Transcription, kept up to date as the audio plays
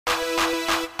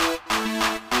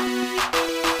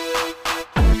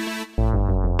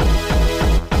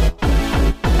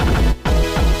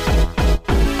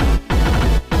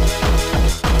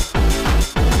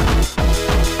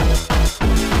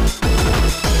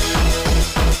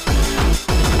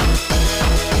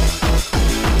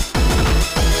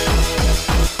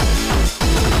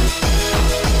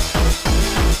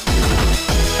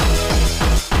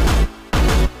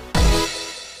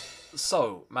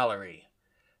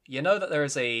you know that there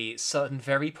is a certain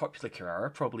very popular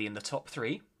Kirara, probably in the top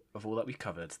 3 of all that we've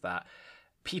covered, that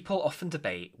people often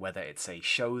debate whether it's a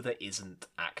show that isn't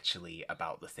actually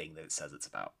about the thing that it says it's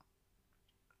about.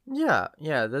 Yeah,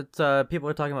 that's people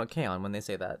are talking about K-On! When they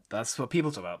say that. That's what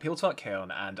people talk about. People talk about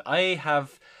K-On! And I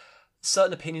have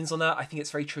certain opinions on that. I think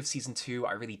it's very true of Season 2.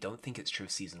 I really don't think it's true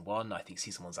of Season 1. I think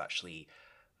Season 1's actually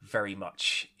very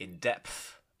much in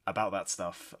depth about that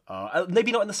stuff.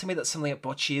 Maybe not in the same way that something like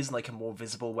Bocce is, in like a more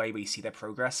visible way where you see their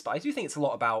progress, but I do think it's a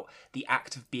lot about the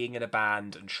act of being in a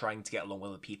band and trying to get along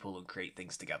with other people and create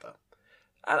things together.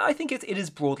 And I think it is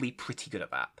broadly pretty good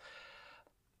at that.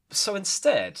 So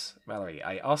instead, Mallory,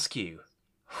 I ask you,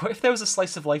 what if there was a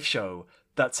slice of life show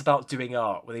that's about doing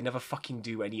art where they never fucking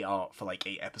do any art for like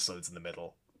 8 episodes in the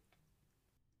middle?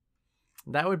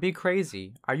 That would be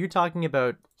crazy. Are you talking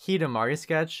about Hidamari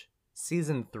Sketch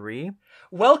Season 3?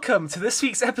 Welcome to this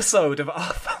week's episode of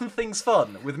Our Fun Things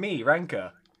Fun with me,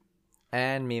 Ranka.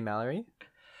 And me, Mallory.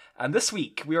 And this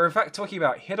week, we are in fact talking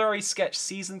about Hidamari Sketch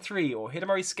Season 3, or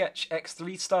Hidamari Sketch X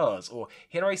 3 Stars, or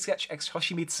Hidamari Sketch X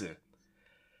Hosshimitsu,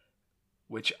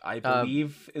 which I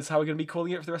believe is how we're going to be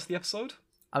calling it for the rest of the episode.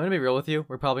 I'm going to be real with you.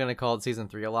 We're probably going to call it Season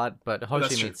 3 a lot, but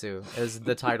Hosshimitsu is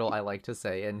the title I like to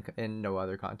say in no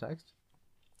other context.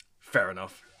 Fair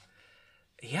enough.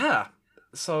 Yeah.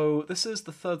 So this is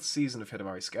the 3rd season of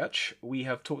Hidamari Sketch. We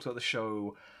have talked about the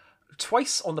show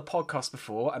twice on the podcast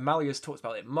before, and Mallory has talked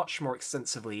about it much more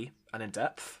extensively and in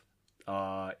depth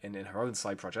in her own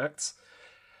side projects.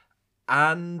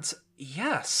 And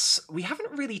yes, we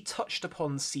haven't really touched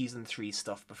upon Season 3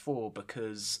 stuff before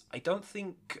because I don't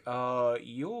think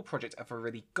your project ever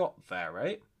really got there,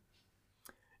 right?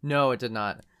 No, it did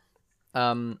not.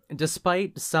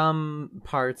 Despite some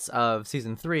parts of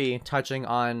Season 3 touching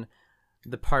on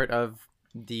the part of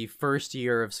the first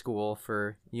year of school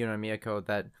for Yuno and Miyako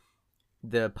that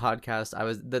the podcast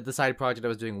the side project I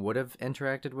was doing would have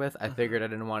interacted with, I figured I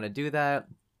didn't want to do that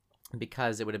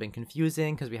because it would have been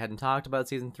confusing because we hadn't talked about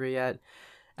Season 3 yet.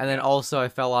 And then also I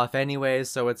fell off anyways,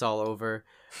 so it's all over.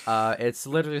 It's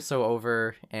literally so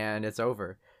over, and it's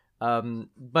over.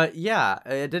 But yeah,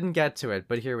 I didn't get to it,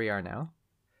 but here we are now.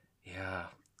 Yeah.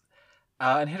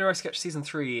 And Hidamari Sketch Season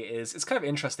 3 it's kind of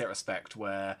interesting in that respect,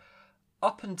 where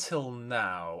up until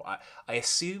now, I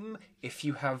assume if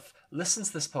you have listened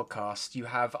to this podcast, you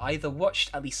have either watched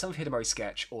at least some of Hidamari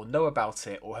Sketch, or know about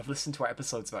it, or have listened to our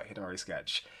episodes about Hidamari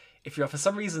Sketch. If you are for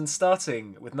some reason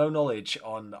starting with no knowledge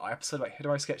on our episode about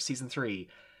Hidamari Sketch Season 3,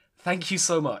 thank you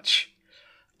so much.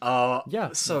 So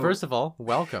first of all,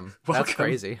 welcome. That's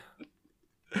crazy.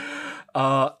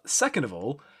 Second of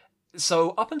all,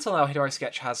 so up until now, Hidamari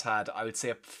Sketch has had, I would say,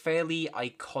 a fairly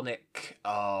iconic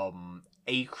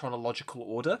achronological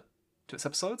order to its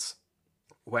episodes,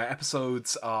 where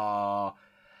episodes are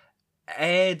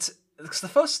aired, because the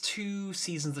first 2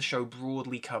 seasons of the show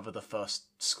broadly cover the first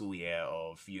school year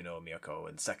of Yuno and Miyako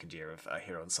and second year of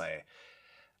Hiro and Sae.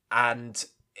 And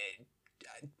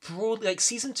broadly, like,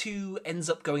 Season 2 ends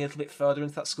up going a little bit further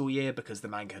into that school year because the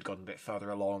manga had gotten a bit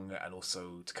further along, and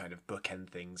also to kind of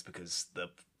bookend things because the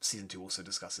Season 2 also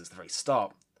discusses the very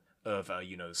start of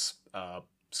Yuno's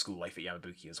school life at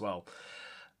Yamabuki as well.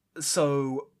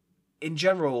 So, in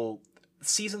general,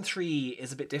 Season 3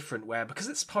 is a bit different, where, because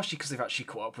it's partially because they've actually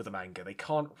caught up with the manga, they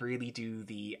can't really do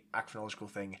the achronological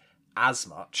thing as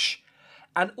much.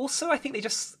 And also, I think they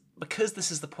just, because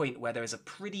this is the point where there is a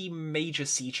pretty major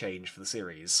sea change for the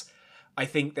series, I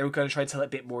think they were going to try to tell it a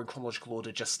bit more in chronological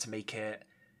order just to make it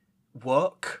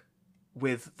work,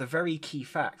 with the very key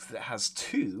fact that it has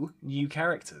 2 new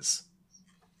characters.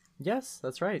 Yes,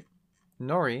 that's right.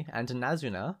 Nori and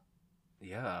Nazuna.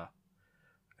 Yeah.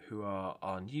 Who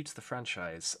are new to the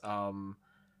franchise.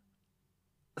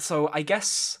 So I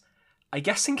guess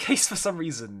in case for some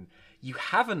reason you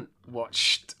haven't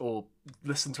watched or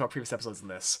listened to our previous episodes on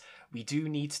this, we do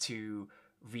need to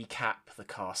recap the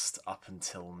cast up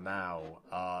until now.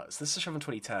 So this is a show from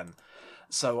 2010.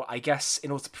 So I guess in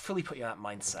order to fully put you in that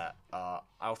mindset,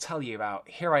 I'll tell you about,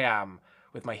 here I am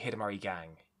with my Hidamari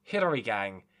gang. Hidamari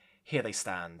gang, here they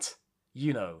stand.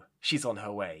 Yuno, she's on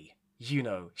her way.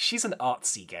 Yuno, she's an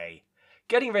artsy gay.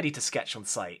 Getting ready to sketch on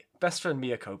site. Best friend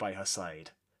Miyako by her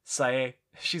side. Sae,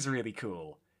 she's really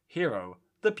cool. Hiro,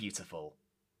 the beautiful.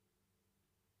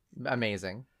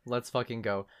 Amazing. Let's fucking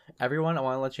go. Everyone, I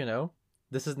want to let you know,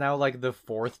 this is now like the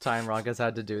 4th time Ranka's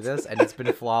had to do this, and it's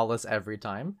been flawless every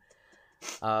time.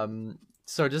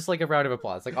 So just like a round of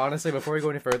applause. Like, honestly, before we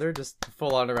go any further, just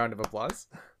full on a round of applause.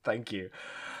 Thank you.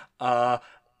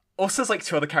 Also, there's like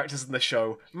 2 other characters in the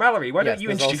show. Mallory, why don't you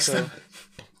introduce them?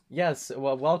 Yes,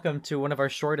 well, welcome to one of our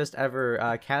shortest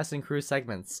ever cast and crew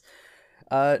segments.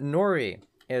 Nori,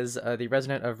 is the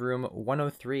resident of room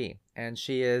 103, and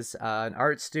she is an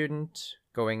art student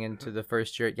going into the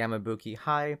first year at Yamabuki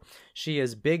High. She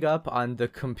is big up on the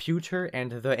computer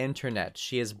and the internet.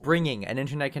 She is bringing an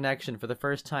internet connection for the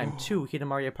first time to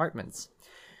Hidamari Apartments.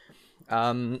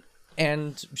 And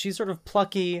she's sort of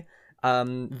plucky,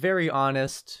 very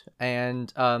honest,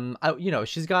 and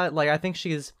she's got I think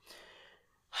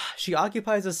she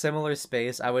occupies a similar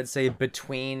space, I would say,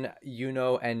 between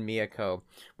Yuno and Miyako,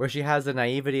 where she has the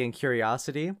naivety and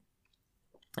curiosity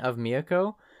of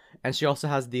Miyako, and she also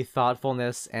has the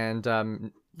thoughtfulness and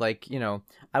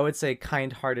I would say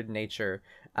kind-hearted nature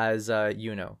as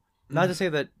Yuno. Not to say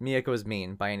that Miyako is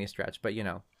mean by any stretch, but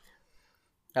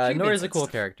Nori's a cool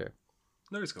character.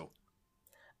 Nori's cool.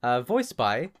 Voiced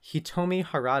by Hitomi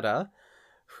Harada,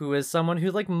 who is someone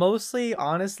who mostly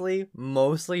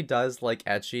does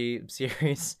ecchi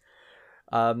series.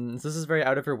 So this is very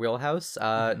out of her wheelhouse.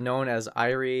 Known as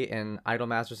Airi in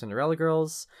Idolmaster Cinderella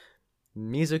Girls,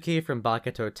 Mizuki from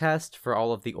Baketo Test for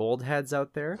all of the old heads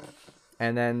out there,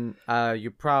 and then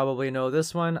you probably know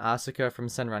this one, Asuka from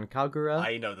Senran Kagura.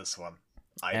 I know this one.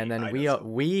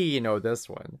 We know this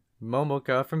one,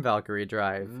 Momoka from Valkyrie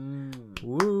Drive.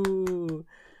 Woo!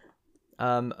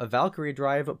 A Valkyrie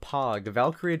Drive Pog,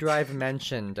 Valkyrie Drive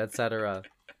mentioned, etc.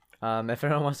 If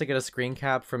anyone wants to get a screen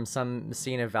cap from some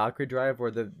scene of Valkyrie Drive where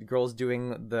the girl's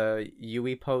doing the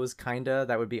Yui pose,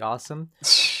 that would be awesome.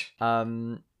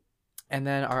 And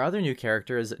then our other new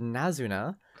character is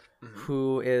Nazuna,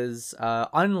 who is,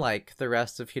 unlike the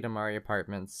rest of Hidamari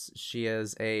Apartments, she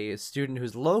is a student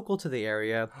who's local to the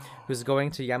area, who's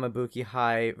going to Yamabuki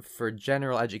High for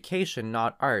general education,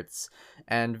 not arts,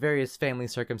 and various family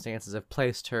circumstances have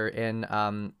placed her in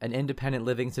an independent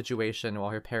living situation while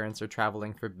her parents are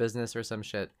traveling for business or some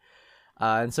shit.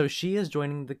 And so she is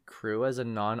joining the crew as a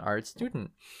non-art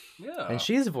student. Yeah. And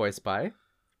she's voiced by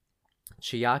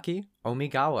Chiaki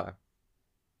Omigawa,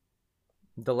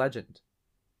 the legend.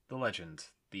 The legend.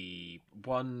 The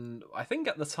one, I think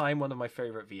at the time, one of my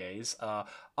favourite VAs.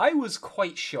 I was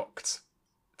quite shocked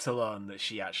to learn that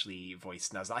she actually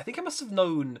voiced Nazuna. I think I must have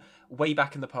known way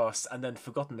back in the past and then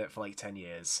forgotten it for 10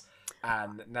 years.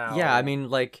 And now... Yeah, I mean,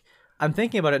 I'm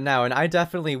thinking about it now, and I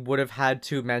definitely would have had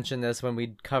to mention this when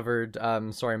we covered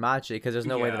Sorimachi, because there's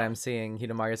no way that I'm seeing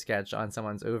Hidamari sketch on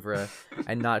someone's oeuvre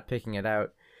and not picking it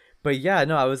out. But yeah,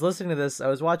 no, I was listening to this, I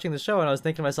was watching the show, and I was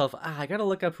thinking to myself, I gotta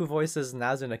look up who voices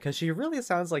Nazuna, because she really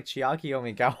sounds like Chiaki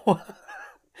Omigawa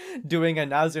doing a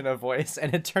Nazuna voice,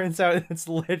 and it turns out it's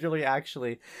literally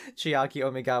actually Chiaki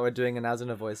Omigawa doing a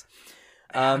Nazuna voice.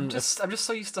 I'm just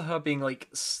so used to her being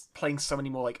playing so many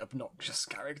more obnoxious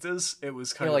characters. It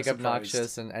was kind of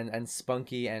obnoxious and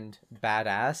spunky and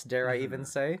badass, dare I even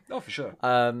say. Oh, for sure.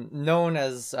 Known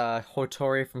as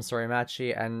Hotori from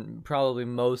Sorimachi, and probably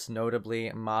most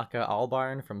notably Maka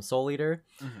Albarn from Soul Eater.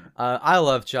 I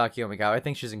love Chiaki Omigawa. I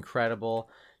think she's incredible.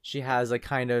 She has a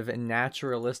kind of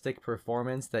naturalistic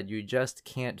performance that you just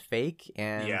can't fake,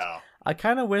 and yeah. I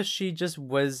kind of wish she just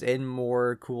was in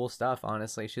more cool stuff,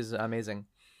 honestly. She's amazing.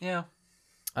 Yeah.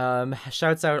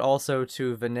 Shouts out also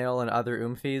to Vanille and other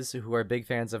Oomphies who are big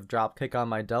fans of Dropkick on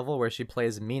My Devil, where she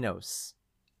plays Minos.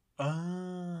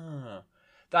 That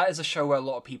is a show where a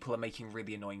lot of people are making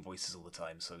really annoying voices all the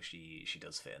time, so she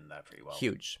does fit in there pretty well.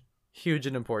 Huge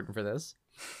and important for this.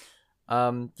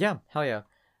 Yeah, hell yeah.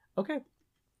 Okay.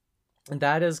 And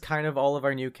that is kind of all of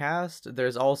our new cast.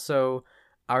 There's also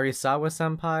Arisawa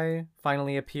Senpai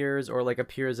finally appears, or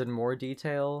appears in more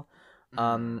detail.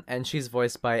 And she's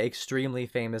voiced by extremely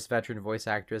famous veteran voice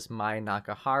actress Mai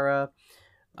Nakahara,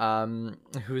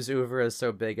 whose oeuvre is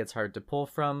so big it's hard to pull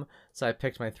from. So I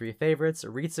picked my 3 favorites: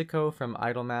 Ritsuko from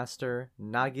Idolmaster,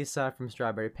 Nagisa from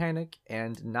Strawberry Panic,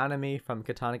 and Nanami from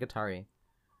Katana Gatari.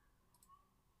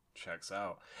 Checks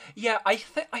out. Yeah, I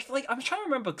feel I'm trying to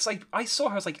remember, because I saw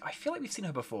her, I was I feel like we've seen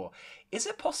her before. Is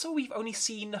it possible we've only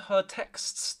seen her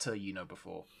texts to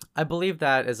before? I believe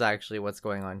that is actually what's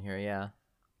going on here, yeah.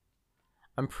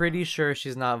 I'm pretty sure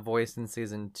she's not voiced in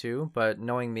season 2, but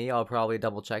knowing me, I'll probably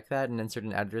double check that and insert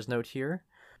an editor's note here.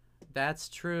 That's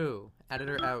true.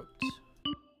 Editor out.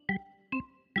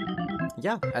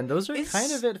 Yeah, and those are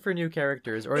kind of it for new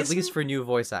characters, or at least for new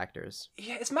voice actors.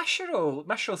 Yeah, is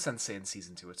Mashiro Sensei in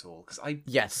season 2 at all?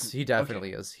 Yes, he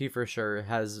definitely is. He for sure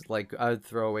has a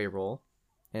throwaway role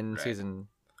in season.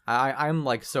 I'm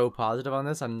so positive on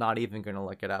this, I'm not even gonna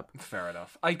look it up. Fair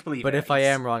enough. I believe But if I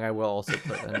am wrong, I will also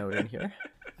put a note in here.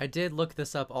 I did look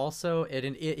this up also.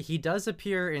 He does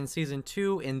appear in season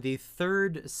 2 in the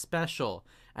 3rd special,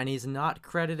 and he's not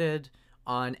credited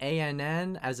on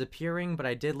ANN as appearing, but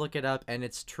I did look it up and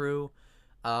it's true.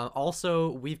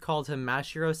 Also, we've called him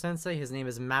Mashiro Sensei. His name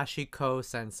is Mashiko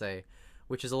Sensei,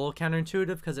 which is a little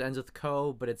counterintuitive because it ends with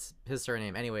Ko, but it's his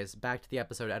surname. Anyways, back to the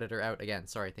episode. Editor out again.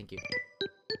 Sorry, thank you.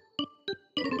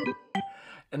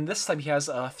 And this time he has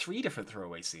 3 different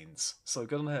throwaway scenes, so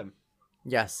good on him.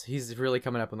 Yes, he's really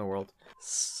coming up in the world.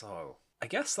 So, I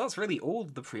guess that's really all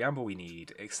the preamble we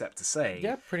need, except to say...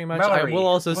 Yeah, pretty much. Mallory, I will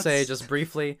also say, just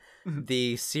briefly,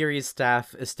 the series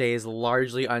staff stays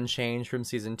largely unchanged from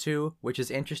season 2, which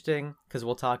is interesting, because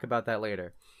we'll talk about that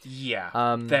later.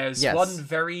 Yeah, there's one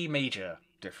very major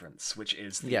difference, which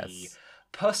is the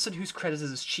person who's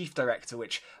credited as chief director,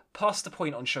 which, past the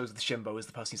point on shows with Shimbo, is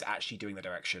the person who's actually doing the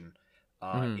direction,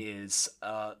 is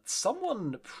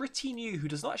someone pretty new who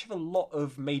does not actually have a lot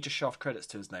of major Shaft credits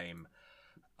to his name.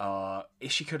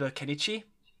 Ishikura Kenichi.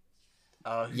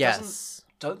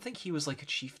 Don't think he was like a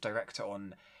chief director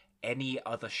on any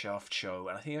other Shaft show,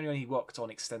 and I think the only one he worked on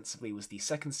extensively was the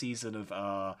 2nd season of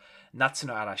Natsu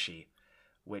no Arashi,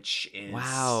 which is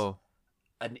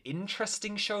an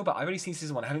interesting show, but I've only seen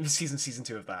season 1. I haven't seen season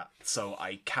 2 of that, so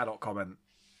I cannot comment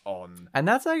on. And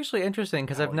that's actually interesting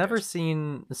because I've never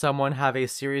seen someone have a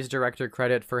series director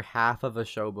credit for half of a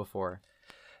show before.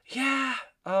 Yeah.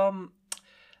 Actually,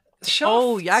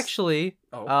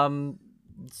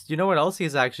 you know what else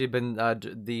he's actually been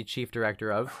the chief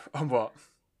director of? On what?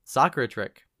 Sakura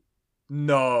Trick.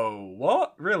 No.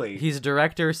 What? Really? He's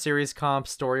director, series comp,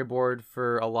 storyboard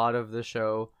for a lot of the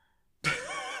show.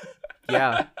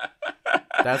 Yeah.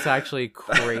 That's actually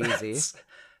crazy.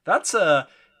 That's a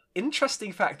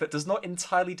interesting fact that does not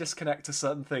entirely disconnect to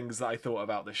certain things that I thought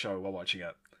about the show while watching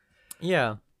it.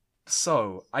 Yeah.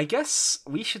 So, I guess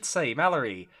we should say,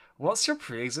 Mallory, what's your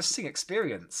pre-existing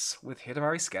experience with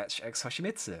Hidamari Sketch x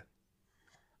Hosshimitsu?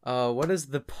 What is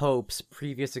the Pope's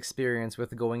previous experience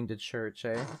with going to church,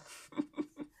 eh?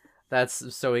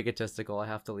 That's so egotistical, I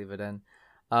have to leave it in.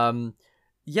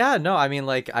 Yeah, no, I mean,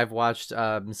 like, I've watched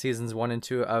seasons 1 and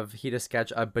 2 of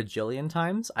HidaSketch a bajillion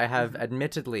times. I have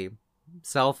admittedly,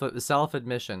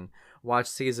 self-admission, watched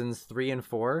seasons 3 and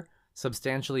 4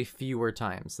 substantially fewer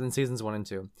times than seasons 1 and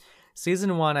 2.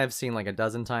 Season 1 I've seen like a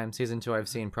dozen times. Season 2 I've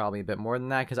seen probably a bit more than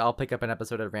that because I'll pick up an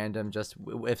episode at random just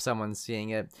if someone's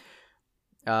seeing it.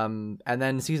 And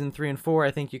then season 3 and 4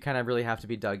 I think you kind of really have to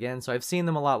be dug in, so I've seen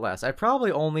them a lot less. I've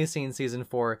probably only seen season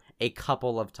 4 a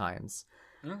couple of times.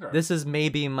 Okay. This is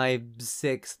maybe my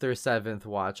 6th or 7th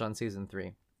watch on season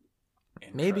 3.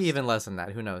 Maybe even less than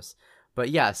that, who knows. But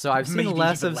yeah, so I've seen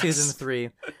less of season 3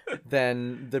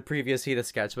 than the previous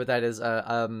HidaSketch, but that is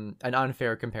an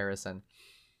unfair comparison.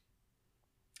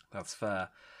 That's fair.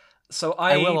 So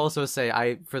I will also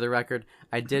say, for the record,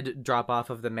 I did drop off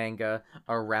of the manga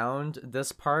around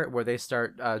this part where they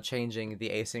start changing the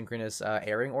asynchronous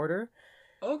airing order.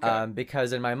 Okay.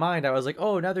 Because in my mind, I was like,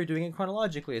 oh, now they're doing it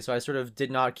chronologically. So I sort of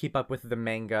did not keep up with the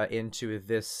manga into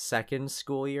this 2nd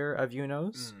school year of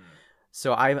Yuno's.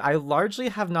 So I largely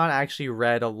have not actually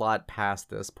read a lot past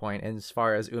this point as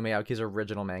far as Umeaoki's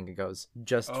original manga goes.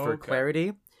 Just for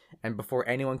clarity, and before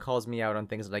anyone calls me out on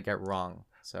things that I get wrong.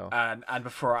 So and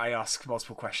before I ask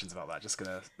multiple questions about that, just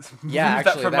gonna actually,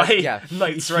 that from my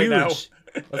notes right now.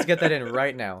 Let's get that in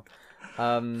right now.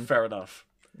 Fair enough.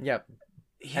 Yep.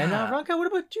 Yeah. And Ranka, what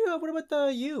about you? What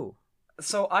about you?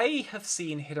 So I have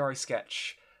seen Hidamari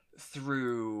Sketch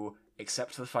through,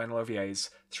 except for the final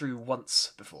OVAs, through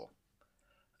once before.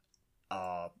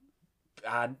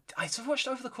 And I sort of watched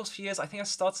it over the course of years. I think I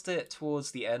started it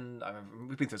towards the end.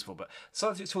 We've been through this before, but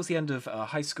started it towards the end of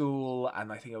high school,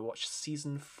 and I think I watched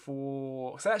season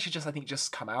 4. So that actually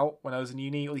just come out when I was in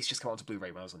uni, or at least just come out to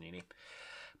Blu-ray when I was in uni.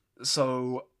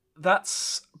 So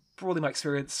that's broadly my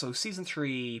experience. So season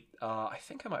 3, I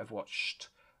think I might have watched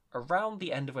around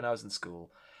the end of when I was in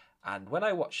school. And when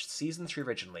I watched season 3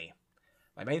 originally,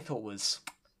 my main thought was,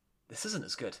 this isn't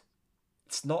as good.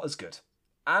 It's not as good.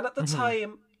 And at the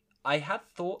time, I had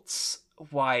thoughts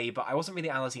why, but I wasn't really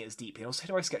analysing it as deeply. And also,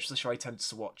 Hidamari Sketch was a show I tended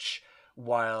to watch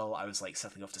while I was like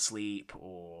settling off to sleep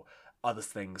or other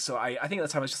things. So I think at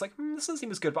the time I was just like, this doesn't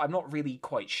seem as good, but I'm not really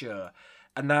quite sure.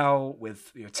 And now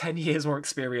with 10 years more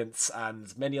experience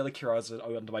and many other Kira's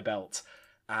under my belt,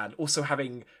 and also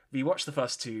having rewatched the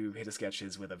first 2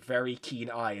 HidaSketches with a very keen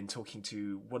eye and talking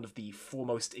to one of the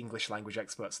foremost English language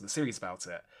experts in the series about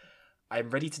it,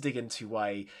 I'm ready to dig into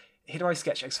why Hidamari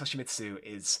Sketch x Hosshimitsu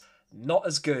is not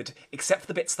as good, except for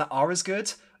the bits that are as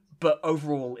good, but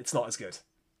overall it's not as good.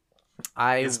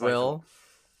 I will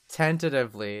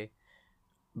tentatively,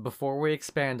 before we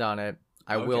expand on it,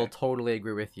 I will totally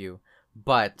agree with you.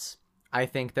 But I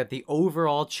think that the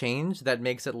overall change that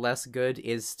makes it less good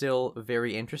is still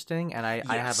very interesting, and I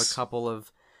have a couple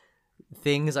of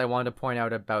things I want to point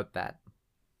out about that.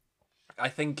 I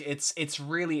think it's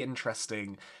really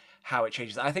interesting how it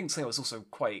changes. I think something that was also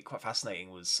quite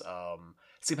fascinating was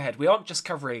Superhead. We aren't just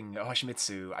covering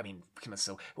Hoshimitsu. I mean,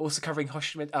 Kimetsu. We're also covering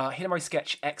Hidamari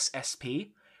Sketch XSP,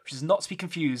 which is not to be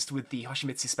confused with the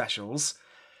Hoshimitsu specials,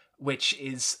 which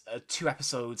is 2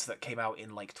 episodes that came out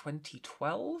in like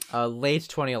 2012? Late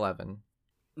 2011.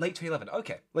 Late 2011.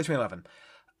 Okay, late 2011.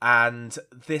 And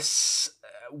this,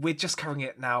 we're just covering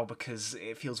it now because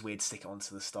it feels weird to stick it on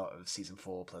to the start of season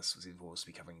 4, plus season 4 will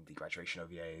be covering the graduation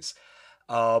OVAs.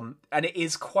 And it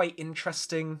is quite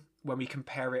interesting when we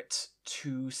compare it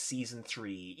to season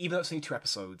 3. Even though it's only 2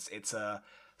 episodes, it's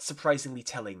surprisingly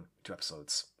telling 2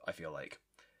 episodes, I feel like.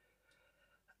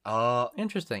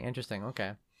 Interesting.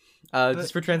 Okay.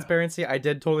 Just for transparency, I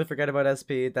did totally forget about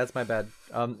SP. That's my bad.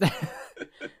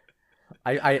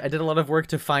 I did a lot of work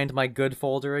to find my good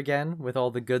folder again with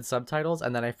all the good subtitles,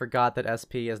 and then I forgot that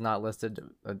SP is not listed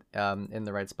in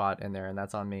the right spot in there, and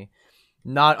that's on me.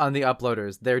 Not on the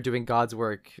uploaders. They're doing God's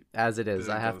work as it is.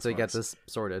 I have to get this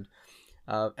sorted.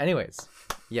 Anyways,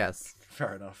 yes.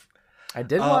 Fair enough. I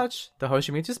did watch the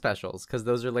Hoshimitsu specials, because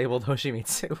those are labeled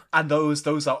Hoshimitsu. And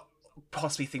those are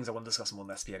possibly things I want to discuss more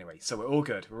on SP anyway, so we're all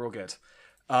good.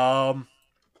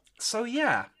 So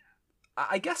yeah,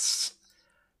 I guess...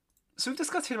 So we've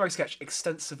discussed Hidamari Sketch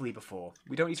extensively before.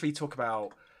 We don't need to really talk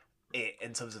about it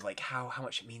in terms of like how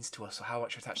much it means to us or how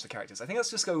much we attach to the characters. I think let's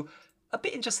just go a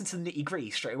bit just into the nitty-gritty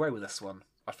straight away with this one,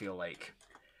 I feel like.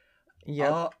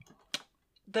 Yeah.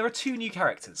 There are 2 new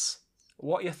characters.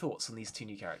 What are your thoughts on these 2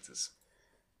 new characters?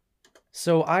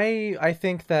 So I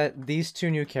think that these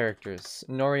 2 new characters,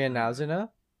 Nori and Nazuna,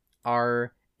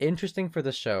 are interesting for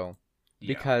the show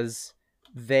because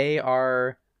they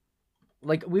are,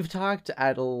 like, we've talked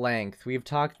at length, we've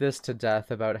talked this to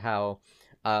death about how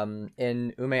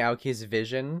in Ume Aoki's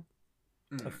vision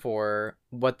for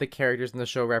what the characters in the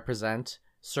show represent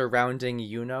surrounding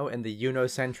Yuno in the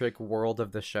Yuno-centric world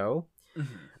of the show,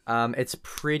 it's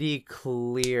pretty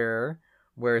clear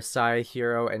where Sai,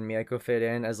 Hiro, and Miyako fit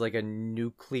in as like a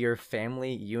nuclear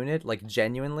family unit, like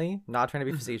genuinely, not trying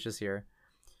to be facetious here.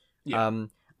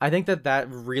 I think that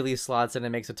really slots in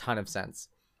and makes a ton of sense.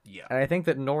 And I think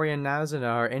that Nori and Nazuna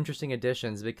are interesting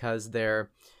additions because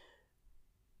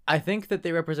I think that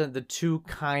they represent the 2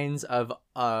 kinds of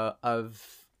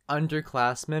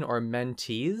underclassmen or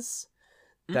mentees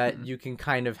that you can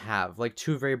kind of have, like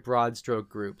 2 very broad stroke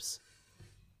groups.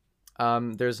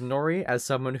 There's Nori as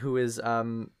someone who is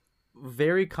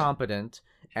very competent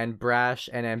and brash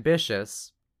and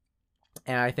ambitious,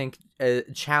 and I think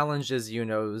challenges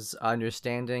Yuno's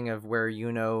understanding of where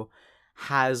Yuno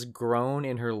has grown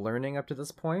in her learning up to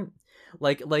this point.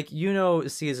 Like Yuno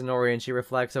sees Nori and she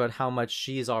reflects about how much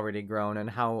she's already grown and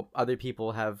how other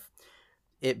people have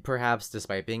it, perhaps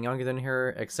despite being younger than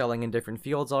her, excelling in different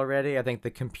fields already. I think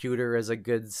the computer is a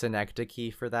good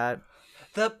synecdoche for that.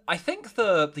 I think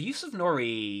the use of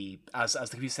Nori as the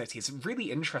computer synecdoche is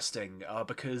really interesting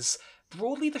because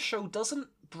broadly the show doesn't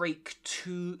break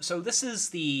too... So this is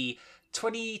the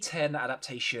 2010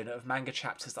 adaptation of manga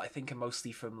chapters that I think are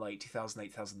mostly from like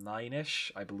 2008,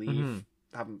 2009-ish, I believe.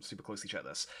 I haven't super closely checked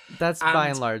this. That's by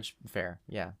and large fair,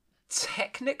 yeah.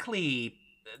 Technically,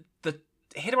 the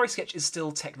Hidamari Sketch is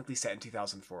still technically set in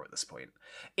 2004 at this point.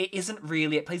 It isn't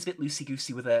really... It plays a bit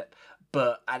loosey-goosey with it,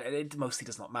 and it mostly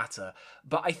does not matter.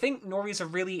 But I think Nori is a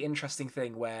really interesting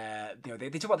thing where, you know, they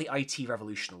talk about the IT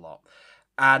revolution a lot.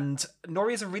 And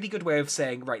Nori is a really good way of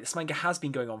saying, right, this manga has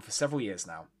been going on for several years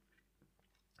now.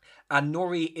 And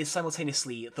Nori is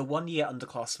simultaneously the 1-year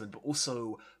underclassman, but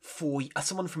also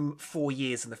someone from 4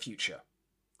 years in the future,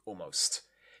 almost.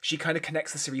 She kind of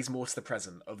connects the series more to the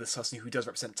present of this person who does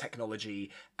represent technology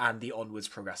and the onwards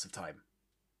progress of time.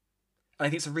 And I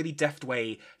think it's a really deft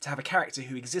way to have a character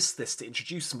who exists this to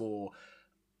introduce more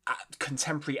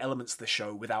contemporary elements of the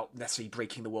show without necessarily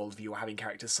breaking the worldview or having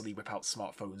characters suddenly whip out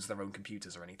smartphones, their own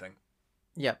computers, or anything.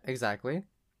 Yeah, exactly.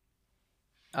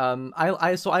 I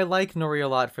like Nori a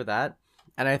lot for that,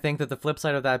 and I think that the flip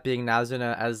side of that being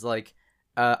Nazuna as like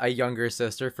a younger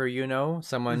sister for Yuno,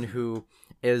 someone who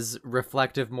is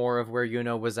reflective more of where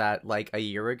Yuno was at like a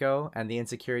year ago and the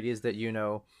insecurities that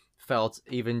Yuno felt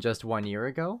even just 1 year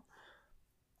ago.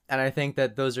 And I think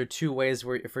that those are 2 ways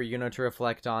for Yuno to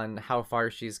reflect on how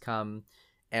far she's come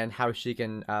and how she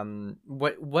can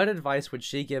what advice would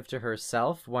she give to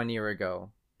herself 1 year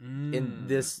ago in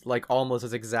this like almost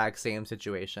this exact same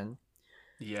situation.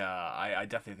 Yeah, I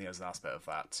definitely think there's an aspect of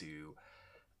that to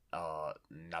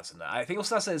Nazuna. I think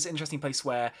also Nazuna is an interesting place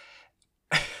where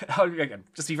again,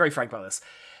 just to be very frank about this,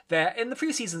 there in the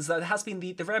previous seasons there has been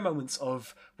the rare moments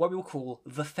of what we will call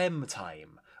the femme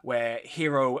time, where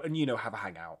Hiro and Yuno have a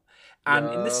hangout.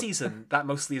 And in this Yup. season, that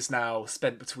mostly is now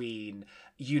spent between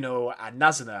Yuno and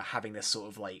Nazuna having this sort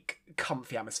of like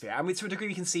comfy atmosphere. And to a degree,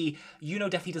 we can see Yuno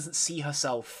definitely doesn't see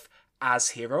herself as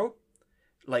Hiro.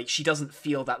 Like, she doesn't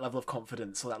feel that level of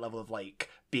confidence or that level of, like,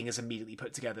 being as immediately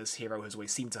put together as Hiro has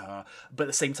always seemed to her. But at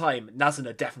the same time,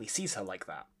 Nazuna definitely sees her like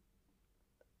that.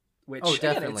 Which, Oh,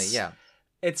 again, definitely, yeah.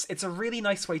 It's a really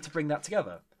nice way to bring that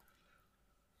together.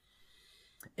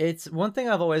 It's one thing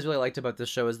I've always really liked about this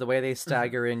show is the way they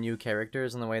stagger in new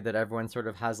characters and the way that everyone sort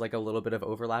of has like a little bit of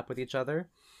overlap with each other.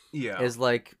 Yeah. Is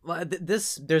like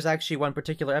there's actually one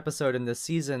particular episode in this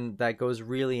season that goes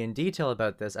really in detail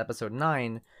about this, episode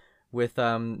 9, with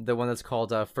the one that's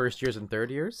called first years and third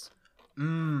years.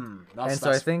 That's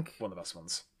I think one of the best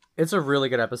ones. it's a really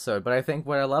good episode, but I think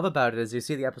what I love about it is you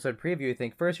see the episode preview, you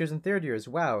think first years and third years,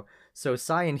 wow. So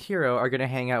Sai and Hiro are gonna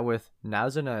hang out with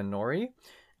Nazuna and Nori,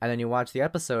 and then you watch the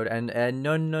episode and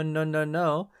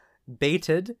no,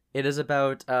 baited. It is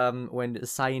about when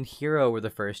Sai and Hiro were the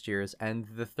first years, and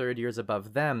the third years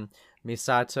above them,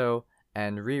 Misato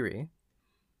and Riri.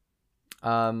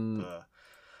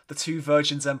 The two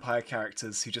Virgin's Empire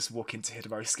characters who just walk into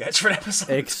Hidamari sketch for an episode.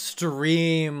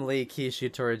 Extremely Kishi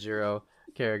Torajiro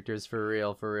characters, for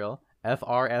real.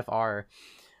 FRFR.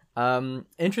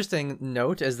 Interesting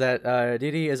note is that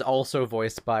Riri is also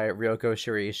voiced by Ryoko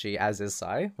Shiraishi, as is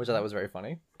Sai, which I thought was very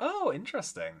funny. Oh,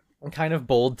 interesting. Kind of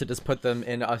bold to just put them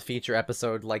in a feature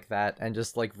episode like that and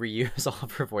just like reuse all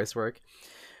of her voice work.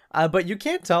 But you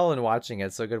can't tell in watching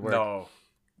it, so good work. No,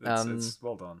 it's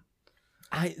well done.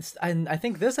 I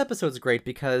think this episode's great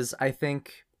because I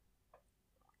think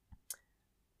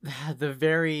the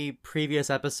very previous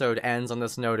episode ends on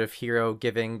this note of Hiro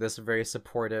giving this very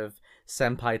supportive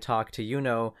senpai talk to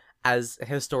Yuno, as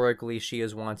historically she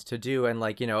is wont to do, and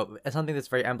like, you know, something that's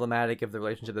very emblematic of the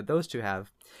relationship that those two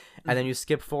have. And then you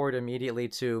skip forward immediately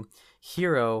to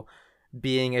Hiro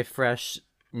being a fresh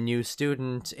new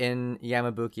student in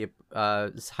Yamabuki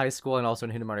high school and also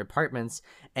in Hidamari apartments,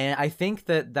 and I think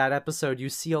that episode you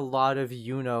see a lot of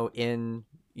Yuno in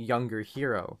younger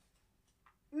Hiro.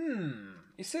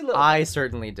 You see a little. I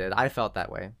certainly did. I felt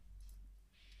that way.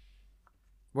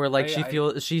 Where like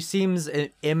she seems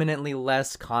imminently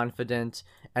less confident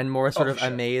and more sort of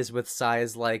amazed with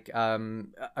Sai's like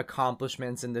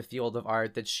accomplishments in the field of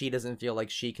art that she doesn't feel like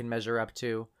she can measure up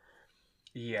to.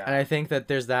 Yeah. And I think that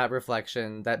there's that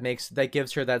reflection that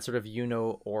gives her that sort of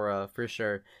Yuno aura for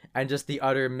sure, and just the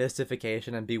utter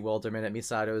mystification and bewilderment at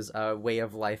Misato's way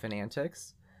of life and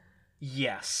antics.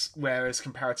 Yes, whereas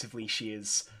comparatively she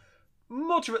is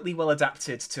moderately well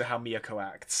adapted to how Miyako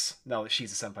acts now that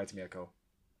she's a senpai to Miyako.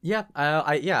 Yeah,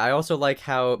 I also like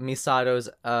how Misato's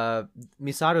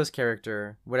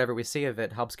character, whatever we see of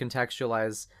it, helps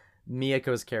contextualize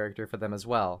Miyako's character for them as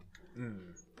well.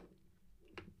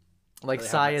 Like,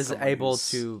 Sai is able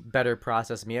to better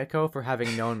process Miyako for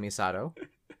having known Misato.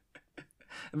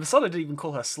 And Misato didn't even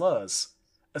call her slurs,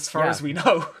 as far as we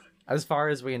know. As far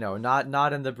as we know.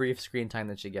 Not in the brief screen time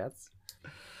that she gets.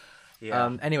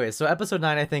 Yeah. Anyway, so episode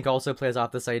 9, I think, also plays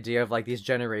off this idea of, like, these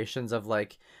generations of,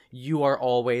 like, you are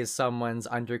always someone's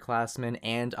underclassman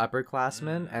and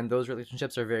upperclassman, and those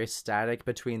relationships are very static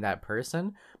between that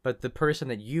person, but the person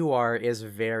that you are is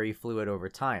very fluid over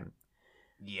time.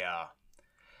 Yeah.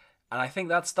 And I think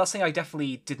that's something I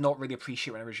definitely did not really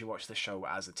appreciate when I originally watched the show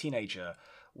as a teenager,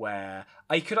 where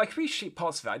I could appreciate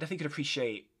parts of it. I definitely could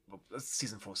appreciate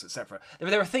season 4, etc.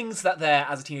 There are things that there,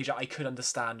 as a teenager, I could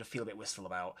understand and feel a bit wistful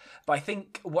about. But I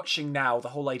think watching now, the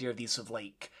whole idea of these sort of,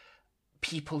 like,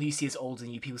 people you see as older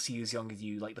than you, people see you as younger than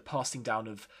you, like, the passing down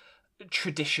of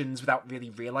traditions without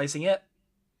really realising it.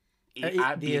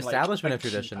 The establishment of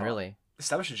tradition, really.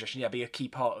 Establishment tradition, yeah, being a key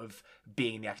part of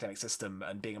being in the academic system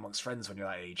and being amongst friends when you're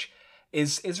that age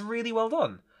is really well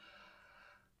done.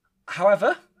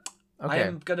 However, I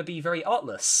am going to be very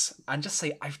artless and just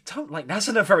say I don't like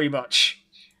Nazuna very much.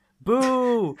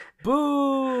 Boo!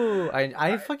 Boo!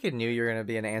 I fucking knew you were going to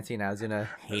be an anti-Nazuna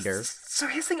hater. So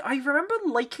here's the thing, I remember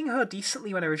liking her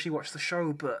decently when I originally watched the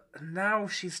show, but now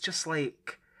she's just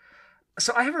like...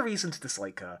 So I have a reason to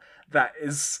dislike her that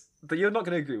you're not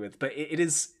going to agree with, but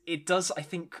it does, I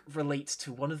think, relate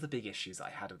to one of the big issues I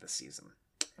had of this season.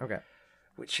 Okay.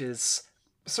 Which is...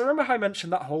 So remember how I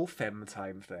mentioned that whole femme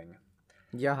time thing?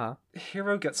 Yeah.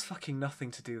 Hiro gets fucking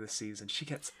nothing to do this season. She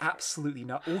gets absolutely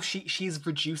nothing. All she's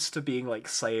reduced to being like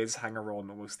Say's hanger-on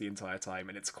almost the entire time,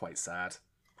 and it's quite sad.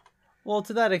 Well,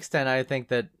 to that extent, I think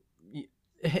that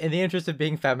in the interest of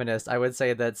being feminist, I would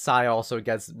say that Sai also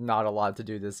gets not a lot to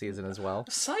do this season as well.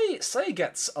 Sai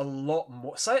gets a lot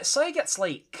more. Sai gets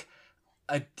like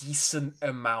a decent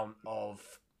amount of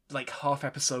like half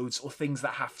episodes or things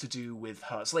that have to do with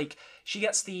her. So like she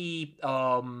gets the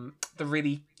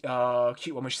really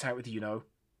cute one when she's out with Yuno,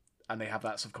 and they have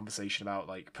that sort of conversation about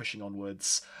like pushing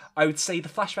onwards. I would say the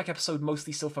flashback episode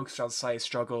mostly still focused around Saya's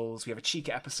struggles. We have a Chika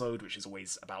episode, which is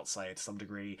always about Saya to some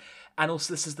degree. And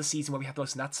also this is the season where we have the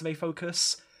most Natsume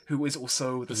focus, who is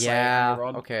also the Saya hanger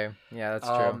on. Okay. Yeah, that's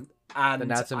true. And the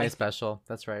Natsume special.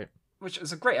 That's right. Which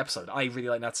is a great episode. I really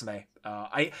like Natsume.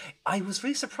 I was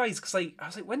really surprised because I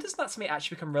was like, when does Natsume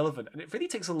actually become relevant? And it really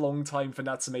takes a long time for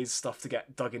Natsume's stuff to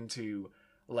get dug into,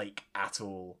 like, at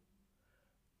all.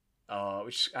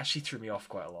 Which actually threw me off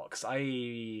quite a lot because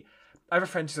I have a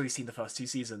friend who's only seen the first 2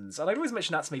 seasons, and I'd always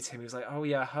mention Natsume to him. He was like, "Oh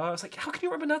yeah, her." I was like, "How can you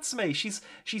remember Natsume? She's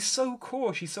so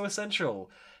core. She's so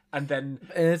essential." And then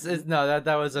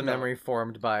that was a memory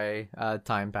formed by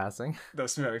time passing. That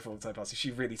was memory formed by time passing.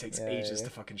 She really takes ages to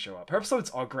fucking show up. Her episodes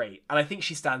are great, and I think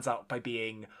she stands out by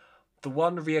being the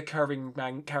one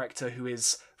reoccurring character who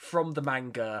is from the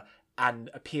manga and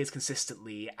appears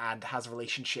consistently and has a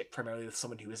relationship primarily with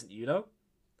someone who isn't Yuno.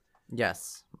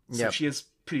 Yes. So she is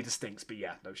pretty distinct, but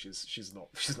yeah, no, she's not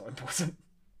important.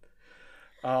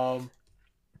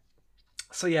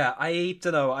 So yeah, I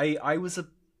don't know. I was a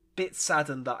bit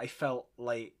saddened that I felt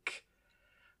like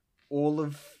all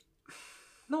of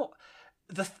not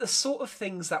the sort of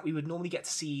things that we would normally get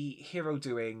to see Hiro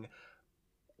doing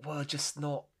were just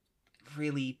not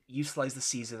really utilized this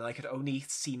season. I could only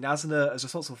see Nazuna as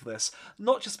responsible for this,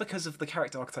 not just because of the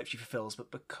character archetype she fulfills,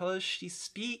 but because she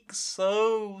speaks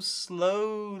so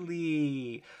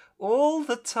slowly all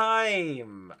the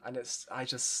time, and I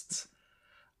don't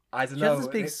know. She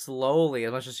doesn't speak slowly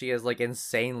as much as she is like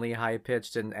insanely high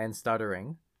pitched and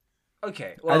stuttering.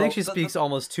 Okay, well, I think she speaks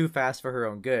almost too fast for her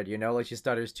own good. You know, like she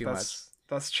stutters too much.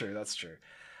 That's true.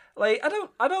 Like,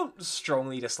 I don't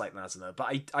strongly dislike Nazuna, but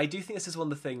I do think this is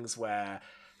one of the things where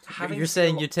you're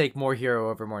saying you take more Hiro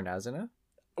over more Nazuna?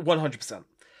 100%.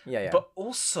 Yeah. But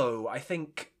also, I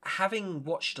think having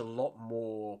watched a lot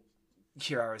more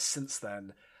Hiro since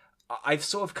then, I've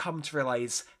sort of come to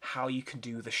realize how you can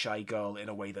do the shy girl in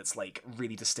a way that's like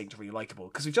really distinct, really likable.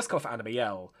 Because we've just come off Anime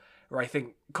L, where I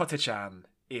think Kote-chan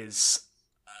is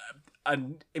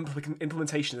an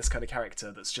implementation of this kind of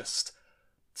character that's just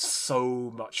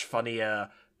so much funnier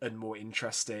and more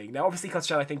interesting. Now, obviously,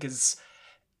 Kote-chan, I think, is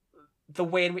the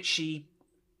way in which she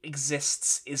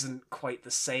exists isn't quite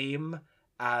the same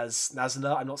as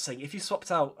Nazuna. I'm not saying if you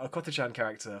swapped out a Kote-chan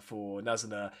character for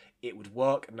Nazuna, it would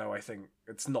work. No, I think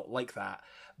it's not like that.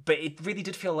 But it really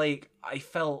did feel like I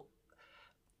felt,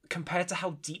 compared to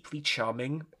how deeply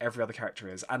charming every other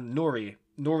character is, and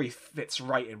Nori fits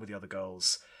right in with the other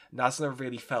girls, Nazuna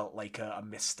really felt like a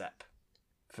misstep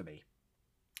for me.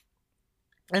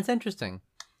 It's interesting.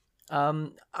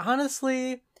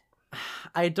 Honestly,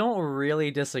 I don't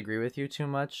really disagree with you too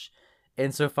much,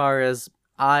 insofar as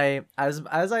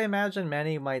as I imagine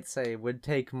many might say, would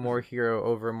take more Hiro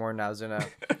over more Nazuna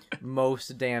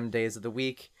most damn days of the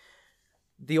week.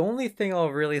 The only thing I'll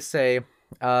really say,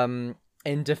 in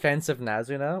defense of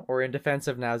Nazuna, or in defense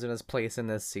of Nazuna's place in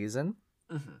this season,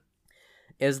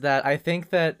 is that I think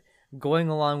that going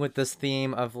along with this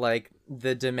theme of like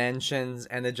the dimensions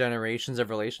and the generations of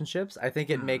relationships, I think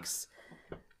it makes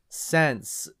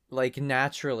sense, like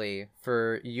naturally,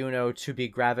 for Yuno to be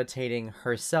gravitating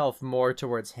herself more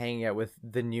towards hanging out with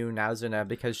the new Nazuna,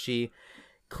 because she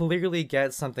clearly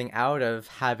gets something out of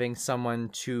having someone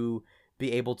to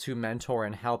be able to mentor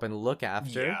and help and look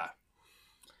after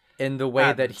in the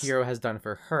way that Hiro has done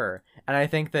for her. And I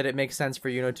think that it makes sense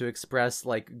for Yuno to express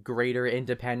like greater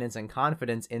independence and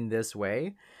confidence in this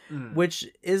way, which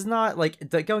is not like,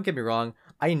 don't get me wrong,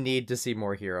 I need to see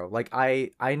more Hiro. Like I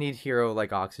need Hiro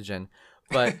like oxygen.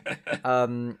 But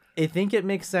I think it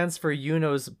makes sense for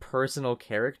Yuno's personal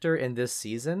character in this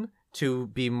season to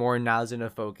be more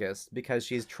Nazuna focused, because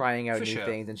she's trying out new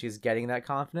things and she's getting that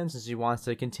confidence and she wants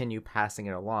to continue passing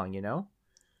it along, you know?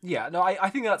 Yeah, no, I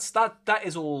think that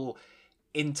is all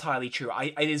entirely true.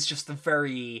 It is just the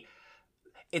very...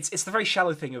 It's the very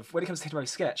shallow thing of, when it comes to Hidamari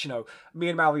sketch, you know, me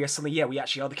and Mallory are suddenly, we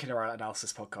actually are the Kinara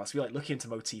analysis podcast. We like looking into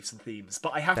motifs and themes,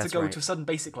 but I have to go to a certain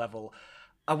basic level.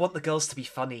 I want the girls to be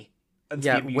funny. And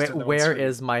to be amused where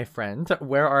is my friend?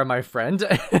 Where are my friend?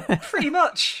 Pretty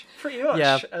much.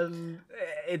 Yeah. And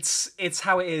it's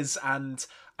how it is, and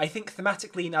I think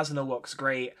thematically Nazuna works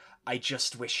great. I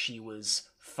just wish she was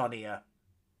funnier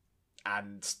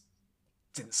and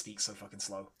didn't speak so fucking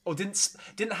slow, or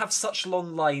didn't have such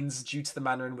long lines due to the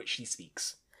manner in which she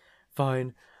speaks.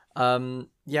 Fine.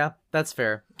 Yeah, that's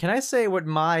fair. Can I say what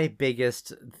my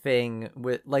biggest thing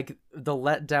with like the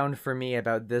letdown for me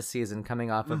about this season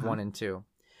coming off of 1 and 2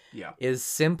 Yeah. is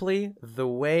simply the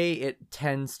way it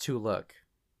tends to look.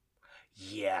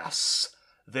 Yes.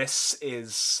 This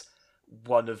is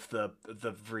one of the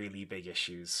really big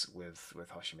issues with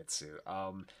Hoshimitsu.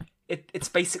 It's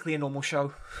basically a normal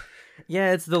show.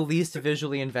 Yeah, it's the least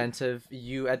visually inventive.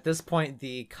 You at this point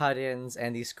the cut-ins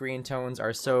and the screen tones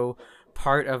are so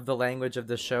part of the language of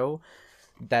the show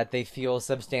that they feel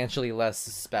substantially less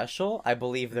special. I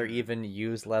believe they're even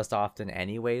used less often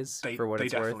anyways, for what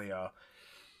it's worth. They definitely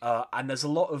are. And there's a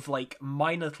lot of like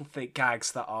minor little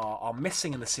gags that are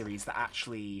missing in the series that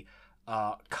actually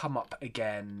come up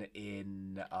again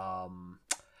in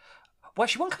well,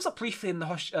 actually, one comes up briefly in the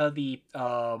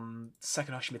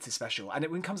second Hoshimitsu special, and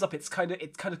when it comes up, it kind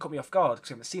of caught me off guard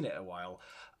because I haven't seen it in a while.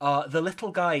 The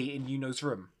little guy in Yuno's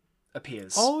room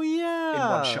appears. Oh yeah, in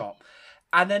one shot,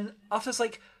 and then after it's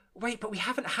like, wait, but we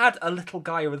haven't had a little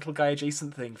guy or a little guy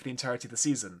adjacent thing for the entirety of the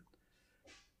season,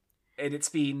 and it's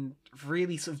been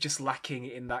really sort of just lacking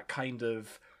in that kind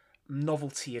of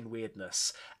novelty and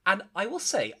weirdness. And I will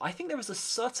say, I think there is a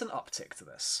certain uptick to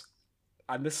this,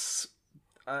 and this.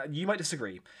 You might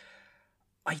disagree.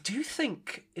 I do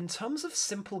think, in terms of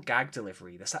simple gag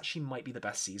delivery, this actually might be the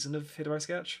best season of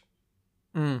HidaSketch.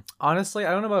 Honestly,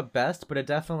 I don't know about best, but it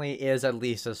definitely is at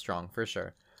least as strong, for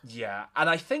sure. Yeah, and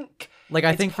I think...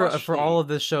 I think for all of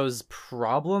this show's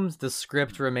problems, the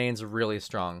script remains really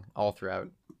strong all throughout.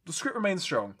 The script remains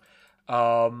strong.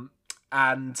 And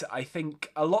I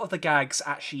think a lot of the gags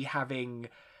actually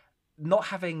not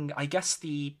having, I guess,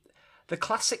 the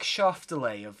classic Shaft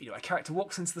delay of, a character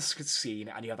walks into the scene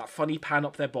and you have that funny pan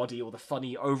up their body or the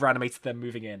funny over-animated them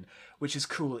moving in, which is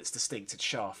cool, it's distinct, it's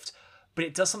Shaft. But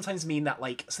it does sometimes mean that,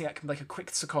 something that can be a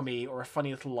quick tsukomi or a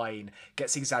funny little line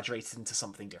gets exaggerated into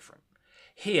something different.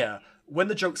 Here, when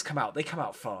the jokes come out, they come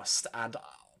out fast, and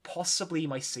possibly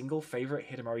my single favourite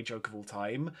Hidamari joke of all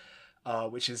time,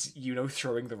 which is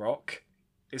throwing the rock,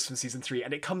 is from season 3,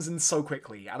 and it comes in so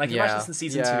quickly. And I can imagine this in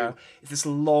season 2. It's this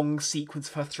long sequence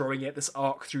of her throwing it, this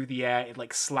arc through the air,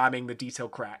 it slamming the detail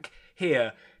crack.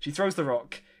 Here, she throws the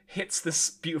rock, hits this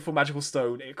beautiful magical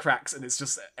stone, it cracks, and it's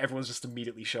just everyone's just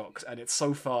immediately shocked. And it's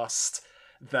so fast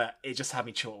that it just had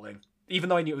me chortling. Even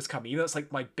though I knew it was coming, even though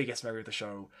it's my biggest memory of the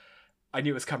show, I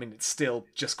knew it was coming. It still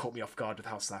just caught me off guard with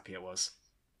how snappy it was.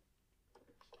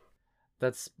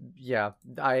 It's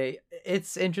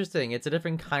interesting. It's a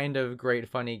different kind of great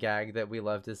funny gag that we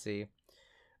love to see.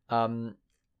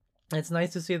 It's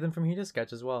nice to see them from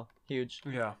HidaSketch as well. Huge.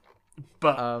 Yeah.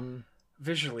 But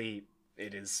visually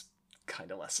it is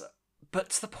kind of lesser.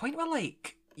 But to the point where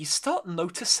you start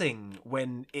noticing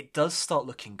when it does start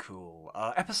looking cool.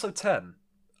 Episode 10.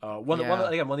 One of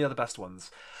the other best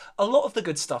ones. A lot of the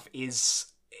good stuff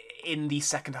is in the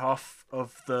second half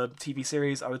of the TV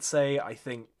series, I would say. I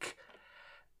think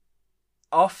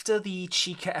after the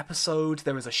Chica episode,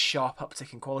 there was a sharp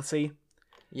uptick in quality.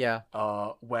 Yeah.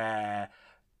 Where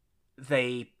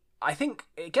I think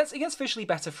it gets visually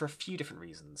better for a few different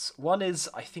reasons. One is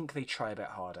I think they try a bit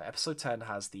harder. Episode 10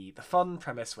 has the fun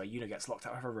premise where Yuna gets locked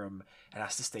out of her room and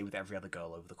has to stay with every other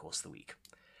girl over the course of the week.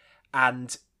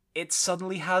 And it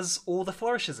suddenly has all the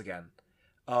flourishes again.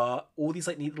 All these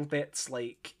neat little bits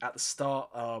at the start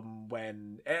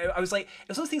when I was it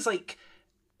was one of those things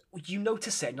you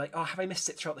notice it and you're oh, have I missed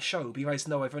it throughout the show? But you guys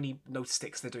know I've only noticed it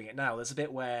because they're doing it now. There's a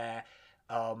bit where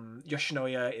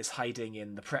Yoshinoya is hiding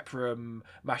in the prep room.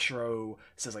 Mashiro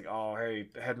says oh, hey,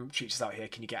 head teacher's out here,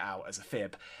 can you get out, as a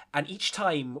fib. And each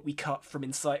time we cut from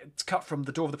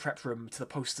the door of the prep room to the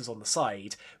posters on the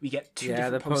side, we get two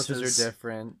different posters. Yeah, the posters are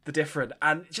different. The different,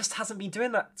 and it just hasn't been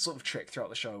doing that sort of trick throughout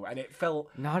the show, and it felt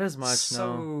not as much.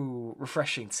 So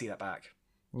refreshing to see that back.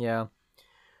 Yeah.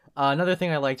 Another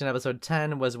thing I liked in episode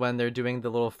 10 was when they're doing the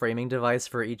little framing device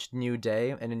for each new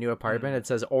day in a new apartment. It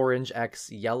says orange X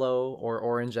yellow or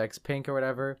orange X pink or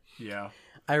whatever. Yeah.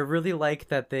 I really like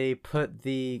that they put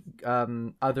the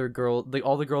other girl,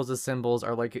 all the girls as symbols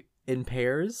are in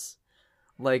pairs.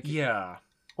 Yeah.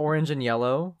 Orange and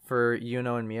yellow for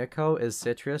Yuno and Miyako is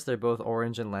citrus. They're both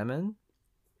orange and lemon.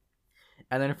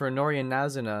 And then for Nori and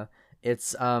Nazuna,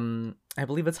 it's I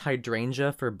believe it's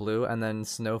hydrangea for blue and then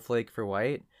snowflake for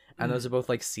white. And those are both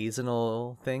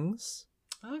seasonal things.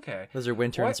 Okay. Those are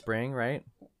winter and spring, right?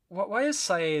 Why is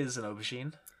Saez an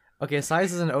aubergine? Okay, Saez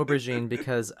is an aubergine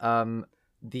because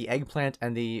the eggplant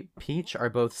and the peach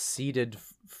are both seeded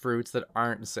fruits that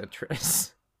aren't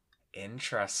citrus.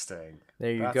 Interesting.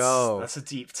 There you go. That's a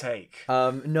deep take.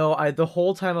 No, the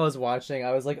whole time I was watching,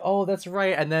 I was like, oh, that's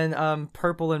right. And then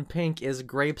purple and pink is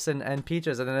grapes and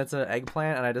peaches, and then it's an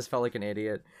eggplant, and I just felt like an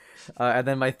idiot. And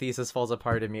then my thesis falls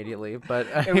apart immediately. But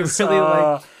It was really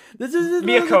like this is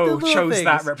Miyako the chose things.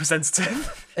 that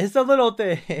representative. It's the little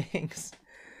things.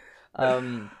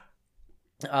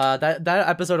 That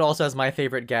episode also has my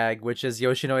favorite gag, which is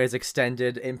Yoshinoya's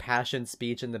extended, impassioned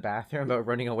speech in the bathroom about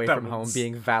running away from home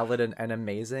being valid and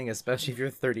amazing, especially if you're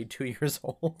 32 years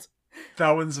old.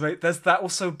 That one's there's that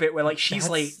also bit where like she's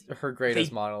That's her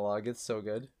greatest monologue. It's so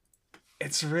good.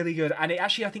 It's really good, and it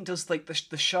actually I think does like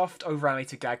the Shaft over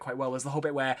animated gag quite well. There's the whole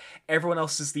bit where everyone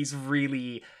else is these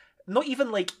really. Not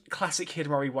even, like, classic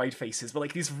Hidamari wide faces, but,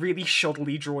 like, these really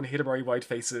shoddily drawn Hidamari wide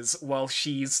faces, while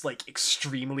she's, like,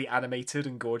 extremely animated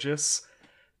and gorgeous.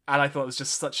 And I thought it was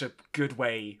just such a good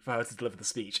way for her to deliver the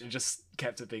speech, and just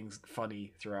kept it being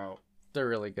funny throughout. They're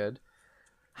really good.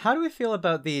 How do we feel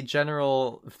about the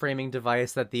general framing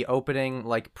device that the opening,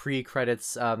 like,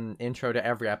 pre-credits intro to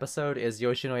every episode is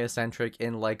Yoshinoya-centric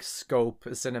in, like, scope,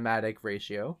 cinematic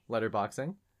ratio,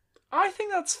 letterboxing? I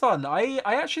think that's fun. I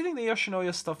actually think the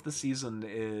Yoshinoya stuff this season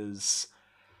is...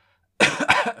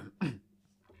 I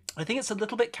think it's a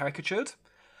little bit caricatured,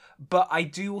 but I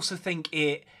do also think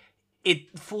it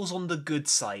falls on the good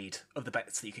side of the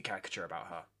bits that you could caricature about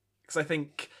her. Because I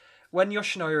think when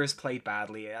Yoshinoya is played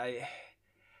badly,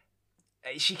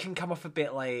 she can come off a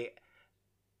bit like...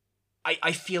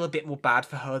 I feel a bit more bad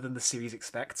for her than the series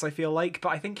expects, I feel like. But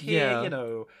I think here, you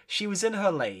know, she was in her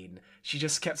lane. She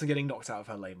just kept on getting knocked out of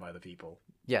her lane by the people.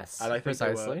 Yes, and I think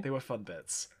precisely. they were fun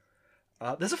bits.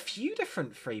 There's a few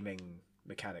different framing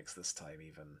mechanics this time,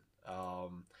 even.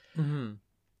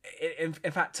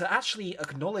 In fact, to actually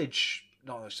acknowledge...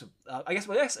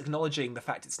 acknowledging the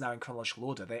fact it's now in chronological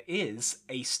order, there is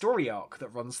a story arc that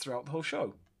runs throughout the whole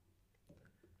show.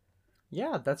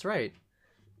 Yeah, that's right.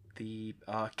 The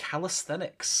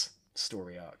calisthenics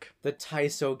story arc. The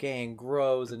Taiso gang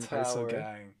grows in Taiso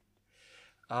power.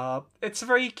 Gang. It's a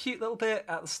very cute little bit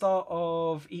at the start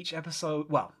of each episode.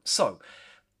 Well, so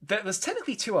there's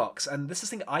technically two arcs, and this is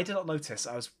the thing I did not notice.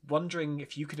 I was wondering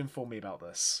if you could inform me about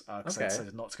this, because I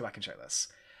decided not to go back and check this.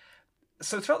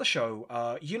 So throughout the show,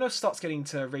 Yuno starts getting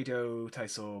to radio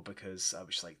Taiso because,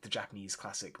 which is like the Japanese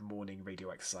classic morning radio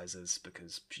exercises,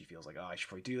 because she feels like, I should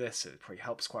probably do this. It probably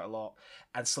helps quite a lot.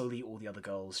 And slowly all the other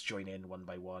girls join in one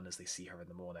by one as they see her in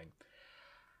the morning.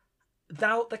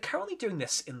 Now, they're currently doing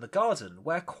this in the garden,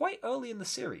 where quite early in the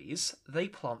series, they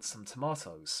plant some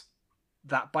tomatoes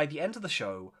that by the end of the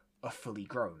show are fully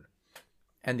grown.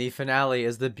 And the finale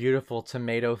is the beautiful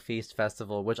Tomato Feast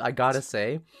Festival, which I gotta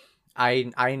say...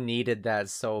 I needed that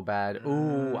so bad.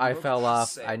 Ooh, I fell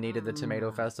off. I needed the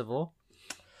Tomato Festival.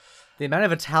 The amount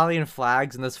of Italian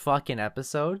flags in this fucking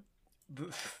episode.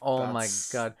 Oh my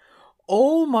god.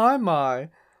 Oh my.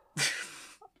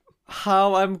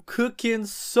 How I'm cooking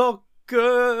so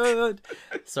good.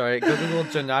 Sorry, go Google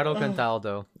Gennaro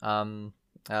Cantaldo.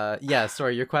 Yeah,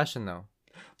 sorry, your question though.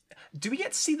 Do we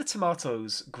get to see the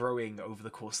tomatoes growing over the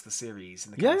course of the series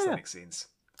in the calisthenics scenes?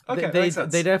 Okay, they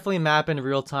definitely map in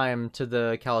real time to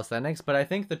the calisthenics, but I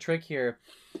think the trick here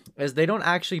is they don't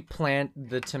actually plant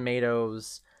the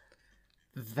tomatoes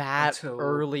that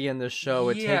early in the show.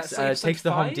 It takes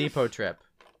the Home Depot trip.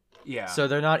 Yeah. So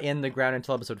they're not in the ground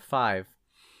until episode 5.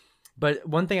 But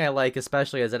one thing I like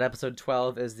especially is that episode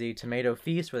 12 is the tomato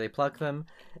feast where they pluck them,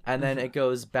 and then it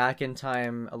goes back in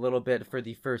time a little bit for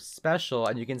the first special,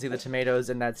 and you can see the tomatoes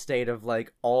in that state of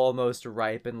like almost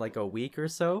ripe in like a week or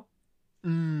so.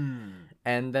 And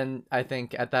then I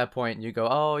think at that point you go,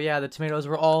 oh yeah, the tomatoes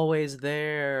were always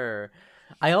there.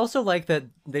 I also like that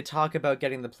they talk about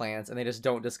getting the plants and they just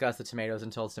don't discuss the tomatoes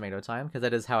until it's tomato time, because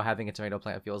that is how having a tomato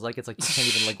plant feels like. It's like you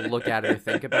can't even like look at it or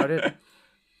think about it,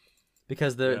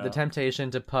 because the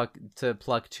temptation to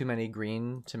pluck too many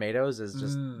green tomatoes is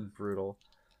just brutal.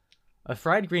 A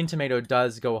fried green tomato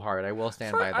does go hard. I will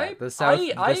stand by that. The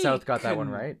South got that one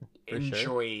right.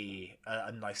 Enjoy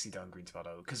a nicely done green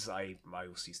tomato, because I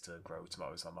also used to grow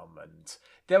tomatoes with my mum, and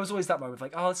there was always that moment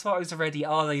like, oh, the tomatoes are ready,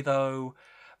 are they though?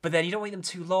 But then you don't wait them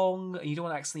too long, and you don't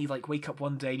want to accidentally like wake up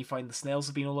one day and you find the snails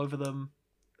have been all over them.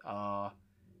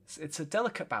 It's a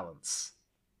delicate balance.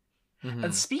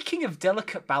 And speaking of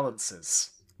delicate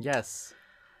balances, yes,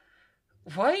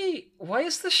 why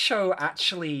is the show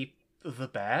actually the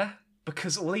bear?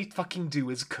 Because all they fucking do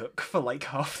is cook for like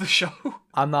half the show.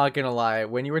 I'm not gonna lie.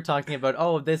 When you were talking about,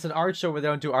 oh, there's an art show where they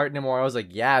don't do art anymore, I was like,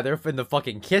 yeah, they're in the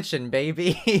fucking kitchen,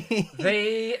 baby.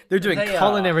 They're doing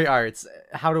culinary arts.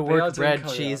 How to work bread,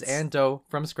 cheese, and dough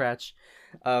from scratch.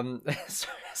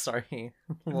 Sorry.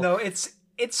 No, it's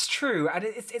It's true, and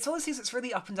it's one of those things that's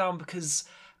really up and down because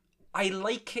I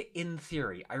like it in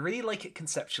theory. I really like it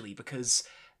conceptually because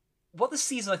what this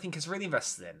season I think is really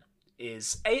invested in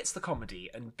is A, it's the comedy,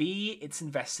 and B, it's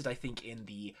invested, I think, in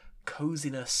the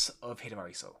coziness of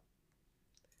Hidamari Soul.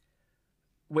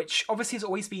 Which obviously has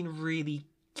always been really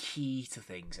key to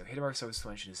things. Hidamari Soul was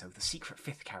mentioned as the secret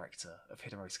fifth character of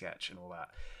Hidamari and all that.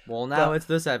 Well, now it's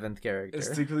the seventh character. It's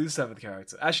the seventh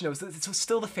character. Actually, no, it's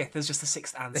still the fifth. There's just the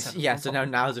sixth and seventh. Yeah, so now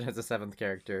Naozu has a seventh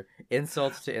character.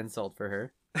 Insult to insult for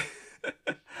her.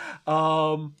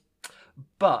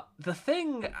 But the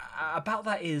thing about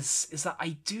that is that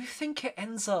I do think it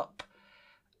ends up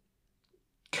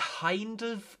kind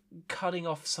of cutting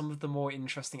off some of the more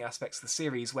interesting aspects of the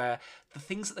series, where the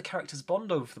things that the characters bond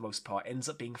over for the most part ends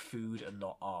up being food and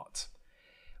not art,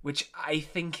 which I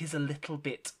think is a little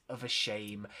bit of a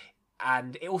shame.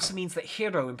 And it also means that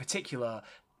Hiro in particular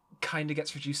kind of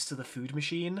gets reduced to the food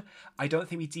machine. I don't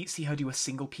think we see her do a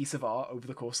single piece of art over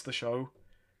the course of the show,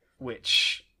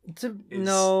 which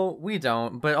No, we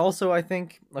don't. But also, I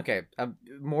think, okay, a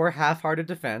more half-hearted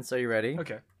defense. Are you ready?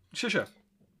 Okay, sure.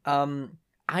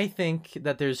 I think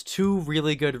that there's two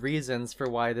really good reasons for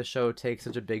why the show takes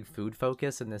such a big food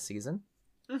focus in this season.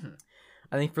 Mm-hmm.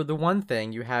 I think for the one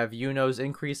thing, you have Yuno's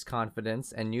increased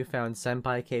confidence and newfound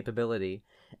senpai capability.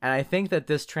 And I think that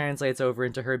this translates over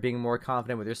into her being more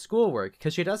confident with her schoolwork,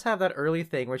 because she does have that early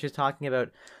thing where she's talking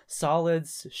about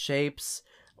solids, shapes,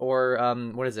 or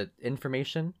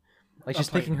information. Like she's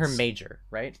picking her major,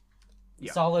 right?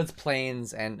 Yeah. Solids,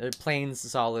 planes, and planes,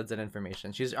 solids, and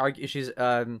information.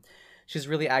 She's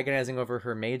really agonizing over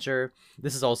her major.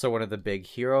 This is also one of the big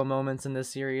Hiro moments in this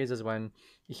series, is when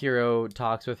Hiro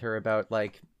talks with her about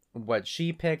like what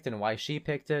she picked and why she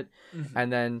picked it. Mm-hmm.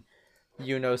 And then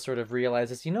Yuno sort of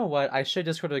realizes, you know what, I should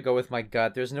just sort of go with my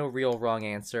gut. There's no real wrong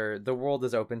answer. The world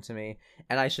is open to me,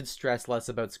 and I should stress less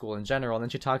about school in general. And then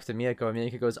she talks to Miyako, and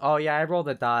Miyako goes, oh yeah, I rolled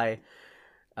a die.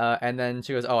 And then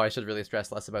she goes, oh, I should really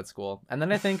stress less about school. And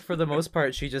then I think for the most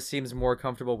part, she just seems more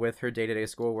comfortable with her day-to-day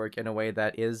schoolwork in a way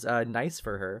that is nice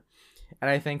for her. And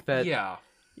I think that,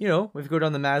 you know, if you go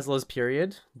down the Maslow's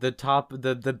period,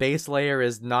 the base layer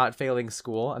is not failing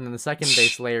school, and then the second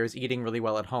base layer is eating really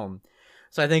well at home.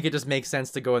 So I think it just makes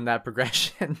sense to go in that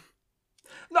progression.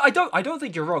 No, I don't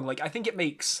think you're wrong. Like, I think it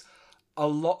makes a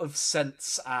lot of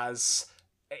sense as...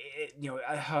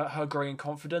 her growing in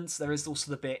confidence. There is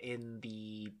also the bit in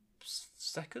the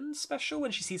second special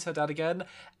when she sees her dad again,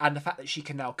 and the fact that she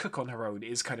can now cook on her own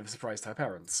is kind of a surprise to her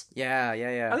parents. Yeah.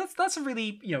 And that's a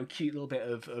really cute little bit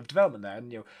of development there.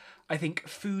 And I think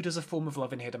food as a form of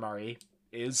love in Hidamari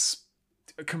is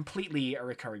completely a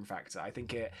recurring factor. I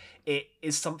think it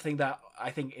is something that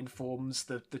I think informs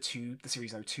the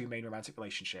series' two main romantic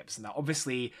relationships, and that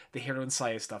obviously the Hiro and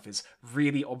Sayo stuff is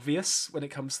really obvious when it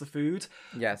comes to food.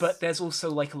 Yes, but there's also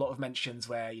like a lot of mentions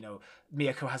where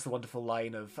Miyako has the wonderful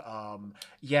line of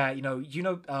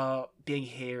being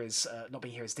here is not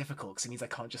being here is difficult because it means I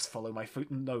can't just follow my foot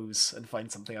and nose and find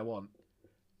something I want.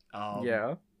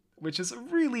 Which is a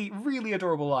really, really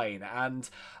adorable line. And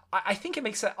I think it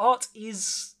makes it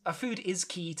food is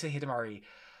key to Hidamari,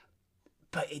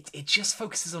 but it just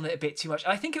focuses on it a bit too much.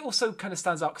 And I think it also kind of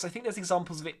stands out because I think there's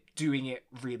examples of it doing it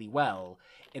really well,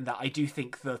 in that I do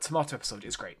think the tomato episode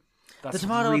is great. The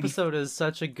tomato episode is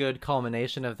such a good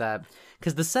culmination of that,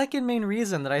 because the second main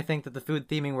reason that I think that the food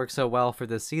theming works so well for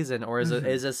this season, or is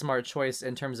a smart choice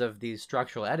in terms of the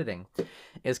structural editing,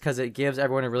 is because it gives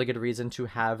everyone a really good reason to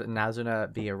have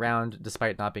Nazuna be around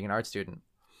despite not being an art student.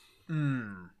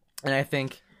 And I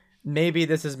think maybe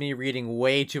this is me reading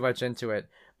way too much into it,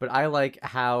 but I like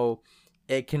how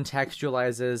it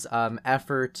contextualizes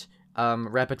effort,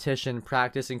 repetition,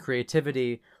 practice, and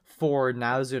creativity for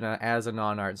Nazuna as a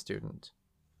non-art student.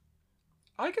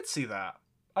 I could see that.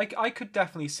 I could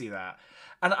definitely see that.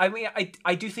 And I mean,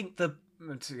 I do think to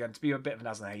be a bit of a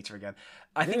Nazuna hater again,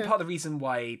 I think part of the reason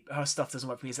why her stuff doesn't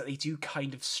work for me is that they do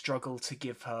kind of struggle to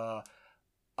give her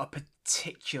a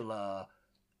particular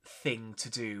thing to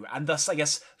do. And thus, I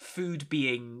guess, food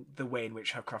being the way in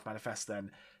which her craft manifests then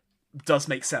does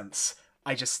make sense.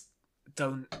 I just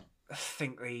don't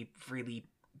think they really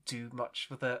do much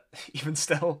with it, even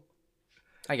still.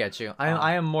 I get you.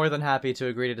 I am more than happy to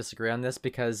agree to disagree on this,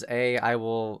 because I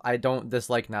don't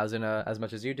dislike Nazuna as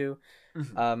much as you do,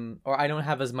 or I don't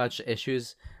have as much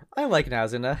issues. I like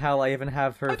Nazuna. Hell, I even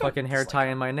have her fucking hair tie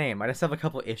in my name. I just have a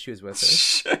couple issues with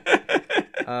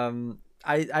her.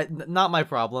 I not my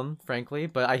problem, frankly,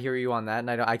 but I hear you on that, and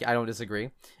I don't disagree.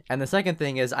 And the second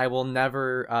thing is, I will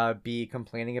never be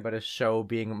complaining about a show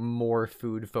being more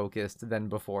food focused than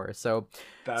before. So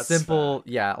that's simple.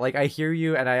 Yeah, like I hear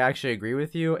you, and I actually agree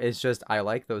with you. It's just I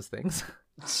like those things.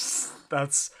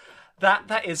 That's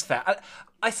that is fair.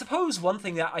 I suppose one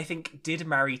thing that I think did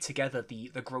marry together the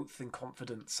growth and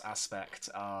confidence aspect,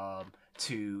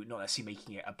 to not necessarily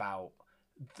making it about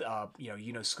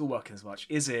schoolwork as much,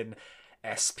 is in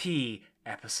SP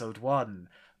episode 1,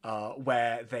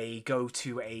 where they go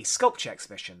to a sculpture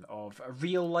exhibition of a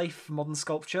real life modern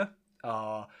sculpture,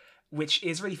 which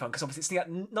is really fun because obviously it's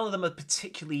none of them are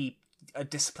particularly a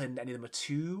discipline any of them are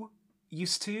too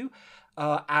used to.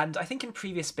 And I think in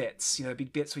previous bits,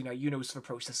 big bits where sort of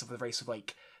approach this with a very sort of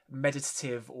like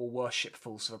meditative or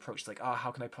worshipful sort of approach, like,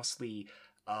 how can I possibly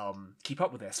keep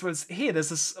up with this? Whereas here, there's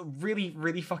this really,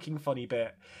 really fucking funny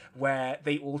bit where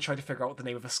they all try to figure out what the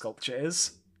name of a sculpture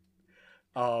is.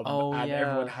 And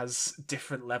everyone has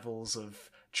different levels of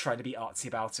trying to be artsy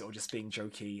about it or just being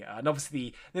jokey. And obviously,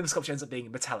 the name of the sculpture ends up being a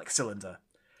metallic cylinder.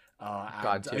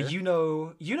 And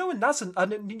Naz and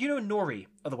Nori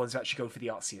are the ones who actually go for the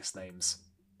artsiest names,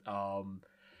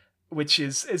 which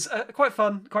is quite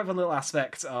fun little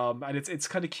aspect. And it's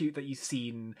kind of cute that you've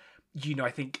seen, I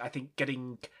think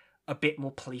getting a bit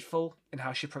more playful in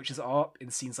how she approaches art in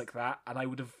scenes like that. And I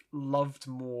would have loved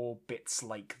more bits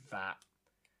like that,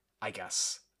 I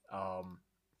guess.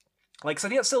 Like, so I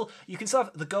think that's still, you can still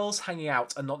have the girls hanging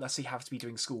out and not necessarily have to be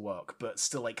doing schoolwork, but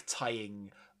still like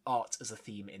tying art as a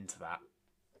theme into that.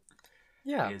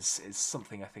 Yeah, is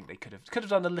something I think they could have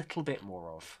done a little bit more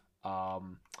of.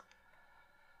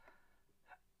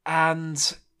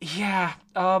 And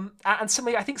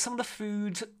similarly, I think some of the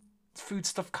food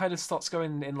stuff kind of starts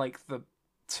going in like the,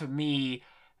 to me,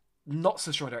 not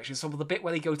so strong direction. Some of the bit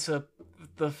where they go to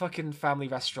the fucking family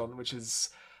restaurant, which is,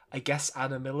 I guess,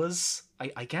 Anna Miller's,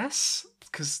 I guess,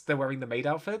 because they're wearing the maid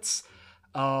outfits.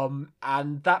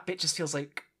 And that bit just feels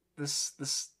like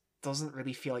this doesn't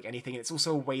really feel like anything. It's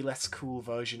also a way less cool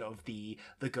version of the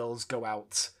girls go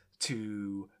out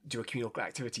to do a communal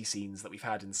activity scenes that we've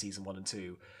had in season 1 and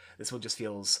 2. This one just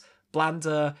feels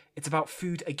blander. It's about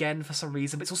food again for some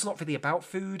reason, but it's also not really about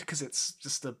food because it's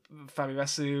just a family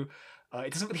resu.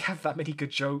 It doesn't really have that many good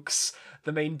jokes.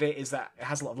 The main bit is that it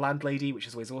has a lot of landlady, which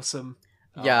is always awesome.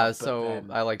 I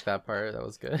like that part. That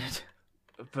was good.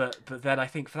 But then I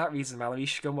think for that reason, Mallory, you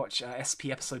should go and watch SP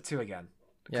episode 2 again.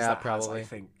 Yeah, that probably. Has, I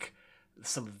think,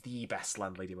 some of the best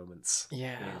landlady moments.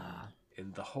 Yeah.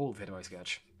 In the whole Hidamari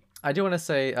sketch. I do want to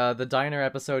say the diner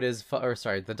episode is,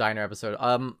 the diner episode.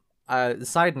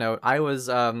 Side note, I was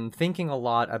thinking a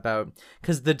lot about,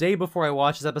 because the day before I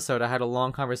watched this episode, I had a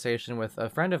long conversation with a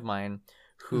friend of mine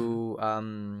who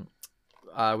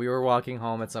we were walking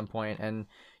home at some point, and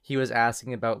he was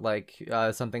asking about like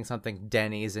something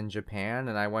Denny's in Japan,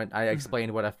 and I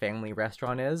explained what a family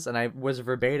restaurant is, and I was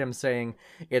verbatim saying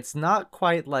it's not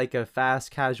quite like a fast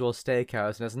casual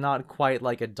steakhouse, and it's not quite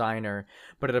like a diner,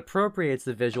 but it appropriates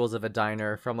the visuals of a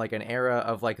diner from like an era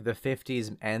of like the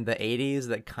 50s and the 80s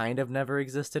that kind of never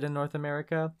existed in North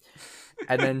America.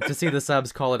 And then to see the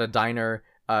subs call it a diner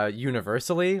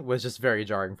universally was just very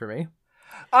jarring for me.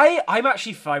 I'm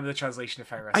actually fine with the translation of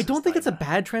family resu. I don't think it's a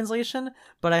bad translation,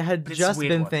 but I had just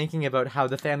been thinking about how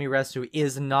the family resu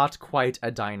is not quite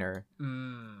a diner.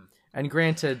 And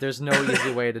granted, there's no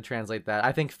easy way to translate that.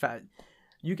 I think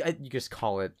you just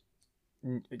call it.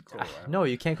 No,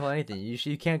 you can't call it anything.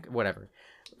 You can't. Whatever.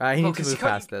 I need to move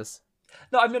past this.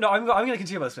 No, I'm going to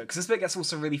continue about this bit because this bit gets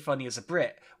also really funny as a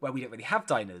Brit, where we don't really have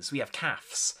diners. We have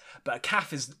cafes, but a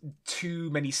cafe is too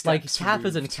many steps. Like caf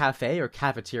is in cafe or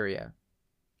cafeteria.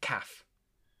 Caf.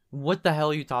 What the hell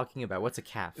are you talking about? What's a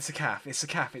caf? It's a caf. It's a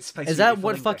caf. It's is that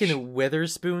what English. Fucking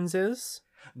Witherspoons is?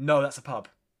 No, that's a pub.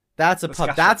 That's a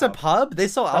pub. That's a pub? They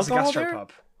sell alcohol there?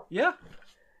 Pub. Yeah.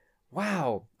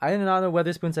 Wow. I did not know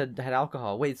Witherspoons had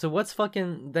alcohol. Wait, so what's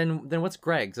fucking... Then what's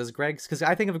Greg's? Is Greg's... Because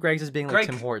I think of Greg's as being like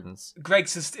Tim Hortons.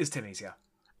 Greg's is Timmy's, yeah.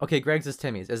 Okay, Greg's is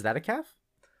Timmy's. Is that a caf?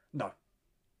 No.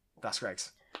 That's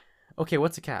Greg's. Okay,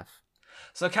 what's a caf?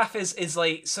 So a caf is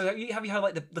like... So have you heard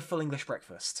like the full English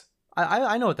breakfast?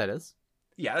 I know what that is.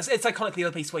 Yeah, it's iconically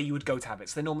the place where you would go to have it.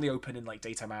 So they're normally open in like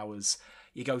daytime hours.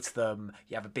 You go to them,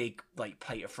 you have a big like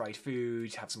plate of fried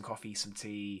food, have some coffee, some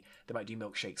tea. They might do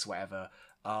milkshakes, whatever.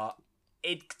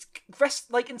 It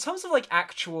rests like in terms of like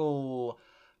actual,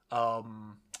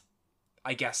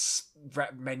 I guess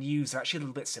menus are actually a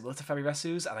little bit similar to family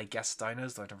resus, and I guess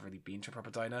diners. Though I've never really been to a proper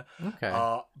diner. Okay,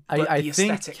 I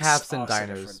think cafes and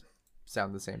diners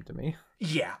sound the same to me.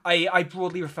 Yeah, I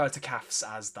broadly refer to cafes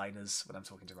as diners when I'm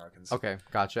talking to Americans. Okay,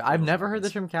 gotcha. I've never heard the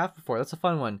term caf before. That's a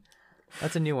fun one.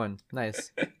 That's a new one.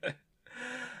 Nice.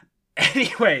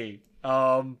 Anyway,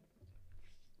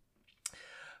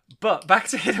 but back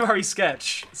to Hidamari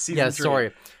sketch. Season 3.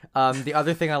 Sorry. The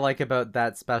other thing I like about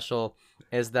that special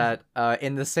is that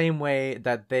in the same way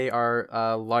that they are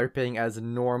LARPing as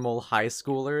normal high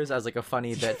schoolers as like a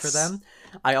funny bit for them,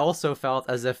 I also felt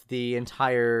as if the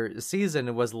entire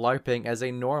season was LARPing as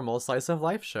a normal slice of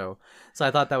life show. So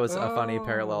I thought that was a funny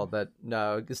parallel that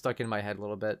stuck in my head a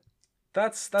little bit.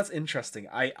 That's interesting.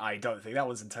 I don't think that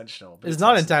was intentional. But It's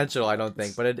not intentional, I don't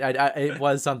think, but it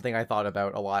was something I thought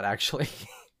about a lot, actually.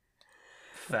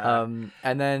 And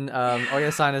then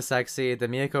Oya-san is sexy. The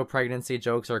Miyako pregnancy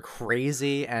jokes are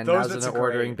crazy, and Nazuna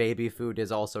ordering baby food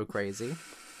is also crazy.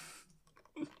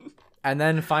 And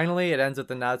then finally, it ends with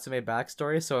the Natsume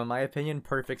backstory. So in my opinion,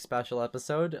 perfect special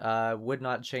episode. Would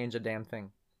not change a damn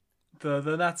thing.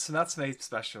 The Natsume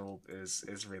special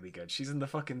is really good. She's in the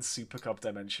fucking Super Cub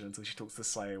dimension until she talks to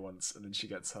Sae once, and then she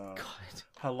gets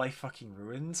her life fucking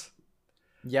ruined.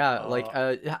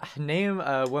 Yeah, name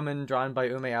a woman drawn by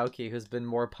Ume Aoki who's been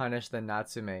more punished than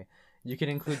Natsume. You can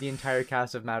include the entire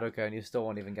cast of Madoka and you still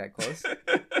won't even get close.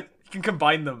 You can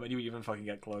combine them and you even fucking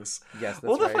get close. Yes, that's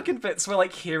all the right. fucking bits where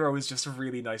like Hiro is just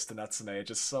really nice to Natsume are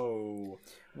just so...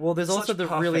 Well, there's also the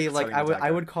really like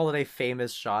I would call it a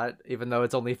famous shot, even though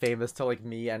it's only famous to like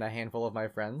me and a handful of my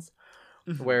friends.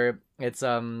 Where it's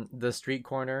the street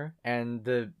corner and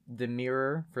the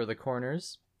mirror for the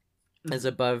corners is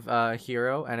above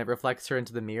Hiro, and it reflects her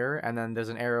into the mirror, and then there's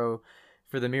an arrow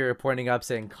for the mirror pointing up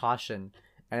saying caution,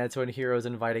 and it's when Hiro's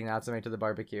inviting Natsume to the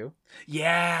barbecue.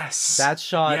 Yes! That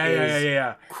shot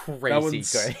is crazy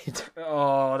good.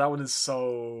 Oh, that one is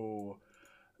so...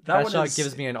 That shot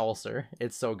gives me an ulcer.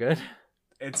 It's so good.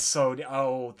 It's so...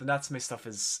 Oh, the Natsume stuff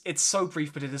is... It's so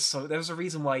brief, but it is so... There's a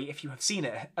reason why, if you have seen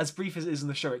it, as brief as it is in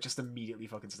the show, it just immediately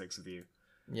fucking sticks with you.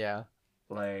 Yeah.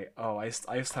 Like, I used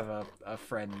to have a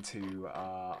friend who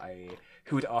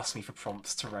would ask me for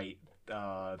prompts to write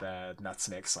their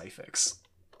Natsume X-Cyfix.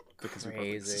 Because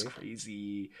this is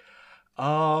crazy.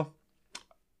 I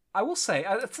will say,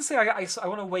 I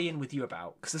want to weigh in with you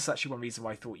about, because this is actually one reason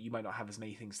why I thought you might not have as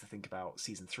many things to think about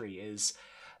season 3, is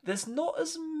there's not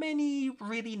as many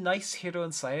really nice Hiro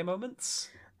and Sae moments.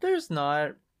 There's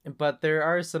not, but there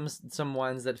are some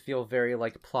ones that feel very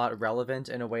like plot relevant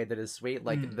in a way that is sweet.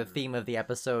 Like the theme of the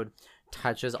episode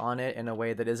touches on it in a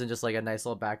way that isn't just like a nice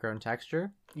little background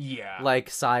texture. Yeah. Like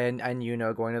Sae and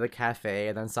Yuno going to the cafe,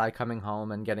 and then Sae coming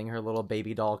home and getting her little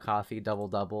baby doll coffee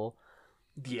double.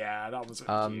 Yeah, that was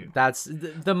really cute. That's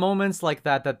the moments like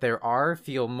that there are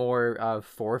feel more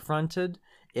forefronted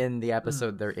in the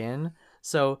episode they're in.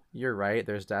 So you're right,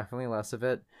 there's definitely less of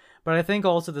it. But I think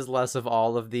also there's less of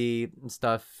all of the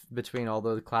stuff between all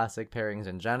those classic pairings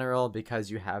in general,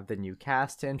 because you have the new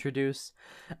cast to introduce.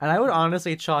 And I would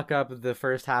honestly chalk up the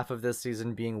first half of this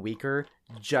season being weaker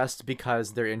just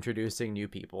because they're introducing new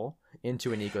people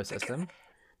into an ecosystem.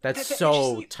 That's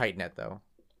so tight-knit, though.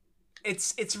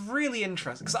 It's really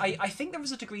interesting, because I think there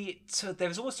was a degree to... There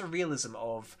was almost a realism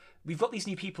of, we've got these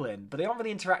new people in, but they aren't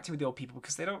really interacting with the old people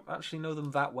because they don't actually know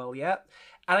them that well yet.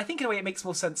 And I think in a way it makes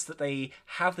more sense that they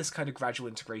have this kind of gradual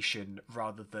integration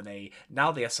rather than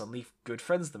now they are suddenly good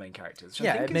friends of the main characters.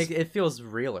 Yeah, it feels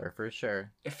realer, for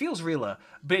sure. It feels realer,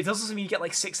 but it does also mean you get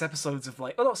like 6 episodes of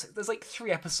like... Oh, no, there's like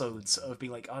 3 episodes of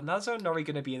being like, are Nazo and Nori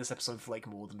going to be in this episode for like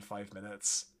more than 5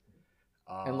 minutes?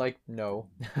 And like, no.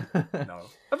 No.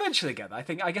 Eventually again,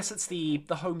 I guess it's the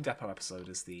Home Depot episode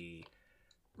is the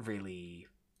really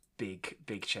big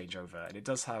changeover, and it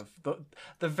does have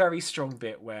the very strong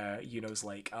bit where Yuno's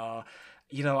like, I've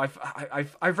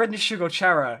read Nishigo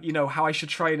Chara, how I should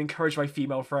try and encourage my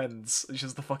female friends. It's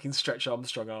just the fucking Stretch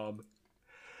Armstrong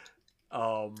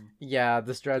arm. Yeah,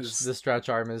 the stretch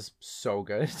arm is so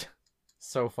good.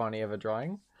 So funny of a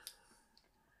drawing.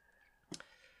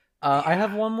 I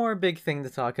have one more big thing to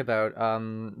talk about,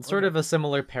 sort of a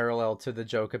similar parallel to the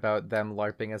joke about them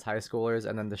LARPing as high schoolers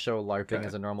and then the show LARPing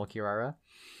as a normal Kirara.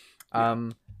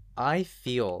 I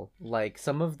feel like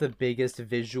some of the biggest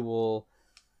visual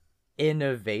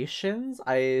innovations,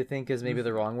 I think is maybe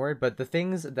the wrong word, but the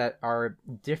things that are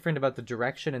different about the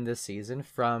direction in this season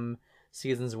from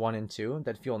seasons 1 and 2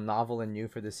 that feel novel and new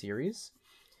for the series,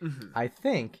 I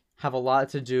think have a lot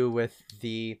to do with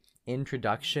the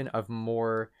introduction of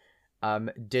more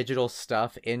digital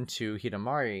stuff into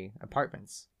Hidamari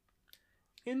apartments.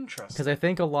 Interesting. Because I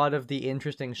think a lot of the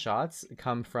interesting shots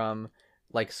come from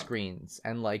like screens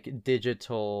and like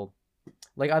digital,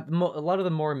 like a lot of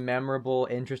the more memorable,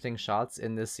 interesting shots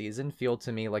in this season feel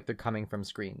to me like they're coming from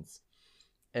screens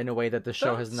in a way that the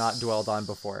show has not dwelled on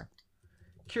before.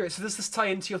 Curious. So does this tie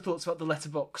into your thoughts about the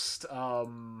letterboxed?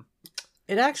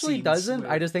 It actually doesn't.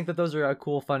 I just think that those are a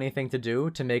cool, funny thing to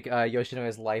do to make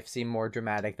Yoshinoya's life seem more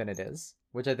dramatic than it is.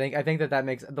 Which I think that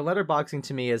makes... The letterboxing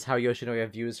to me is how Yoshinoya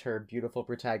views her beautiful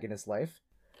protagonist's life.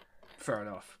 Fair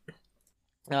enough.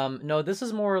 No, this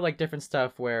is more like different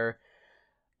stuff where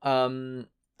um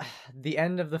the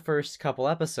end of the first couple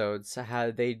episodes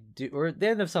had they do, or the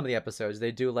end of some of the episodes,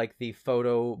 they do like the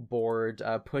photo board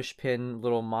push pin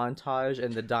little montage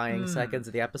in the dying seconds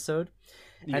of the episode.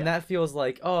 And Yeah. that feels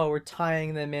like, oh, we're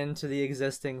tying them into the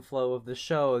existing flow of the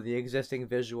show, the existing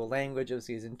visual language of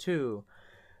season 2.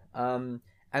 um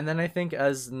and then I think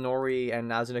as Nori and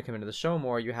Nazuna come into the show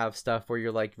more, you have stuff where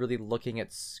you're like really looking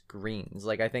at screens.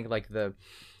 Like I think like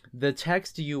the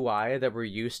text UI that we're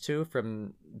used to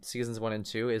from seasons 1 and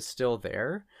 2 is still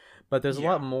there, but there's a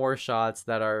lot Yeah. more shots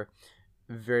that are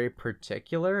very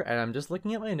particular, and I'm just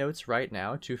looking at my notes right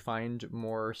now to find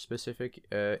more specific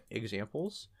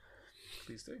examples.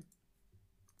 Please do.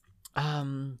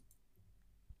 um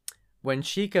when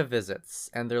Chica visits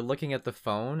and they're looking at the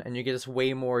phone, and you get this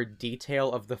way more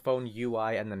detail of the phone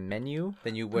UI and the menu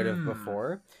than you would have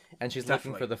before. And she's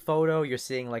looking for the photo, you're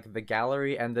seeing like the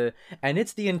gallery and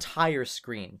it's the entire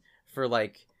screen for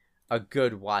like a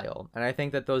good while. And I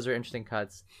think that those are interesting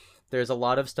cuts. There's a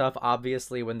lot of stuff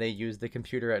obviously when they use the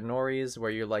computer at Nori's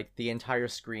where you're like the entire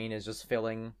screen is just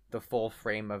filling the full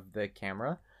frame of the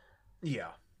camera.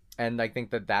 Yeah. And I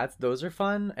think that those are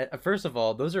fun. First of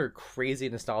all, those are crazy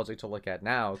nostalgic to look at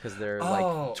now because they're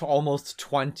like almost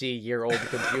 20-year-old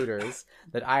computers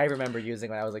that I remember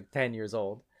using when I was like 10 years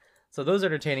old. So those are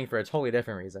entertaining for a totally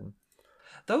different reason.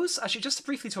 Those, actually, just to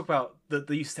briefly talk about the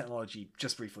use of technology,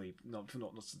 just briefly, not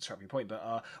to distract your point,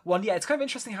 but one, yeah, it's kind of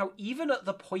interesting how even at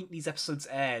the point these episodes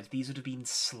aired, these would have been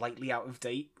slightly out of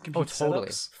date computer totally,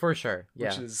 setups, for sure, yeah,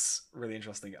 which is really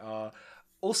interesting.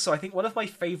 Also, I think one of my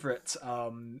favorite,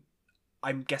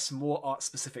 I guess, more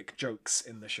art-specific jokes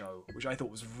in the show, which I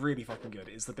thought was really fucking good,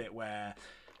 is the bit where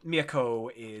Miyako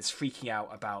is freaking out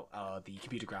about the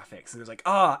computer graphics, and it's like,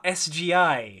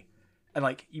 SGI, and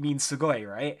like, you mean Sugoi,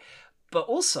 right? But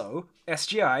also,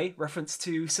 SGI reference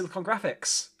to Silicon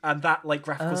Graphics, and that like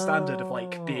graphical standard of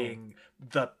like being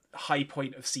the high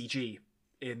point of CG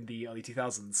in the early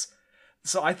 2000s.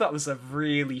 So I thought it was a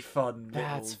really fun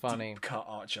funny deep cut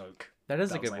art joke. That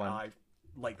is a good one. I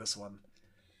like this one.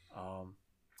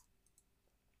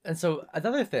 And so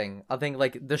another thing, I think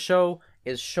like the show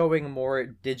is showing more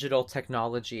digital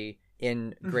technology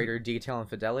in greater detail and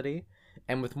fidelity,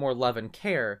 and with more love and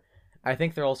care. I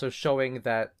think they're also showing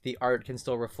that the art can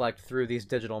still reflect through these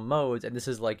digital modes, and this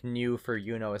is like new for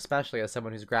Yuno, especially as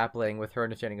someone who's grappling with her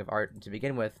understanding of art to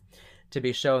begin with. To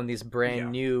be shown these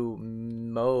brand new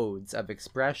modes of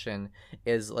expression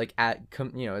is like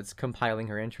it's compiling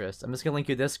her interest. I'm just gonna link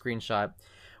you this screenshot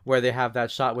where they have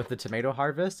that shot with the tomato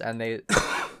harvest, and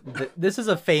this is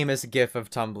a famous GIF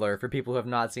of Tumblr for people who have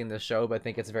not seen this show but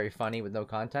think it's very funny with no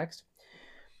context,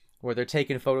 where they're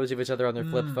taking photos of each other on their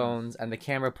flip phones, and the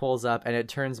camera pulls up and it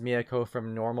turns Miyako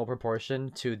from normal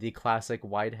proportion to the classic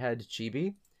wide head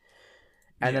chibi.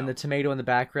 And then the tomato in the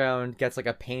background gets like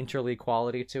a painterly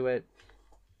quality to it.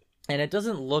 And it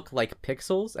doesn't look like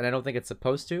pixels, and I don't think it's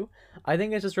supposed to. I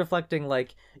think it's just reflecting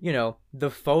like,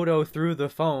 the photo through the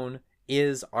phone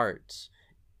is art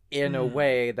in a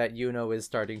way that Yuno is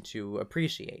starting to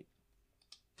appreciate.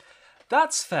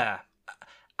 That's fair.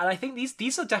 And I think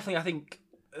these are definitely,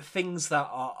 things that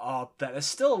are there. There's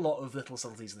still a lot of little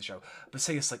subtleties in the show, but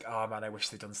say it's like, oh man, I wish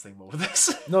they'd done something more with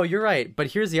this. No, you're right, but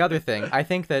here's the other thing. I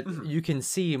think that you can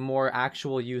see more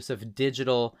actual use of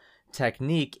digital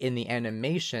technique in the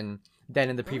animation than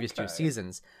in the previous two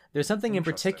seasons. There's something in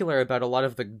particular about a lot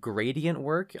of the gradient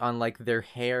work on like their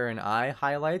hair and eye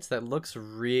highlights that looks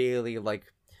really like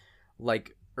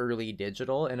early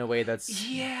digital in a way that's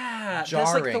jarring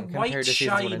there's like the white compared to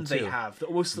season 1 and 2. They have that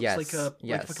almost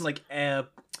looks like air.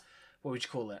 What would you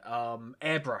call it?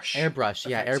 Airbrush.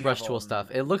 Airbrush tool stuff.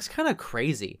 It looks kind of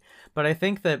crazy, but I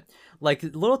think that like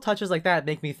little touches like that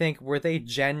make me think: were they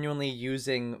genuinely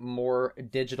using more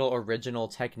digital original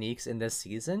techniques in this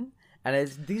season? And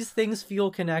these things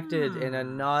feel connected in a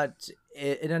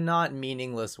not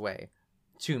meaningless way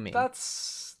to me.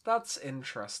 That's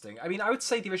interesting. I mean, I would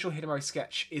say the original Hidamari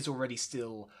sketch is already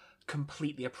still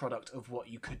completely a product of what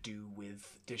you could do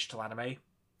with digital anime.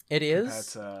 It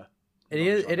is.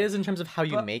 It is in terms of how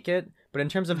you make it, but in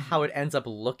terms of how it ends up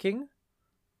looking,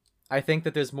 I think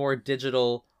that there's more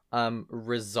digital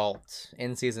result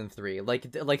in season 3.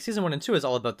 Like season 1 and 2 is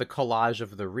all about the collage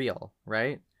of the reel,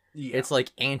 right? Yeah. It's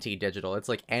like anti-digital. It's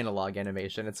like analog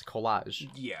animation. It's collage.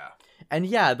 Yeah. And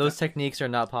those techniques are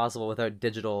not possible without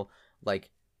digital like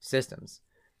systems.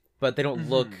 But they don't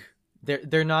look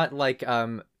they're not like I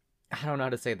don't know how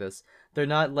to say this. They're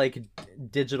not like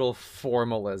digital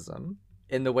formalism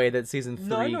in the way that season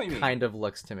 3 kind of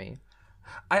looks to me.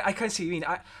 I kind of see what you mean.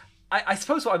 I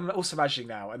suppose what I'm also imagining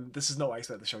now, and this is not what I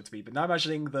expect the show to be, but now I'm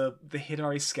imagining the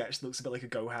Hidamari sketch looks a bit like a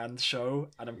Gohan show,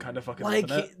 and I'm kind of fucking Like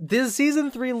loving it. this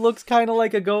season 3 looks kind of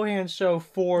like a Gohan show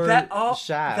for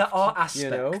Shaft. There are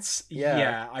aspects. You know?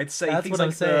 Yeah, I'd say that's things what like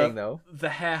I'm saying though. the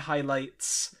hair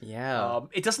highlights. Yeah.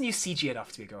 It doesn't use CG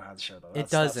enough to be a Gohan show though. It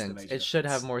That's doesn't. the major It should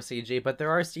have difference. more CG, but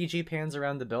there are CG pans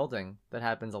around the building. That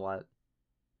happens a lot.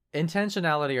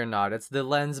 Intentionality or not, it's the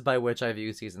lens by which I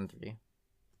view season 3.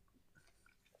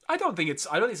 I don't think it's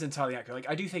entirely accurate. Like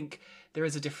I do think there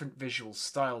is a different visual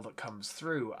style that comes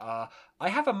through. I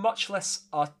have a much less.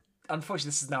 Unfortunately,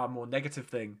 this is now a more negative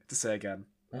thing to say again.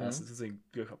 Since this is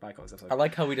go back on this episode. I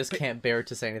like how we just can't bear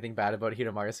to say anything bad about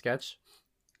Hidamari sketch.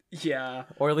 Yeah.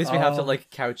 Or at least we have to like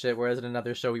couch it, whereas in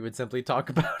another show we would simply talk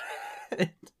about it.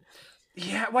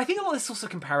 Yeah, well I think a lot of this is also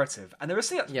comparative. And there is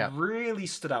something that really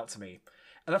stood out to me.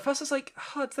 And at first I was like,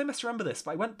 did they misremember this?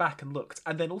 But I went back and looked,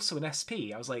 and then also in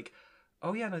SP, I was like,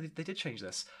 oh yeah, no, they did change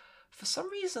this. For some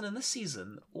reason in this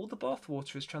season, all the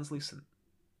bathwater is translucent.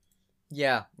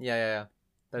 Yeah. That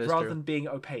is rather true. than being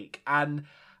opaque. And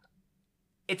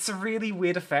it's a really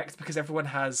weird effect because everyone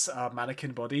has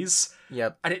mannequin bodies.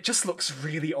 Yep. And it just looks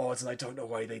really odd, and I don't know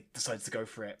why they decided to go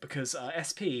for it. Because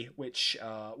SP, which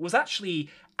was actually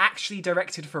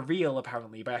directed for real,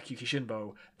 apparently, by Akiyuki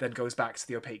Shinbo, then goes back to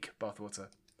the opaque bathwater.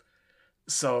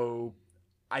 So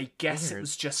I guess Weird. it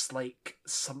was just like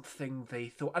something they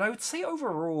thought. And I would say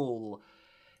overall,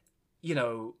 you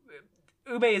know,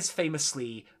 Ume is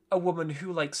famously a woman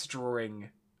who likes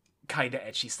drawing kind of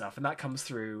edgy stuff, and that comes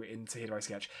through into Hidamari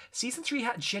Sketch. Season 3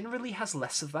 generally has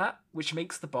less of that, which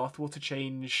makes the bathwater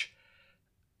change...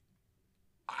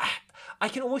 I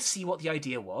can almost see what the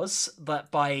idea was, that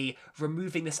by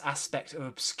removing this aspect of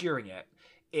obscuring it,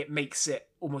 it makes it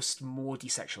almost more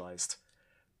desexualized.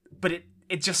 But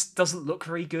it just doesn't look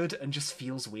very good and just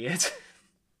feels weird.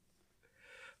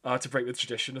 To break with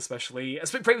tradition, especially.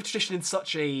 Break with tradition in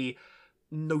such a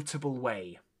notable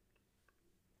way.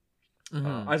 I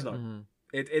don't know.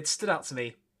 It stood out to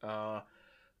me. Thought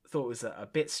it was a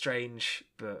bit strange,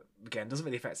 but again, doesn't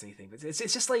really affect anything. But it's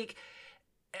just like,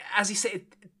 as you say,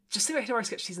 just think about Hidamari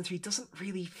Sketch Season 3 doesn't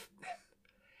really...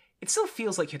 It still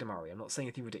feels like Hidamari. I'm not saying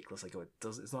anything ridiculous, like,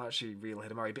 it's not actually real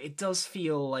Hidamari, but it does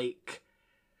feel like...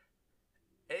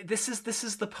 This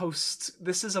is a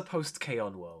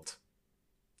post-K-On! World.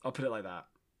 I'll put it like that.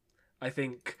 I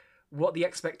think what the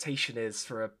expectation is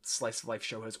for a slice of life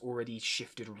show has already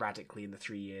shifted radically in the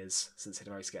 3 years since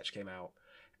Hidamari Sketch came out,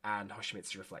 and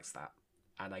Hosshimitsu reflects that.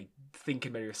 And I think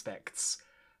in many respects,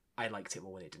 I liked it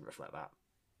more when it didn't reflect that.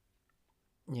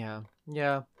 Yeah.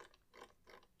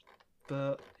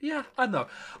 But yeah, I don't know.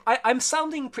 I'm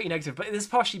sounding pretty negative, but it's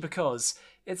partially because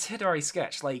it's Hidamari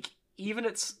Sketch. Like, even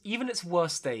its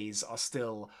worst days are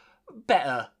still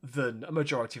better than a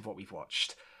majority of what we've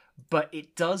watched. But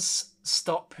it does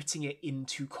start putting it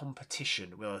into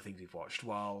competition with other things we've watched.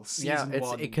 While season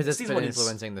one, because it's been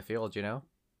influencing the field, you know.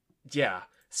 Yeah,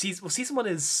 season 1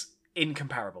 is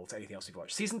incomparable to anything else we've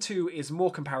watched. Season 2 is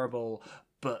more comparable,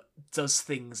 but does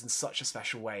things in such a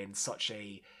special way, in such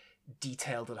a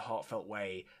detailed and heartfelt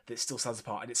way that it still stands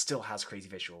apart, and it still has crazy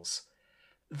visuals.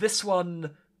 This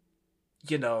one,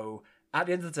 you know, at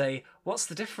the end of the day, what's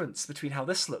the difference between how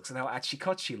this looks and how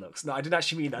Achikochi looks? No, I didn't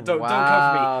actually mean that. Don't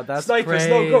cover me. That's Snipers, crazy.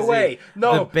 no, go away.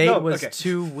 No, the bait no. was Okay.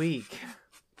 too weak.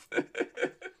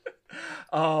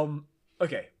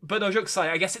 Okay, but no, jokes aside,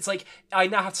 I guess it's like I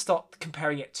now have to start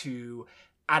comparing it to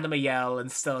Anime Yell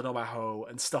and Stellar no Maho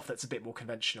and stuff that's a bit more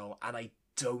conventional, and I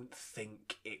don't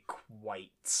think it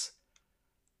quite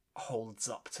holds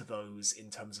up to those in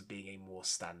terms of being a more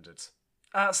standard.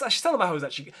 So Stellar Maho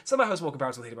is more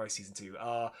comparable to Hidamari Season 2.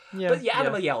 But yeah,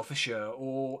 Anime Yell for sure,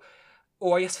 or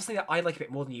I guess for something that I like a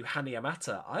bit more than you, Hana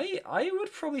Yamata. I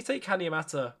would probably take Hana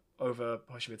Yamata over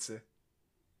Hosshimitsu.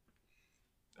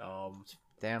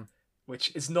 Damn.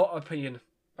 Which is not an opinion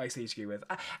I say to agree with.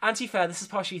 And to be fair, this is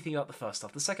partially thinking about the first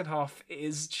half. The second half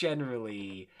is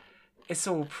generally... It's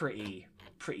all pretty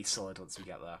solid once we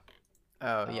get there.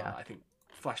 Oh, yeah. I think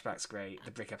Flashback's great,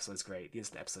 the Brick episode's great, the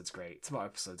Instant episode's great, Tomato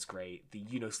episode's great, the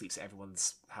Yuno Sleeps at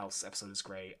Everyone's House episode is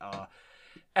great.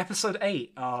 Episode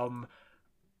 8,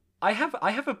 I have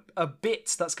a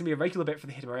bit that's going to be a regular bit for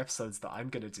the Hidamari episodes that I'm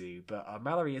going to do, but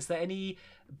Mallory, is there any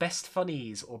best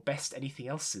funnies or best anything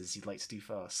else's you'd like to do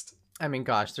first? I mean,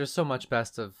 gosh, there's so much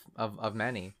best of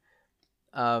many.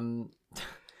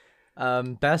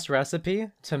 Best recipe,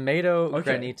 tomato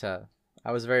granita.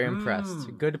 I was very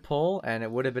impressed. Good pull, and it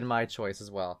would have been my choice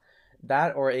as well.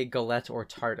 That or a galette or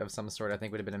tart of some sort I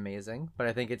think would have been amazing, but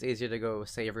I think it's easier to go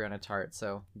savory on a tart,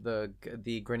 so the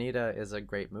granita is a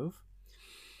great move.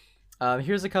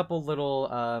 Here's a couple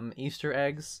little Easter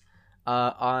eggs.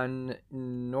 On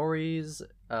Nori's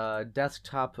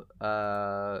desktop,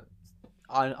 on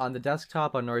the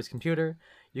desktop on Nori's computer,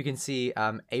 you can see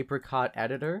Apricot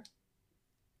Editor.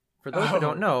 For those who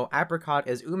don't know, Apricot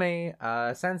is Ume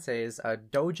Sensei's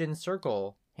Dojin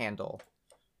Circle handle.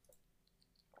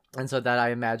 And so that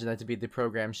I imagine that to be the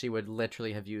program she would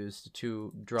literally have used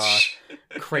to draw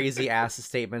crazy ass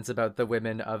statements about the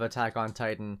women of Attack on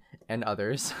Titan and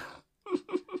others.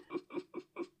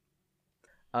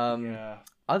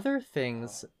 Other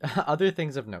things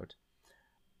of note.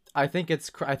 I think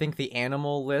the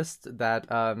animal list that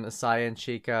Sai and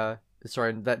Chika,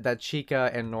 that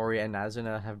Chika and Nori and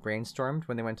Nazuna have brainstormed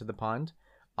when they went to the pond.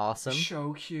 Awesome.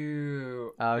 So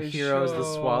cute. Hiro's the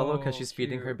swallow because she's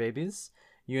feeding her babies.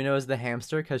 Yuno's the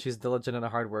hamster because she's diligent and a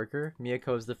hard worker.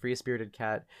 Miyako's the free-spirited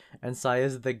cat. And Sai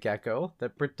is the gecko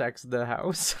that protects the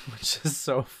house, which is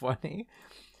so funny.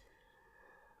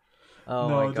 Oh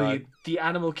my god. The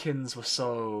animalkins were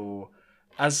so...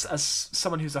 As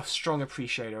someone who's a strong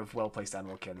appreciator of well-placed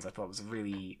animalkins, I thought it was a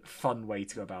really fun way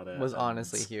to go about it. It was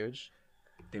honestly huge.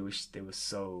 They were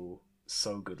so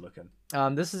good looking.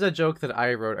 This is a joke that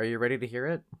I wrote. Are you ready to hear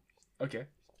it? Okay.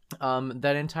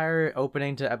 That entire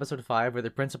opening to episode 5 where the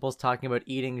principal's talking about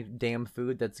eating damn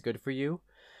food that's good for you,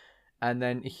 and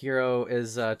then Hiro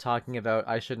is talking about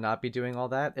I should not be doing all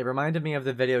that. It reminded me of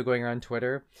the video going around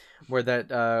Twitter where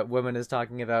that woman is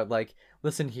talking about, like,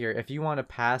 listen here, if you want to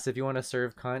pass, if you want to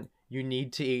serve cunt, you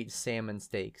need to eat salmon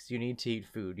steaks. You need to eat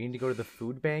food. You need to go to the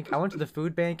food bank. I went to the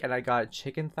food bank and I got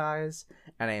chicken thighs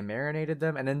and I marinated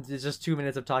them. And then there's just 2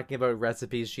 minutes of talking about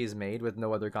recipes she's made with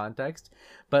no other context.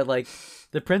 But, like,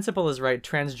 the principal is right.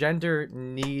 Transgender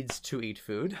needs to eat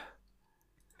food.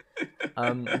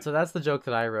 So that's the joke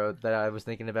that I wrote that I was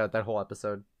thinking about that whole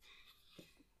episode.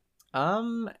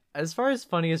 As far as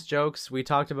funniest jokes, we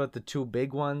talked about the 2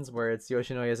 big ones where it's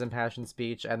Yoshinoya's impassioned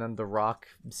speech and then the rock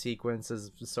sequence is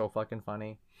so fucking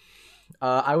funny.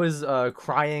 I was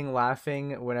crying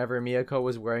laughing whenever Miyako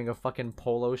was wearing a fucking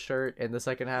polo shirt in the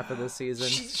second half of this season.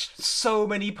 So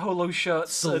many polo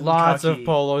shirts. Lots of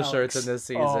polo shirts in this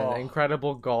season.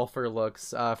 Incredible golfer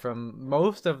looks from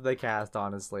most of the cast,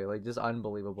 honestly. Like, just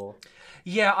unbelievable.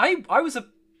 Yeah, I was a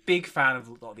big fan of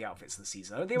a lot of the outfits in the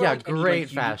season. They were great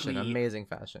fashion, amazing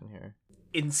fashion here.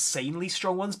 Insanely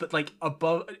strong ones, but like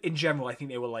above in general, I think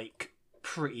they were like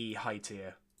pretty high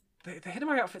tier. The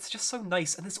Hidamari outfits are just so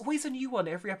nice, and there's always a new one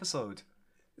every episode.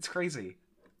 It's crazy.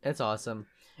 It's awesome,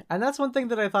 and that's one thing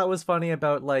that I thought was funny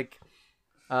about like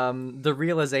the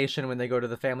realization when they go to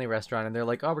the family restaurant and they're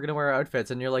like, oh, we're gonna wear our outfits,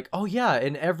 and you're like, oh yeah,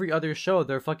 in every other show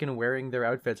they're fucking wearing their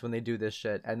outfits when they do this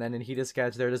shit, and then in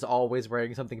HidaSketch they're just always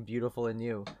wearing something beautiful and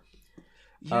new.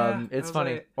 Yeah, it's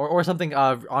funny. Like... or something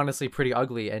honestly pretty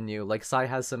ugly and new. Like Sai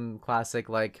has some classic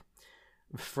like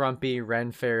frumpy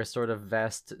Ren Fair sort of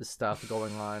vest stuff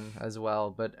going on as well,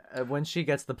 but when she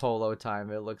gets the polo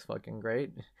time, it looks fucking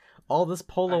great. All this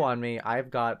polo on me, I've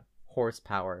got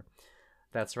horsepower.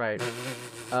 That's right.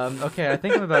 Okay, I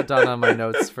think I'm about done on my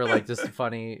notes for like just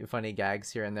funny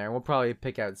gags here and there. We'll probably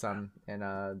pick out some in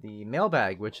the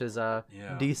mailbag, which is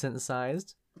decent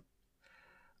sized.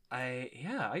 I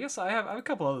guess I have a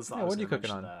couple others that I was what are you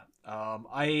cooking on? There.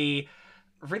 I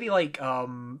really like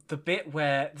the bit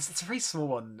where it's a very small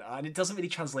one and it doesn't really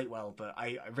translate well, but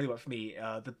I really like for me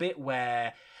the bit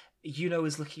where Yuno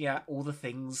is looking at all the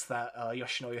things that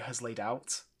Yoshinoya has laid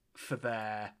out for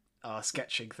their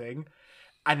sketching thing,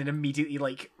 and then immediately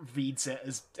like reads it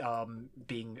as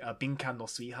being a Binkan or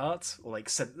sweetheart, or like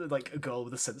like a girl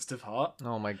with a sensitive heart.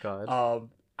 Oh my god.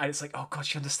 And it's like, oh god,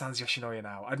 she understands Yoshinoya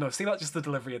now. I don't know, seeing that just the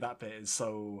delivery of that bit is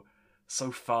so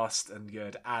fast and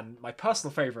good. And my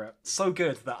personal favourite, so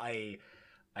good that I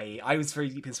was very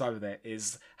deeply inspired with it,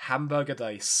 is Hamburger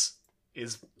Dice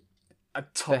is a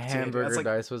top tier. The Hamburger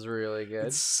Dice was really good.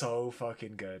 It's so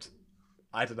fucking good.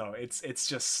 I don't know, it's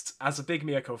just, as a big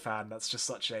Miyako fan, that's just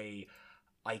such a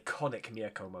iconic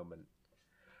Miyako moment.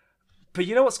 But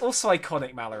you know what's also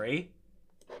iconic, Mallory?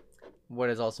 What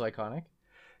is also iconic?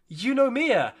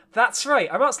 Yunomiya! That's right!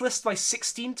 I'm about to list my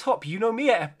 16 top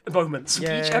Yunomiya moments from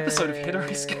each episode of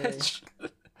HidaSketch.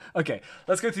 Okay,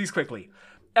 let's go through these quickly.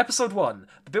 Episode 1.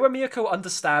 The bit where Miyako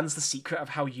understands the secret of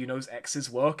how Yuno's exes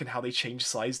work and how they change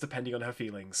size depending on her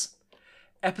feelings.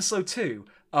 Episode 2.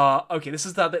 Okay, this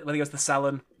is the bit when he goes to the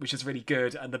salon, which is really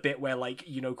good, and the bit where, like,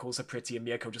 Yuno calls her pretty and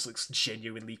Miyako just looks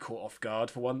genuinely caught off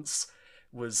guard for once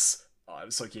it was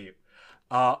so cute.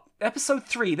 Episode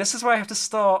 3. This is where I have to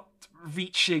start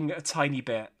reaching a tiny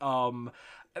bit.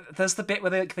 There's the bit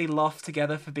where they laugh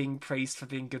together for being praised for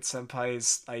being good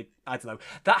senpais. I don't know.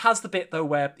 That has the bit though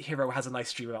where Hiro has a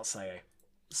nice dream about Sae.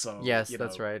 So yes,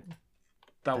 that's right.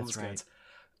 That one's good.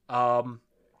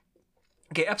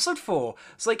 Okay, episode 4.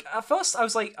 It's like, at first I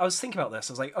was thinking about this.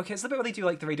 I was like, okay, it's the bit where they do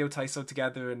like the radio Taiso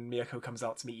together and Miyako comes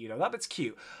out to meet Yuno. That bit's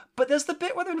cute. But there's the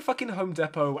bit where they're in fucking Home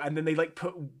Depot and then they like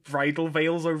put bridal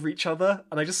veils over each other,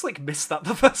 and I just like missed that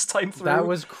the first time through. That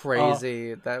was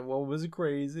crazy. That one was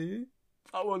crazy.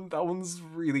 That one's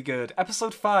really good.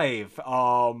 Episode 5.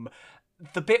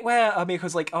 The bit where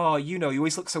Miyako's like, oh, you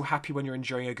always look so happy when you're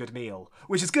enjoying a good meal.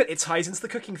 Which is good. It ties into the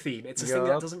cooking theme. It's a thing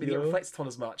that doesn't really get reflected on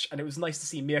as much. And it was nice to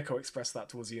see Miyako express that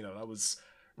towards Yuno. That was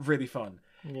really fun.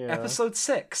 Yeah. Episode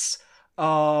 6.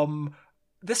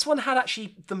 This one had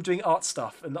actually them doing art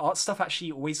stuff. And the art stuff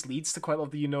actually always leads to quite a lot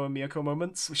of the Yuno and Miyako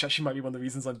moments, which actually might be one of the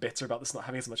reasons I'm bitter about this not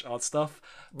having as much art stuff.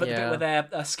 But the bit where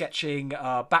they're sketching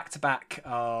back-to-back...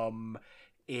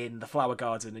 in the flower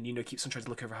garden, and Yuno keeps on trying to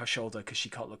look over her shoulder because she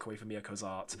can't look away from Miyako's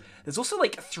art. There's also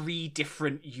like 3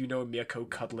 different Yuno and Miyako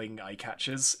cuddling eye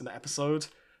catches in the episode,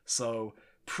 so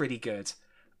pretty good.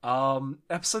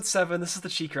 Episode 7, this is the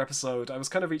Chica episode. I was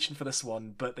kind of reaching for this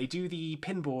one, but they do the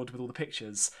pinboard with all the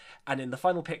pictures, and in the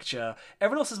final picture,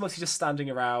 everyone else is mostly just standing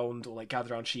around or like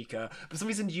gathered around Chica, but for some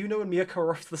reason Yuno and Miyako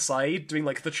are off to the side doing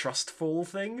like the trust fall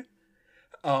thing,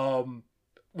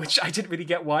 which I didn't really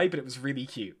get why, but it was really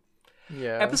cute.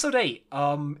 Yeah. Episode 8.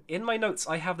 In my notes,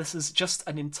 I have this as just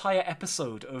an entire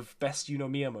episode of best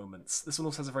Yunomiya moments. This one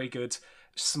also has a very good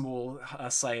small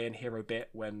Saya and Hiro bit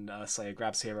when Saya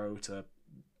grabs Hiro to...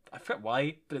 I forget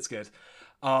why, but it's good.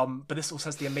 But this also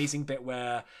has the amazing bit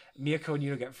where Miyako and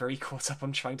Yuno get very caught up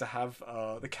on trying to have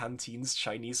the canteen's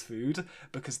Chinese food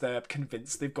because they're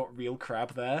convinced they've got real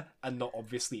crab there and not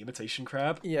obviously imitation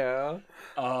crab. Yeah.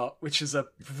 Which is a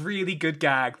really good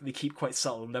gag that they keep quite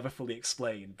subtle and never fully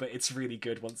explain, but it's really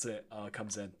good once it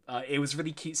comes in. It was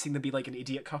really cute seeing them be like an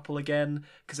idiot couple again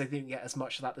because I didn't get as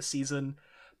much of that this season.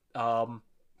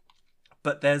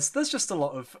 But there's just a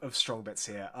lot of strong bits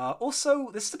here.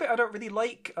 Also, this is a bit I don't really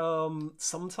like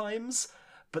sometimes,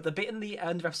 but the bit in the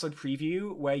end of episode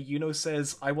preview where Yuno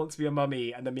says, I want to be a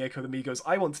mummy, and then Miyako the Me goes,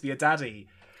 I want to be a daddy.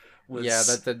 Was... Yeah,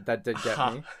 that did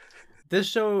get me. This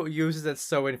show uses it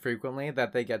so infrequently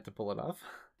that they get to pull it off.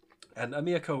 And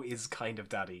Miyako is kind of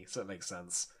daddy, so it makes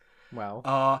sense.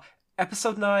 Wow.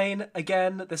 Episode 9,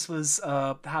 again, this was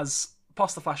has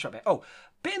past the flashback bit. Oh,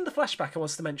 bit in the flashback I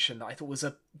wanted to mention that I thought was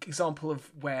an example of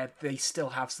where they still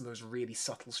have some of those really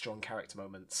subtle, strong character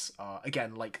moments.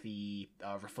 Again, like the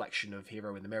reflection of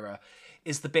Hiro in the mirror,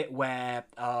 is the bit where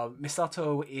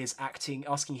Misato is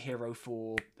asking Hiro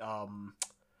for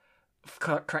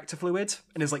corrector fluid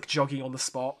and is like jogging on the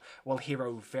spot while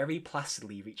Hiro very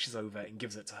placidly reaches over and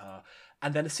gives it to her.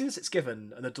 And then as soon as it's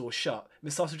given and the door's shut,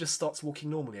 Misato just starts walking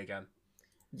normally again.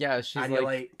 Yeah, she's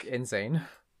like insane.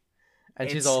 And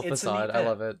she's all facade. I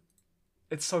love it.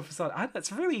 It's so facade.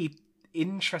 That's a really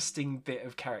interesting bit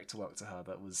of character work to her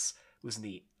that was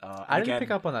neat. I didn't pick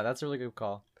up on that. That's a really good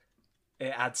call.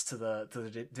 It adds to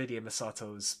the Diddy and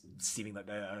Misato's seeming like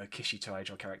they're Kishi to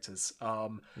Aijo characters.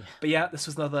 But yeah, this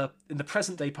was another, in the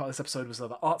present day part of this episode was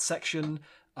another art section.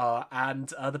 And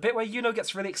the bit where Yuno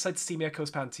gets really excited to see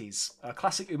Miyako's panties.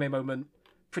 Classic Ume moment.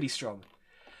 Pretty strong.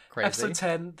 Crazy. Episode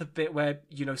 10, the bit where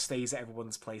Yuno stays at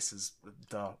everyone's places.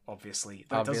 Duh, obviously.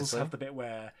 But it does also have the bit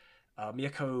where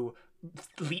Miyako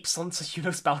leaps onto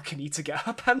Yuno's balcony to get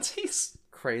her panties.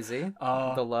 Crazy.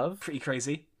 The love. Pretty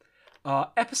crazy.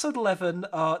 Episode 11,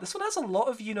 this one has a lot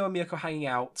of Yuno and Miyako hanging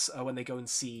out when they go and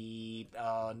see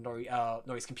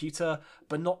Nori's computer,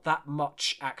 but not that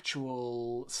much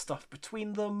actual stuff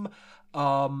between them.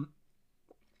 Although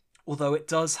it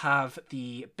does have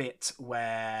the bit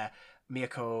where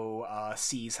Miyako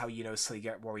sees how Yuno slowly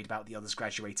get worried about the others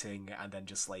graduating and then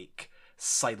just like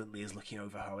silently is looking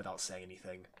over her without saying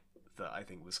anything, that I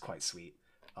think was quite sweet.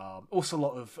 Also a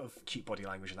lot of cute body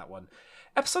language in that one.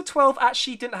 Episode 12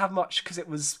 actually didn't have much because it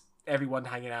was everyone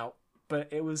hanging out, but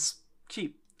it was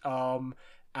cute. And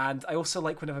I also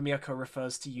like whenever Miyako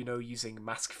refers to Yuno using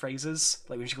mask phrases,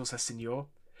 like when she calls her senor.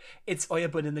 It's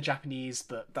oyabun in the Japanese,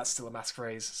 but that's still a mask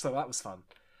phrase, so that was fun.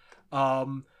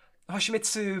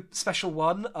 Hosshimitsu special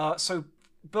one. So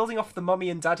building off the mummy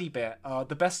and daddy bit,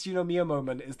 the best Yunomiya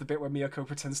moment is the bit where Miyako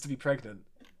pretends to be pregnant.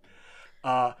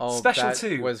 Special that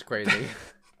 2 was crazy.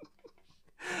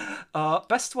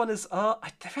 Best one is there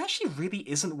actually really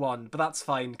isn't one, but that's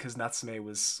fine because Natsume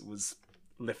was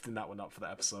lifting that one up for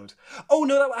that episode. Oh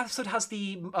no, that episode has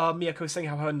the Miyako saying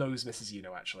how her nose misses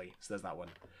Yuno actually, so there's that one.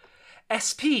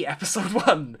 SP episode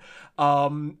 1,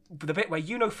 the bit where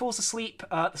Yuno falls asleep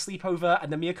at the sleepover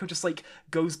and then Miyako just like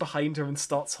goes behind her and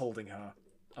starts holding her,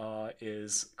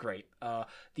 is great.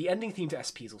 The ending theme to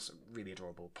SP is also really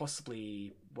adorable,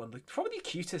 possibly probably the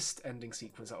cutest ending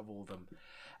sequence out of all of them.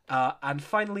 And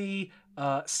finally,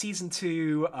 season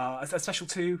 2, a special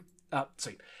 2,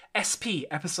 sorry, SP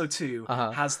episode 2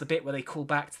 has the bit where they call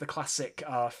back to the classic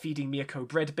feeding Miyako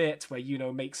bread bit, where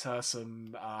Yuno makes her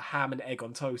some ham and egg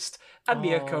on toast, and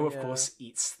Miyako, of course,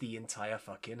 eats the entire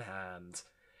fucking hand.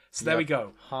 So there we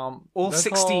go. All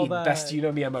 16 best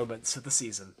Yunomiya moments of the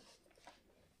season.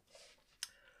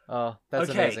 Oh, that's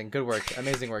amazing. Good work.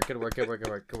 Amazing work. Good work.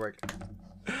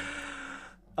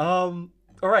 All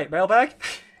right, mailbag?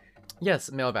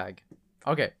 Yes, mailbag.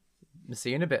 Okay. See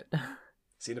you in a bit.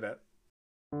 See you in a bit.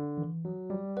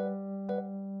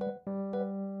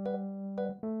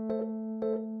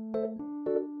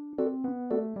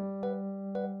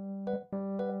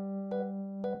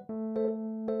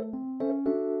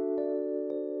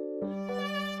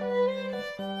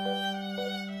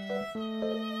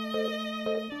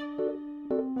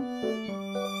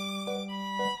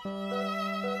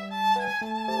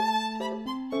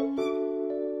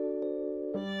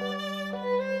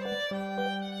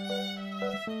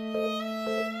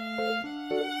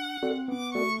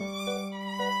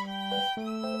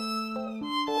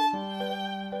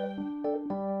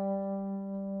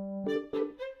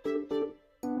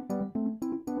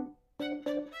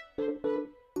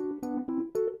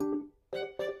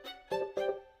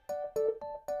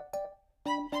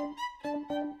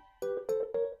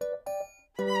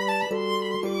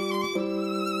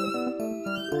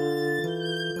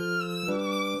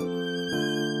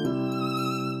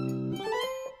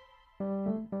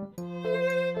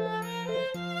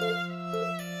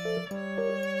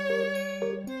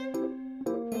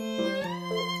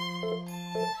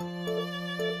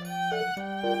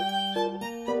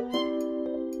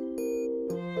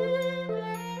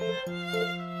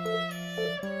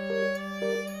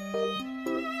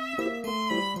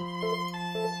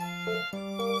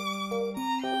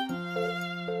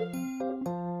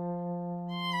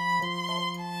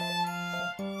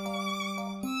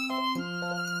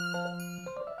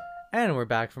 And we're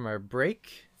back from our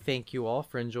break. Thank you all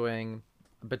for enjoying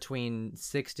between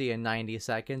 60 and 90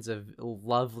 seconds of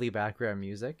lovely background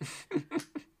music.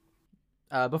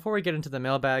 Before we get into the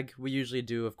mailbag, we usually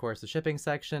do, of course, the shipping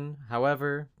section.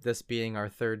 However, this being our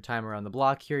third time around the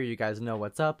block here, you guys know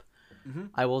what's up.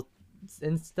 I will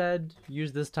instead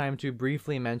use this time to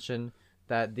briefly mention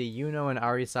that the Yuno and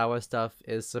Arisawa stuff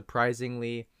is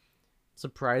surprisingly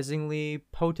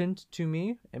potent to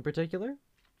me in particular.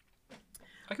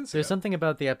 There's something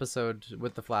about the episode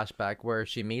with the flashback where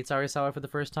she meets Arisawa for the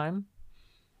first time.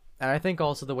 And I think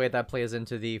also the way that plays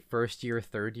into the first year,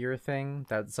 third year thing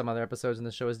that some other episodes in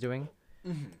the show is doing.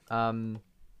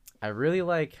 I really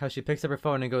like how she picks up her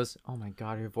phone and goes, "Oh my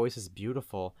god, her voice is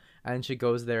beautiful." And she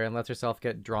goes there and lets herself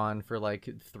get drawn for like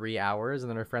 3 hours. And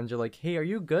then her friends are like, "Hey, are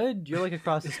you good? You're like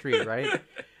across the street, right?"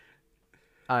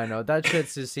 I don't know. That shit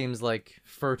just seems like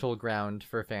fertile ground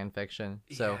for fan fiction.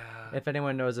 So if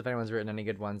anyone knows if anyone's written any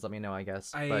good ones, let me know, I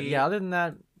guess. But yeah, other than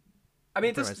that, I mean,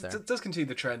 it does continue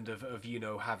the trend of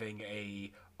Yuno having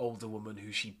a older woman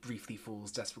who she briefly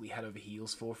falls desperately head over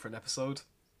heels for an episode.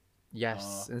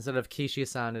 Yes. Instead of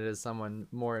Kishi-san, it is someone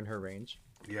more in her range.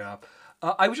 Yeah.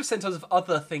 I was just saying in terms of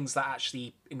other things that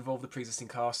actually involve the pre-existing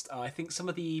cast, I think some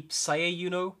of the Sae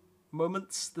Yuno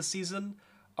moments this season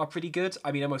are pretty good.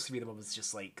 I mean, I mostly read them as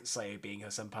just like Sae being her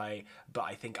senpai, but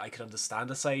I think I could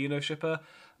understand a Sae Yuno shipper.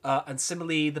 And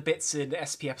similarly, the bits in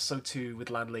SP episode 2 with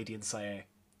Landlady and Sae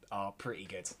are pretty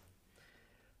good.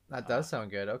 That does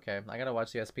sound good. Okay, I gotta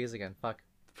watch the SPs again. Fuck.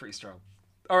 Pretty strong.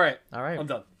 All right. I'm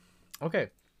done.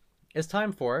 Okay. It's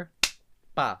time for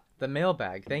the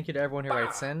mailbag. Thank you to everyone who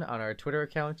writes in on our Twitter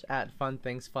account at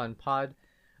FunThingsFunPod.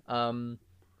 And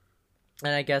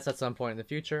I guess at some point in the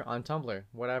future on Tumblr,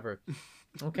 whatever.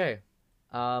 Okay.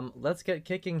 Let's get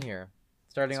kicking here.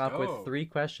 Starting off with 3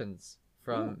 questions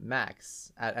from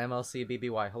Max at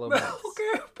MLCBBY. Hello, Max.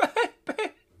 Okay,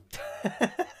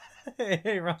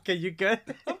 Hey, Rocket, you good?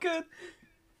 I'm good.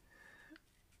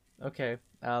 Okay.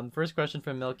 First question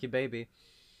from Milky Baby.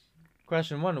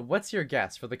 Question 1. What's your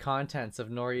guess for the contents of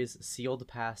Nori's sealed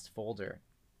past folder?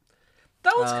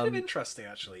 That one's kind of interesting,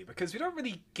 actually, because we don't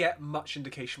really get much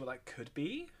indication what that could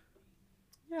be.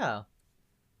 Yeah.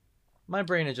 My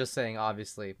brain is just saying,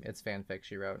 obviously, it's fanfic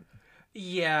she wrote.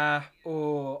 Yeah,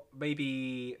 or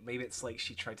maybe it's like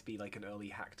she tried to be like an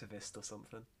early hacktivist or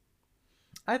something.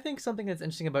 I think something that's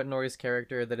interesting about Nori's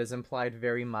character that is implied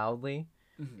very mildly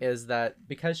is that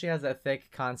because she has that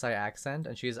thick Kansai accent,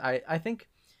 and she's, I think,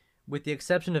 with the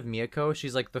exception of Miyako,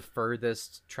 she's like the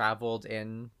furthest traveled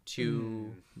in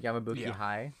to Yamabuki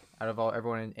High out of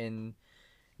everyone in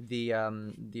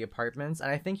the apartments.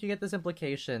 And I think you get this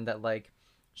implication that like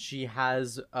she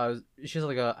has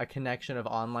like a connection of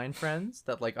online friends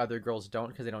that like other girls don't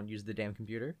because they don't use the damn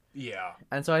computer. Yeah.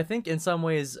 And so I think in some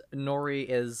ways Nori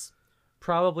is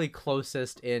probably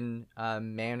closest in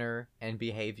manner and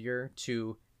behavior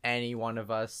to any one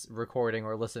of us recording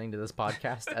or listening to this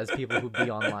podcast as people who be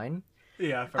online.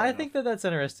 Yeah, fair I enough. think that that's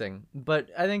interesting, but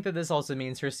I think that this also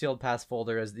means her sealed pass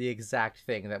folder is the exact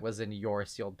thing that was in your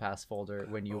sealed pass folder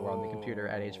when you were on the computer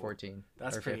at age 14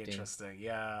 That's or pretty 15 interesting.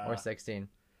 Yeah. or 16.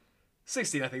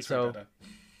 16, I think, is So, better.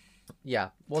 yeah,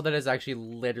 well, that is actually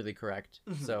literally correct.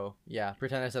 So, yeah,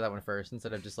 pretend I said that one first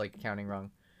instead of just like counting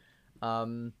wrong.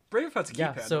 Brave of her to keep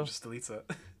yeah, it and so- not just delete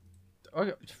it.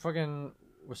 Okay, fucking.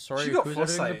 Sorry, She got who's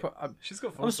foresight. editing the She's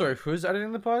got foresight. I'm sorry, who's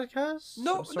editing the podcast?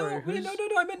 No, I'm sorry, no, wait, who's... no,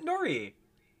 I meant Nori.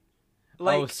 Oh,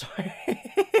 Like, sorry.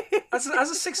 as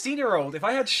a 16-year-old, if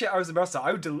I had shit I was embarrassed at,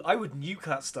 I would nuke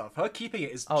that stuff. Her keeping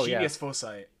it is Oh, yeah. genius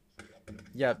foresight.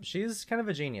 Yeah, she's kind of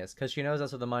a genius because she knows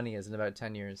that's where the money is in about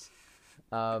 10 years.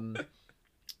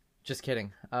 Just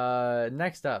kidding.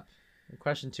 Next up,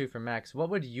 question 2 from Max.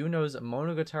 What would Yuno's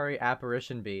Monogatari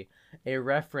apparition be? A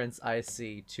reference, I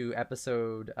see, to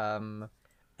episode 7,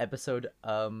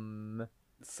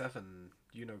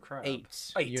 Crab.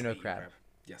 8, 8, Yuno Crab.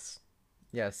 Yes.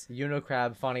 Yes, Yuno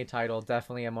Crab, funny title,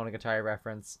 definitely a Monogatari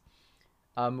reference.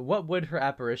 What would her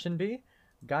apparition be?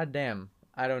 God damn,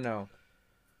 I don't know.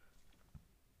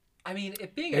 I mean,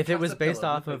 it being If a it was based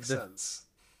caterpillar off would of make the- sense.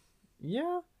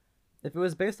 Yeah, if it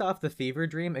was based off the fever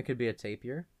dream, it could be a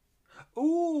tapir.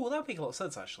 Ooh, that would make a lot of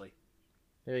sense, actually.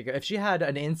 There you go. If she had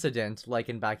an incident like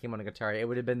in Bakemonogatari, it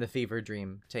would have been the fever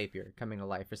dream tapir coming to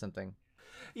life or something.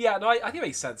 Yeah, no, I think it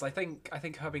makes sense. I think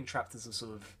her being trapped in some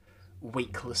sort of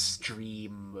weightless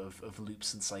dream of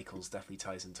loops and cycles definitely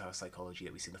ties into her psychology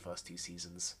that we see in the first 2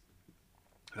 seasons.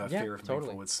 Her Yeah, fear of moving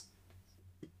totally. forwards.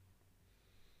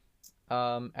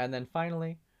 And then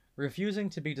finally,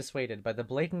 refusing to be dissuaded by the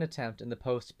blatant attempt in the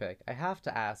post pic, I have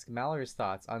to ask Mallory's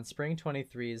thoughts on Spring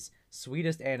 23's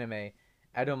sweetest anime,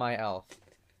 Edomai Elf.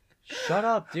 Shut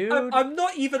up, dude. I'm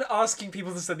not even asking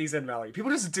people to send these in, Mallory.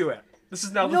 People just do it. This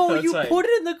is now the No, third you time. put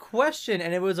it in the question,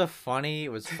 and it was funny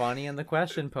in the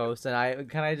question post. And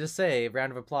I just say,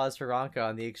 round of applause for Ronka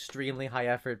on the extremely high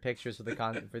effort pictures for the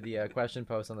question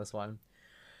post on this one.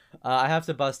 I have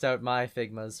to bust out my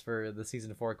Figmas for the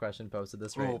season 4 question post at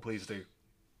this rate. Oh, please do.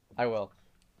 I will.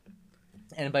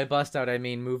 And by bust out, I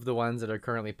mean move the ones that are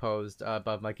currently posed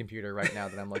above my computer right now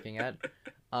that I'm looking at.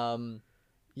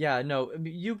 Yeah, no,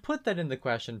 you put that in the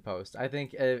question post. I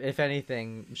think, if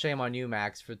anything, shame on you,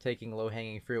 Max, for taking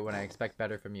low-hanging fruit when I expect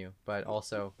better from you. But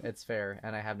also, it's fair,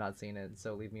 and I have not seen it,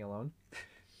 so leave me alone.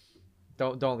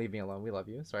 Don't leave me alone. We love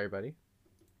you. Sorry, buddy.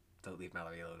 Don't leave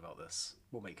Mallory alone about this.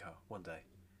 We'll make her one day.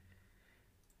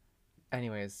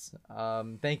 Anyways,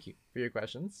 thank you for your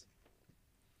questions.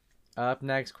 Up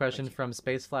next, question from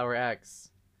Spaceflower X.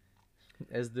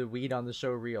 Is the weed on the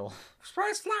show real?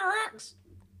 Spice Flower X!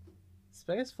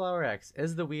 Spaceflower X,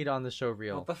 is the weed on the show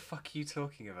real? What the fuck are you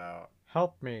talking about?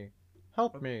 Help me.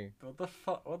 Help me. What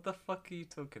the fuck are you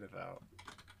talking about?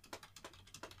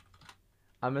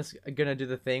 I'm just gonna do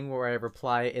the thing where I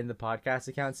reply in the podcast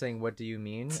account saying, "What do you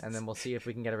mean?" And then we'll see if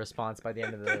we can get a response by the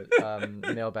end of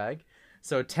the mailbag.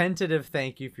 So, tentative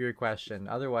thank you for your question.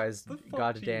 Otherwise, The fuck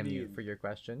god do you damn you mean? for your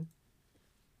question.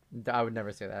 I would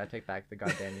never say that. I take back the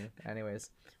god damn you. Anyways,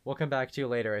 we'll come back to you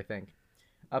later, I think.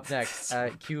 Up next,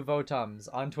 Q Votums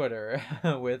on Twitter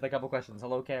with a couple questions.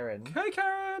 Hello, Karen. Hey,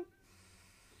 Karen!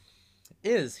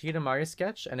 Is Hidamari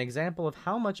sketch an example of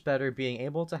how much better being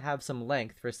able to have some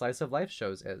length for slice of life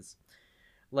shows is?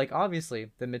 Like,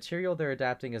 obviously, the material they're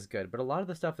adapting is good, but a lot of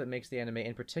the stuff that makes the anime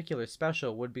in particular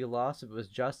special would be lost if it was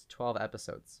just 12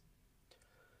 episodes.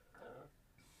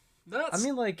 That's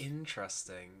like...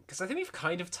 interesting. Because I think we've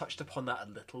kind of touched upon that a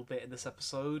little bit in this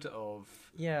episode of...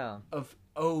 Yeah.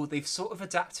 They've sort of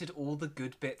adapted all the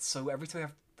good bits, so every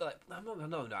time we have...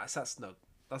 No,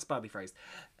 that's badly phrased.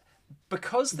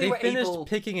 Because they were finished able...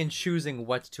 picking and choosing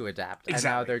what to adapt, and now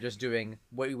Exactly. they're just doing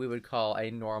what we would call a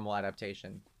normal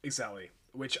adaptation. Exactly.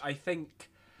 Which I think...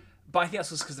 But I think that's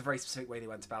just because of the very specific way they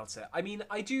went about it. I mean,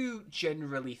 I do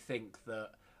generally think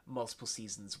that multiple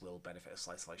seasons will benefit a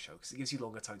slice of life show, because it gives you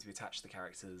longer time to be attached to the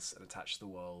characters and attached to the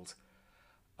world.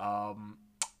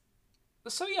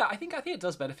 So yeah, I think it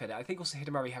does benefit it. I think also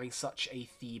Hidamari having such a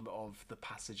theme of the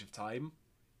passage of time.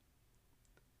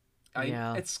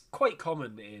 Yeah. It's quite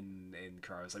common in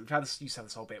Kuraras. Like, used to have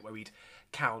this whole bit where we'd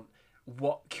count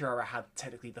what Kurara had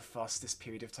technically the fastest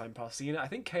period of time passing in it. I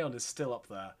think K-On! Is still up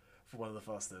there for one of the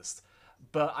fastest.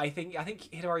 But I think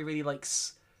Hidamari really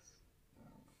likes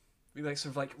sort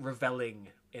of like reveling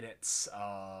in its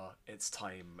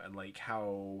time, and like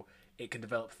how it can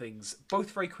develop things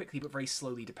both very quickly but very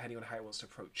slowly depending on how it wants to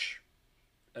approach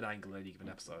an angle in any given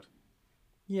episode.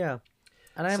 Yeah.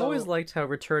 And I've always liked how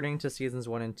returning to seasons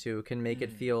 1 and 2 can make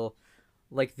it feel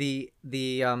like the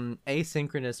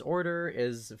asynchronous order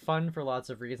is fun for lots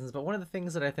of reasons, but one of the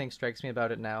things that I think strikes me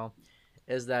about it now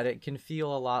is that it can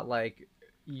feel a lot like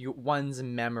one's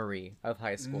memory of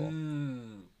high school.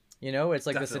 You know, it's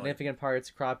like Definitely. the significant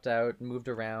parts cropped out, moved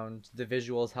around, the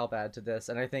visuals help add to this,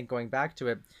 and I think going back to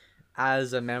it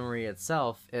as a memory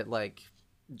itself, it like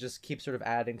just keeps sort of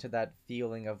adding to that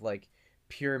feeling of like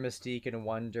pure mystique and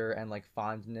wonder and like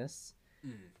fondness.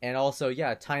 And also,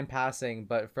 yeah, time passing,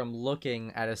 but from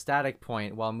looking at a static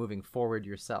point while moving forward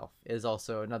yourself is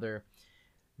also another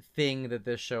thing that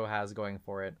this show has going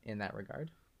for it in that regard.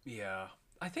 Yeah.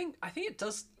 I think it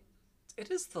does.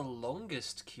 It is the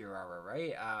longest Kirara,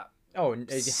 right? Oh, it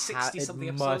 60-something it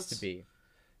episodes? must be.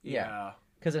 Yeah.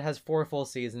 Because it has 4 full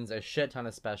seasons, a shit ton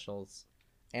of specials,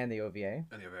 and the OVA.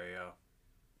 And the OVA, yeah.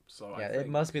 So Yeah, I think... it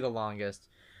must be the longest.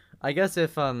 I guess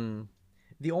if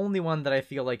the only one that I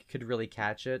feel like could really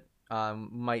catch it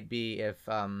might be if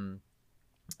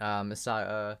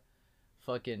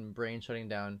fucking brain shutting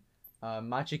down.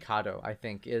 Machikado, I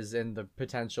think, is in the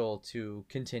potential to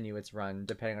continue its run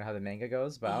depending on how the manga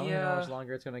goes, but I don't know how much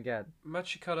longer it's gonna get.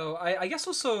 Machikado. I guess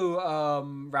also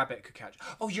Rabbit could catch.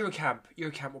 Oh, Eurocamp.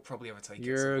 Eurocamp will probably overtake it.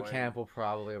 Eurocamp will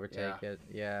probably overtake it.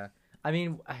 Yeah. I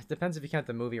mean, it depends if you count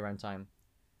the movie runtime.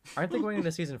 Aren't they going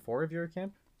into season 4 of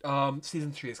Eurocamp?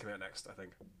 Season 3 is coming out next, I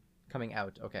think. Coming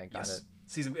out. Okay, got it.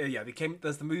 Season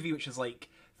there's the movie which is like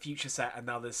future set, and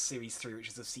now there's series 3 which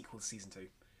is a sequel to season 2.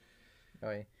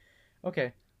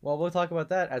 Okay. Well, we'll talk about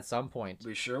that at some point.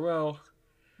 We sure will.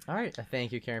 All right.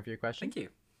 Thank you, Karen, for your question. Thank you.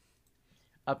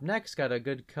 Up next, got a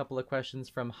good couple of questions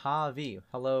from Javi.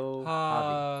 Hello,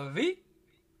 Javi.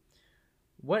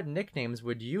 What nicknames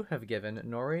would you have given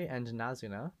Nori and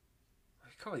Nazuna? I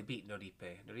can't really beat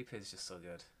Noripe. Noripe is just so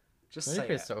good. Just Noripe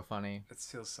say is so funny. It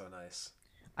feels so nice.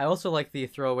 I also like the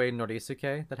throwaway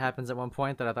Norisuke that happens at one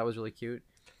point that I thought was really cute.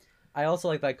 I also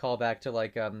like that callback to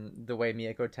like the way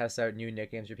Miyako tests out new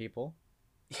nicknames for people.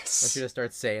 Yes. When she just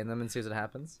starts saying them and sees what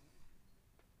happens.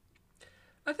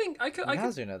 I think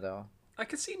Nazuna though. I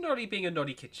could see Nori being a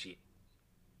Norikichi.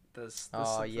 There's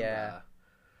something yeah.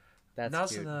 there.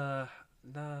 That's cute. Nah.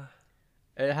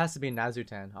 It has to be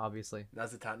Nazutan, obviously.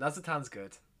 Nazutan's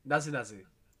good. Nazu.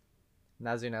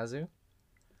 Nazu.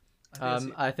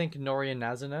 I think Nori and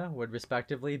Nazuna would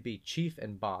respectively be chief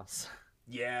and boss.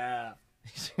 Yeah.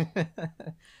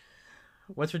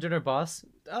 What's for dinner, boss?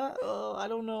 I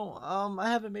don't know. I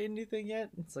haven't made anything yet.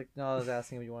 It's like, no, I was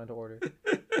asking what you wanted to order.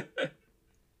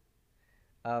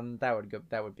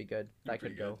 That would be good. That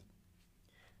could go.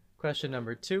 Question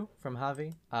number 2 from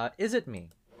Javi. Is it me,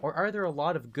 or are there a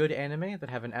lot of good anime that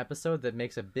have an episode that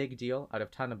makes a big deal out of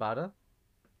Tanabata?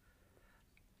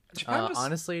 Japan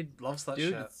honestly, loves that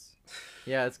dude, shit.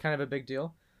 Yeah, it's kind of a big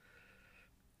deal.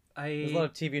 There's a lot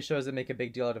of TV shows that make a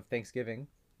big deal out of Thanksgiving,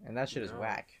 and that shit is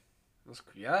whack.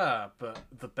 Yeah, but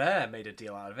The Bear made a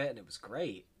deal out of it, and it was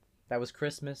great. That was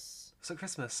Christmas. So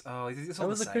Christmas. Oh, it's That all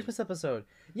was the a same. Christmas episode.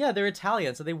 Yeah, they're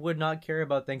Italian, so they would not care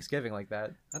about Thanksgiving like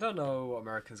that. I don't know what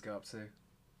Americans go up to.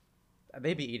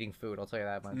 They'd be eating food, I'll tell you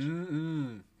that much.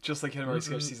 Just like Hidamari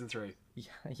Sketch Season 3.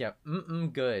 Yeah,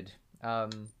 good.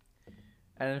 And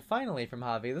then finally from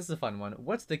Javi, this is a fun one.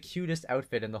 What's the cutest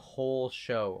outfit in the whole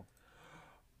show?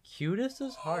 Cutest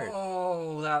is hard.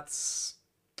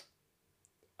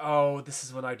 This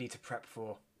is one I need to prep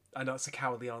for. I know it's a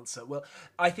cowardly answer. Well,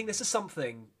 I think this is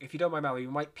something, if you don't mind, Mallory,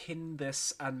 we might pin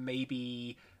this and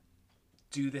maybe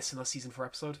do this in our Season 4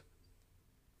 episode.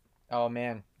 Oh,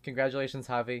 man. Congratulations,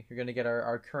 Javi. You're going to get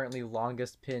our currently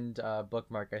longest pinned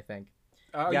bookmark, I think.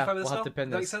 Are you fine with this now? To pin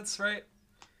that this. makes sense, right?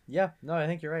 Yeah, no, I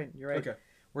think you're right. Okay.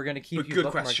 We're going to keep you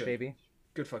bookmarked, question. baby.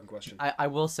 Good fucking question. I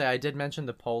will say, I did mention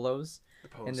the polos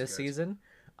in this good. season.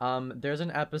 There's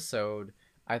an episode,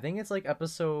 I think it's like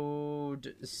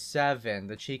episode 7,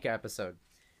 the Chica episode.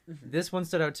 This one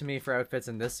stood out to me for outfits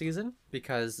in this season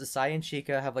because Sai and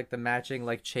Chica have like the matching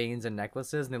like chains and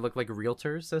necklaces, and they look like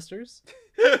realtors sisters.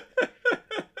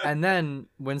 And then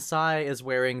when Sai is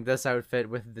wearing this outfit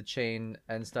with the chain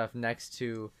and stuff next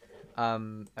to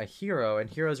a Hero, and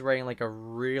Hero's wearing like a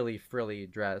really frilly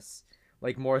dress,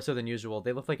 like more so than usual.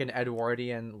 They look like an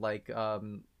Edwardian like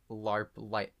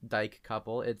LARP dyke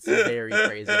couple. It's very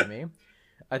crazy to me.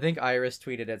 I think Iris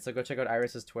tweeted it, so go check out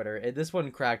Iris's Twitter. This one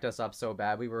cracked us up so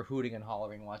bad. We were hooting and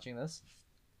hollering watching this.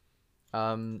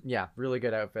 Yeah, really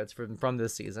good outfits from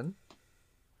this season.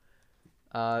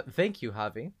 Thank you,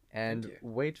 Javi, and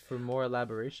wait for more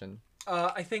elaboration.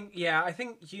 I think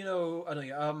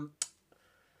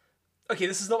Okay,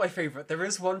 this is not my favorite. There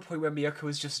is one point where Miyako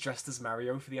is just dressed as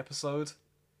Mario for the episode.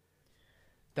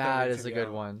 That is a good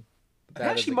one.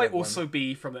 That actually might also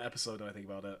be from the episode when I think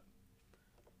about it.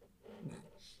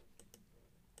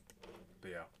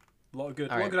 But yeah, a lot of good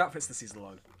outfits this season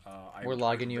alone. We're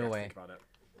logging you away.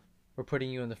 We're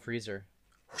putting you in the freezer.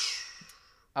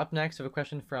 Up next, we have a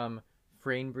question from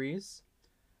Frame Breeze.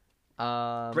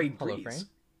 Hello, Frame.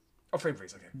 Oh, Frame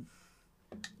Breeze. Okay.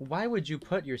 Why would you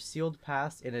put your sealed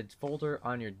past in a folder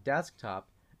on your desktop,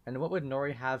 and what would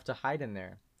Nori have to hide in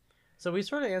there? So we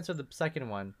sort of answered the second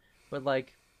one, but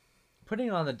like, putting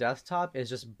it on the desktop is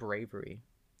just bravery.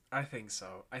 I think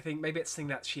so. I think maybe it's something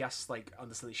that she has to, like,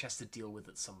 understand that she has to deal with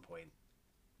at some point.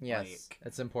 Yes, like,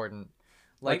 it's important.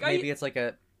 Like maybe it's like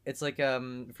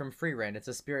from Free Reign. It's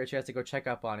a spirit she has to go check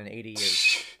up on in 80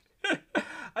 years.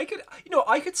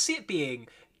 I could see it being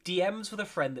DMs with a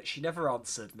friend that she never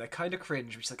answered, and they're kind of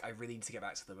cringe, but she's like, I really need to get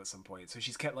back to them at some point. So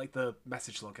she's kept, like, the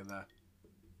message log in there.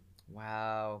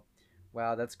 Wow,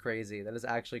 that's crazy. That is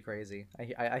actually crazy.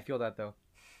 I feel that, though.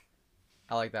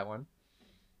 I like that one.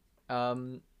 I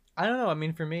don't know. I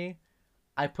mean, for me,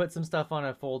 I put some stuff on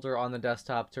a folder on the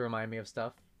desktop to remind me of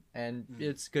stuff, and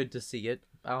it's good to see it.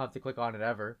 I don't have to click on it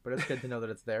ever, but it's good to know that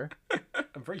it's there.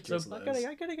 I'm very curious. So I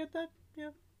gotta get that.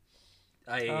 Yeah.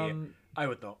 I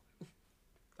would not.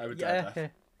 I would die.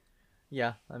 Okay.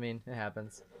 Yeah, I mean, it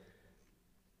happens.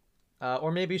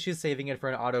 Or maybe she's saving it for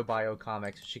an autobio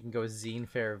comic so she can go zine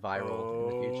fair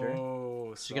viral in the future.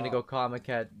 She's gonna go comic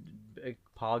at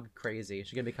Pog crazy.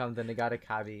 She's gonna become the Nagata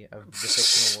Kabi of the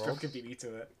fictional world. Don't beat me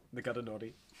to it. Nagata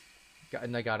Nori.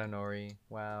 Nagata Nori.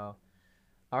 Wow.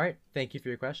 All right. Thank you for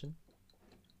your question.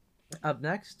 Up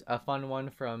next, a fun one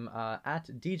from at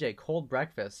DJ Cold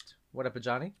Breakfast. What up,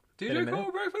 Johnny? DJ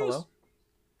Cold Breakfast. Hello.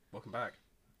 Welcome back.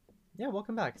 Yeah,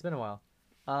 welcome back. It's been a while.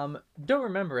 Don't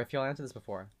remember if y'all answered this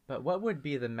before, but what would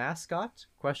be the mascot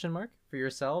for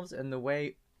yourselves in the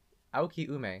way Aoki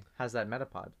Ume has that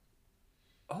Metapod?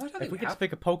 Oh, I don't think if we could just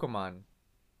pick a Pokemon.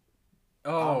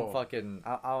 Oh,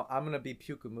 I'm gonna be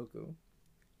Pyukumuku.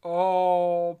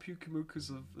 Oh, Pyukumuku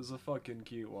is a fucking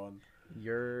cute one.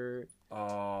 You're.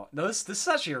 Oh no, this is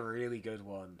actually a really good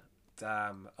one.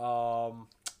 Damn.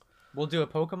 We'll do a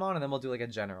Pokemon and then we'll do like a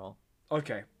general.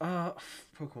 Okay.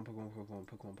 Pokemon.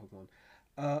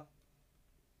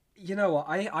 You know what?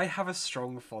 I have a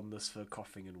strong fondness for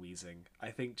coughing and wheezing.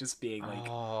 I think just being like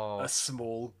a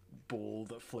small ball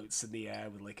that floats in the air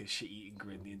with like a shit-eating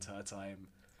grin the entire time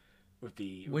would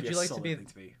be. Would you like to be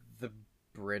the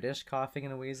British coughing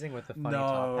and wheezing with the funny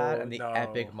top hat and the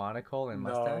epic monocle and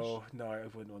mustache? No, I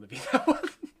wouldn't want to be that one.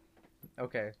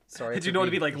 Okay, sorry. Do you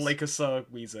want to be like a sir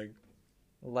wheezing?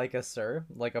 Like a sir,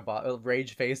 like a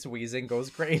rage face wheezing goes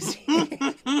crazy.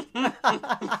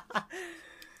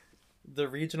 The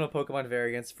regional Pokemon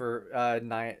variants for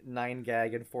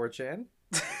 9gag and 4chan.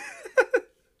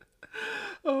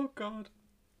 Oh god.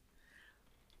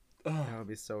 Oh. That would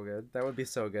be so good. That would be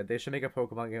so good. They should make a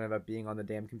Pokemon game about being on the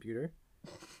damn computer.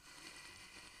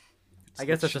 I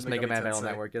guess that's just Mega Man Battle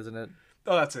Network, isn't it?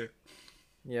 Oh, that's it.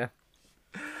 Yeah.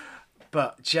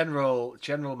 But general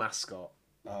mascot.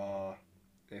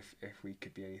 If we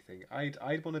could be anything,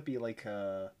 I'd want to be like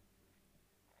a.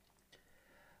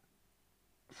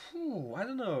 I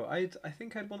don't know. I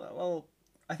think I'd want. Well,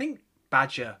 I think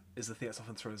badger is the thing that's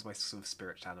often thrown as my sort of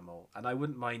spirit animal, and I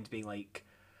wouldn't mind being like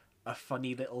a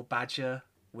funny little badger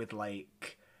with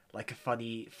like a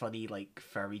funny like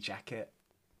furry jacket.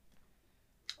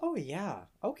 Oh yeah.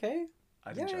 Okay.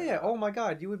 I'd enjoy yeah. that. Oh my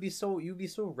god, you'd be so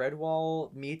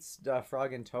Redwall meets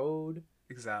Frog and Toad.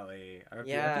 Exactly.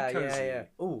 Yeah.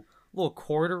 Ooh, little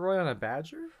corduroy on a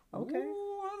badger. Okay.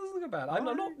 Ooh, that doesn't look bad. I'm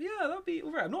not. Yeah, that'd be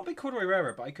alright. I'm not a big corduroy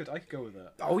rarer, but I could go with it.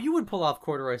 Oh, you would pull off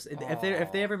corduroys if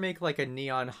they ever make like a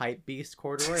neon hype beast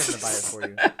corduroy. I'm gonna buy it for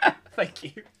you. Thank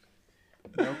you.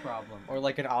 No problem. Or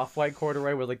like an off-white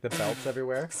corduroy with like the belts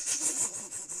everywhere.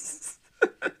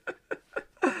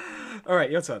 All right,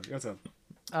 your turn.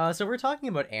 So we're talking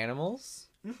about animals.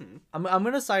 Mm-hmm. I'm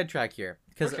gonna sidetrack here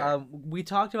because we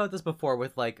talked about this before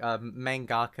with like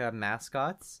mangaka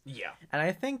mascots. Yeah. And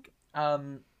I think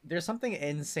there's something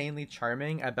insanely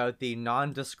charming about the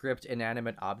nondescript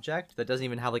inanimate object that doesn't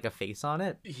even have like a face on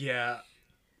it. Yeah.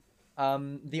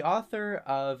 The author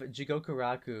of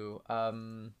Jigokuraku,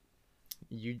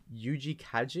 Yuji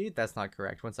Kaji. That's not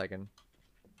correct. One second.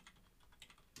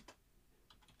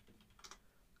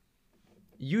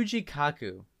 Yuji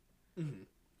Kaku. Mm-hmm.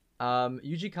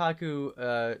 Yuji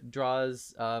Kaku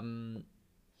draws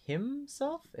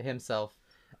himself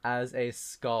as a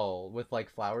skull with like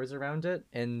flowers around it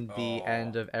in the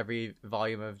end of every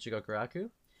volume of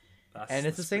Jigokuraku. And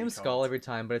it's the That's same pretty skull cold. every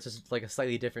time, but it's just like a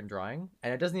slightly different drawing.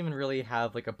 And it doesn't even really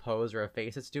have like a pose or a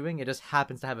face it's doing. It just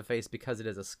happens to have a face because it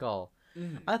is a skull.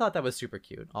 Mm. I thought that was super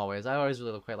cute, always. I always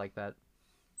really quite like that.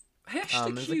 Hayashi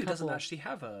the There's a Q doesn't couple... actually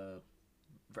have a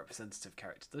representative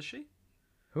character, does she?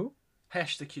 Who?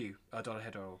 Hayashi the Q,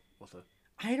 Donahiro author.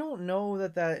 I don't know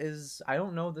that is... I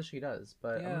don't know that she does,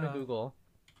 but I'm Yeah. gonna Google.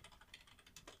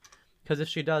 Because if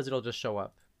she does, it'll just show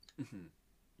up. Mm-hmm.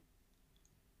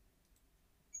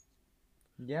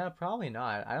 Yeah, probably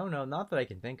not. I don't know. Not that I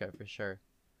can think of for sure.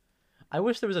 I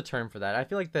wish there was a term for that. I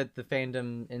feel like that the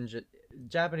fandom in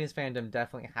Japanese fandom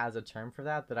definitely has a term for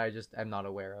that I just am not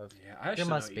aware of. Yeah, I actually There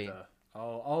must don't be. either.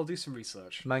 I'll do some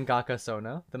research. Mangaka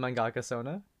Sona, the mangaka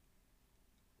Sona.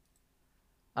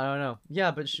 I don't know.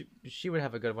 Yeah, but she would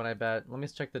have a good one, I bet. Let me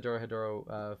check the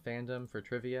Dorohedoro fandom for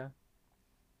trivia.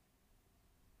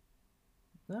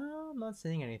 No, I'm not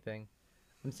seeing anything.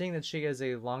 I'm seeing that she is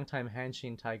a longtime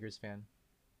Hanshin Tigers fan.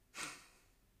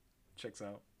 Checks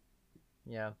out.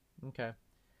 Yeah. Okay.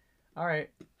 All right.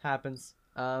 Happens.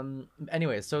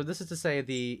 Anyway, so this is to say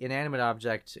the inanimate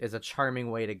object is a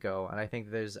charming way to go, and I think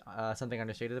there's something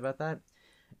understated about that.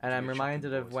 And I'm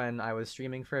reminded of when I was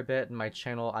streaming for a bit, and my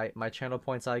channel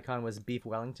points icon was beef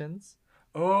Wellingtons.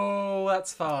 Oh,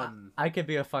 that's fun. I could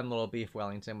be a fun little beef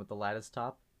Wellington with the lattice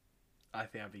top. I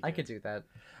think I'd be good. I could do that.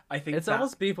 I think It's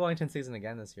almost beef Wellington season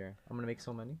again this year. I'm gonna make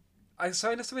so many.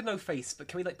 So I know with no face, but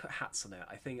can we like put hats on it?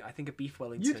 I think a beef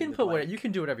Wellington. You can put what you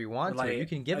can do whatever you want to. You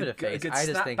can give it a face. I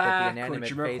just think that the inanimate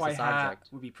face object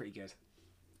would be pretty good.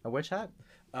 A which hat?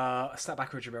 A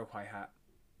snapback or a Jamiroquai hat.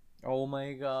 Oh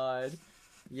my god.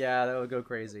 Yeah, that would go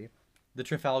crazy. The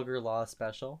Trafalgar Law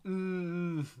special.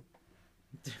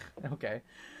 Okay.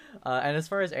 And as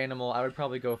far as animal, I would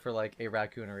probably go for like a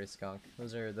raccoon or a skunk.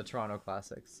 Those are the Toronto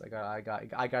classics. I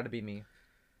got to be me.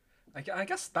 I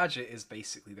guess Badger is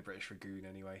basically the British Ragoon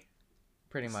anyway.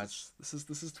 Pretty much. This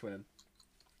is twin.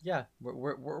 Yeah,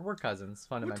 we're cousins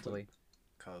fundamentally.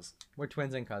 We're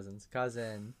twins and cousins.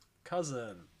 Cousin.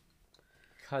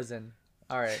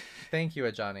 All right. Thank you,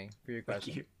 Ajani, for your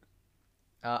question. Thank you.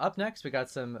 Up next, we got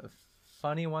some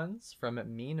funny ones from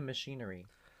Mean Machinery.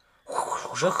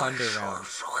 The Thunder Round.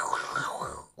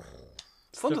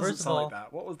 Thunder doesn't sound like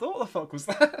that. What the fuck was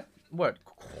that? What?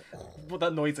 What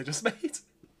that noise I just made?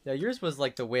 Yeah, yours was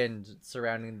like the wind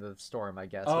surrounding the storm, I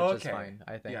guess, Oh, which is fine,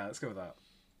 I think. Yeah, let's go with that.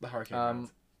 The hurricane round.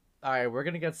 All right, we're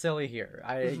gonna get silly here.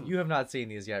 You have not seen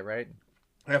these yet, right?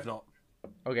 I have not.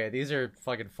 Okay, these are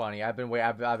fucking funny. I've been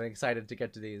excited to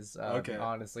get to these.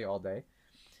 Honestly, all day.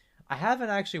 I haven't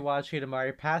actually watched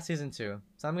Hidamari past season 2,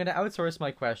 so I'm gonna outsource my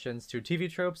questions to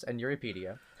TV tropes and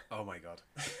Euripedia. Oh my god.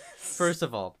 First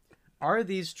of all, are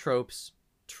these tropes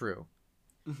true?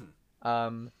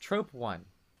 Trope 1.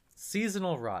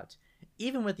 Seasonal rot.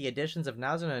 Even with the additions of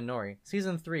Nazuna and Nori,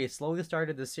 season 3 slowly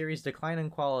started the series' decline in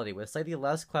quality with slightly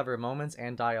less clever moments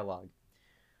and dialogue.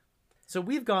 So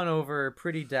we've gone over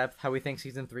pretty depth how we think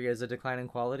season 3 is a decline in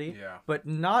quality, but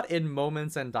not in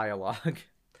moments and dialogue.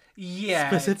 Yeah.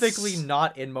 Specifically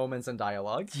not in moments and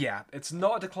dialogue. Yeah, it's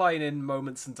not a decline in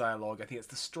moments and dialogue. I think it's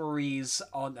the stories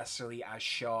aren't necessarily as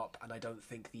sharp, and I don't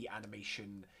think the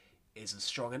animation is as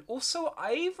strong. And also,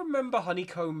 I remember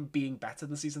Honeycomb being better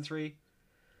than season 3.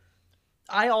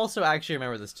 I also actually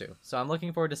remember this too, so I'm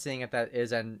looking forward to seeing if that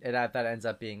is and if that ends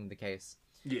up being the case.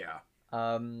 Yeah.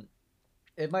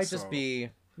 It might just be.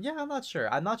 Yeah, I'm not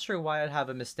sure. I'm not sure why I'd have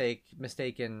a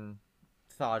mistaken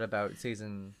thought about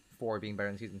season 4 being better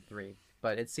than season 3,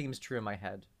 but it seems true in my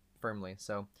head firmly.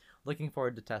 So, looking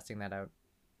forward to testing that out.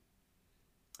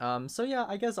 So yeah,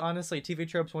 I guess honestly, TV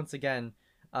tropes once again,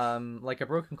 like a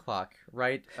broken clock,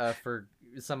 right? For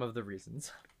some of the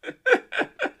reasons.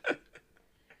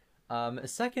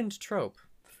 Second trope,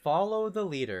 follow the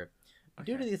leader.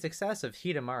 Due to the success of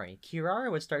Hidamari, Kirara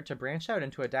would start to branch out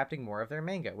into adapting more of their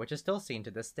manga, which is still seen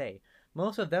to this day.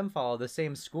 Most of them follow the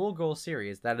same schoolgirl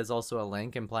series, that is also a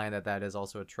link, implying that that is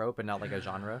also a trope and not like a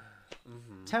genre,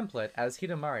 template as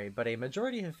Hidamari, but a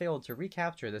majority have failed to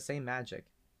recapture the same magic.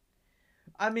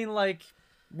 I mean, like,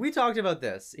 we talked about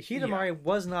this. Hidamari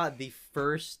was not the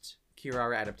first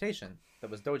Kirara adaptation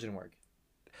that was doujin work.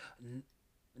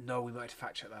 No, we might have to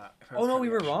fact check that. Oh no, we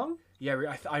were wrong?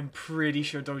 Yeah, I'm pretty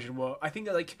sure doujin work. I think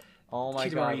that like. Oh my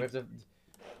Hidamari, god, we have to.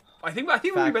 I think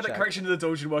we made that correction in the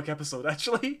doujin work episode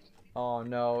actually. Oh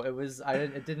no, it was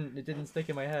it didn't stick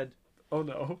in my head. Oh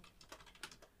no.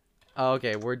 Oh,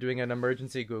 okay, we're doing an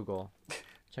emergency Google.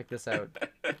 Check this out.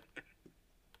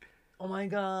 Oh my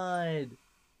god.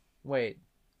 Wait.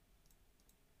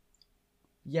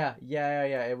 Yeah.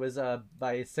 It was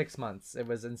by 6 months. It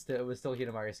was still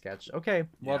Hidamari sketch. Okay,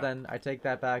 well then I take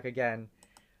that back again.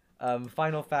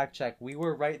 Final fact check. We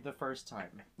were right the first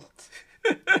time.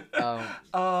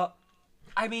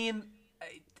 I mean,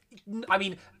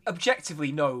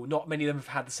 objectively, no, not many of them have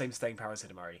had the same staying power as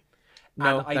Hidamari.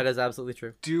 No, And I that is absolutely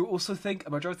true. do also think a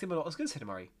majority of them are not as good as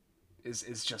Hidamari.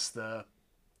 Is just the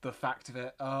fact of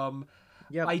it.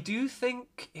 Yep. I do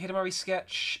think Hidamari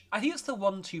Sketch. I think it's the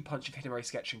 1-2 punch of Hidamari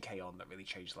Sketch and K-On! That really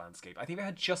changed the landscape. I think if it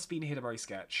had just been Hidamari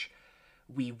Sketch,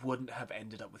 we wouldn't have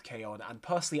ended up with K-On! And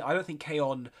personally, I don't think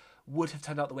K-On! Would have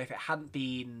turned out the way if it hadn't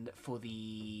been for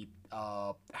the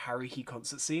Haruhi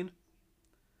concert scene.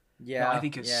 Yeah, I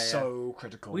think it's so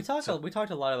critical. We talked a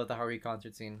lot about the Haruhi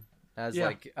concert scene as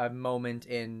like a moment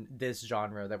in this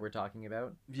genre that we're talking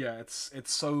about. Yeah, it's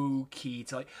so key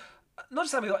to like not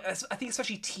just anime. I think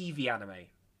especially TV anime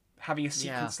having a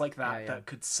sequence like that that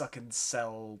could suck and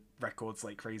sell records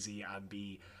like crazy and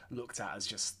be looked at as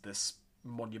just this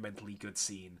monumentally good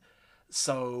scene.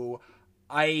 So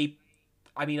I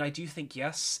do think,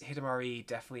 yes, Hidamari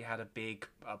definitely had a big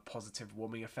positive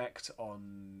warming effect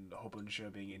on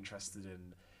Hobonsha being interested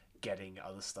in getting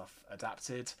other stuff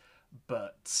adapted,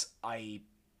 but I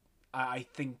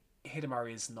think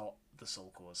Hidamari is not the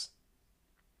sole cause.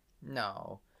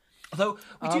 No. Although,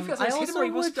 we do feel like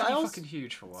Hidamari was pretty fucking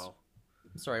huge for a while.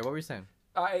 Sorry, what were you saying?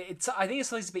 I think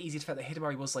it's a bit easy to forget that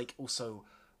Hidamari was, like, also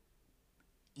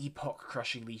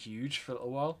epoch-crushingly huge for a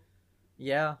little while.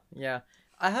 Yeah.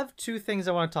 I have two things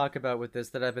I want to talk about with this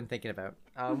that I've been thinking about.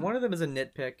 One of them is a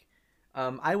nitpick.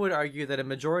 I would argue that a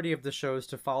majority of the shows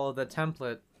to follow the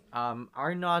template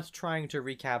are not trying to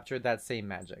recapture that same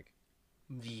magic.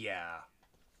 Yeah.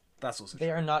 That's also They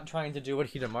true. are not trying to do what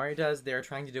Hidamari does. They are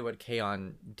trying to do what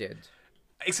K-On! Did.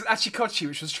 Except Achikochi,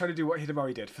 which was trying to do what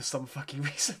Hidamari did for some fucking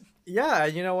reason. Yeah,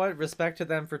 you know what? Respect to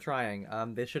them for trying.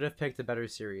 They should have picked a better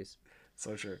series.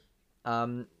 So true.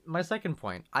 My second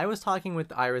point. I was talking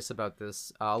with Iris about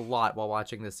this a lot while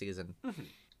watching this season. Mm-hmm.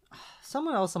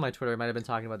 Someone else on my Twitter might have been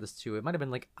talking about this too. It might have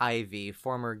been like Ivy,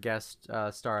 former guest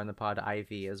star on the pod,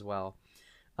 Ivy as well.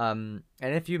 And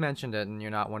if you mentioned it and you're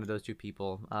not one of those two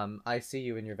people, I see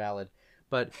you and you're valid.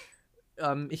 But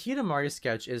Hidamari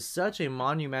Sketch is such a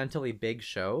monumentally big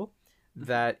show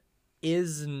that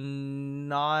is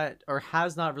not or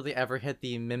has not really ever hit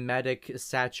the mimetic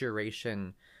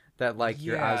saturation that like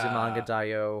your Azumanga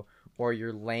Daioh or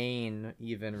your Lane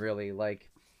even really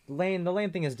like. The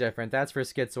Lane thing is different. That's for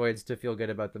schizoids to feel good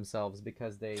about themselves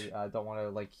because they don't want to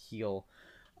like heal.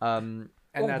 And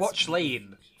or watch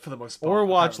Lane for the most part. Or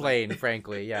watch Lane,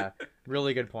 frankly. Yeah,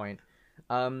 really good point.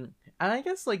 And I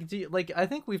guess like I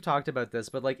think we've talked about this,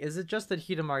 but like, is it just that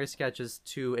Hidamari Sketch is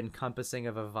too encompassing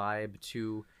of a vibe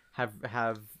to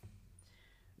have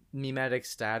mimetic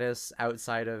status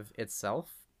outside of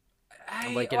itself?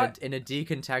 Like in a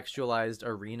decontextualized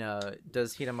arena,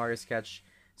 does Hidamari Sketch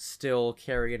still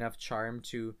carry enough charm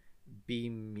to be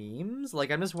memes? Like,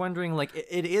 I'm just wondering, like,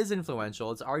 it is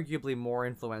influential. It's arguably more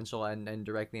influential and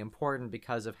directly important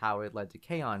because of how it led to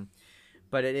K-On!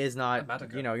 But it is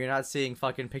not, you know, you're not seeing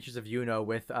fucking pictures of Yuno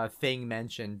with a thing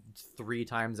mentioned 3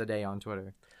 times a day on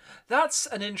Twitter. That's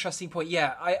an interesting point.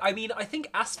 Yeah, I mean, I think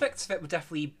aspects of it were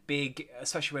definitely big,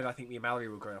 especially when I think me and Mallory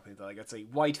were growing up. Like, I'd say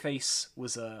wide face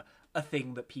was a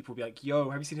thing that people would be like, yo,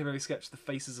 have you seen Hidamari Sketch? The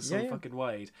faces are so fucking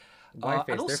wide. Wide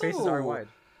face. Their faces are wide.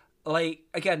 Like,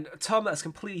 again, a term that has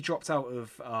completely dropped out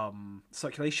of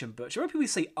circulation, but do you remember people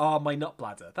say, my nut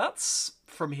bladder? That's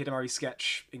from Hidamari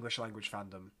Sketch English language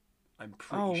fandom. I'm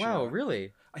pretty sure. Oh, wow,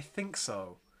 really? I think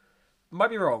so. Might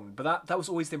be wrong, but that was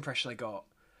always the impression I got.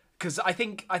 Because I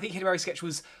think Hidamari Sketch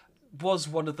was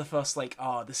one of the first, like,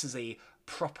 this is a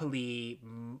properly,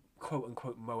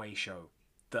 quote-unquote, moe show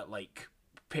that, like,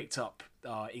 picked up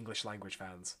English language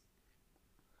fans.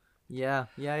 Yeah,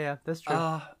 that's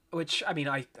true. Which, I mean,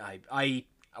 I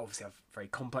obviously have very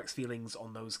complex feelings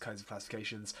on those kinds of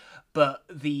classifications, but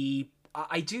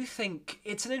I do think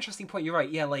it's an interesting point. You're right.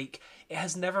 Yeah, like, it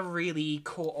has never really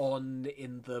caught on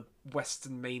in the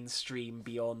Western mainstream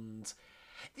beyond.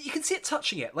 You can see it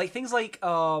touching it, like things like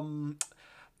Black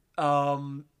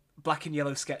and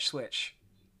Yellow Sketch Switch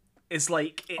is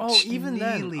like even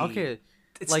then, okay,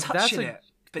 it's like touching it.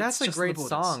 That's a great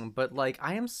song, but like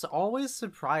I am always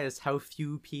surprised how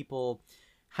few people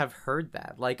have heard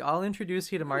that. Like, I'll introduce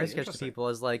Hidamari Sketch to people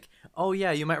as like, oh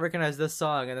yeah, you might recognize this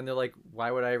song, and then they're like, why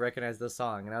would I recognize this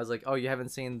song? And I was like, oh, you haven't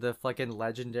seen the fucking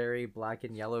legendary Black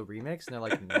and Yellow remix? And they're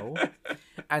like, no.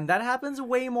 And that happens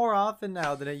way more often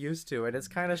now than it used to, and it's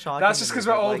kind of shocking. That's just because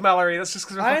we're old, like, Mallory. That's just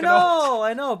because we're fucking old.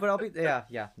 I know, but I'll be yeah.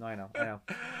 No, I know,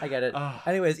 I get it.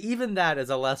 Anyways, even that is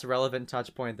a less relevant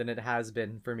touch point than it has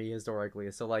been for me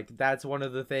historically. So like, that's one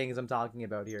of the things I'm talking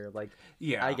about here. Like,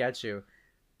 yeah, I get you.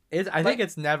 I think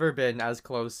it's never been as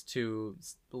close to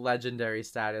legendary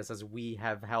status as we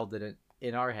have held it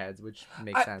in our heads, which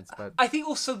makes sense. But I think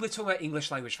also we're talking about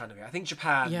English language fandom here. I think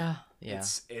Japan, yeah,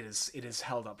 it is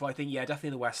held up. But I think definitely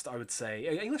in the West, I would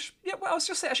say English. Yeah, well, I was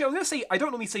just saying, actually, I was going to say I don't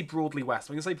normally say broadly West.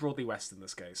 I'm going to say broadly West in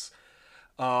this case,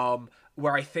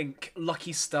 where I think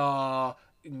Lucky Star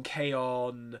and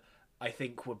K-On! I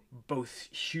think were both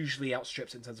hugely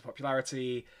outstripped in terms of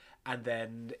popularity, and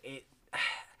then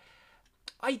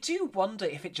I do wonder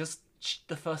if it just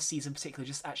the first season, particularly,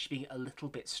 just actually being a little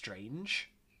bit strange,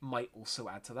 might also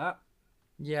add to that.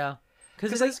 Yeah,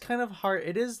 because it is kind of hard.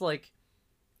 It is like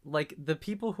the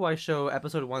people who I show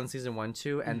episode 1, season 1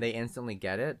 to, and they instantly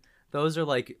get it. Those are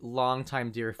like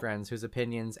longtime dear friends whose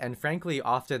opinions and frankly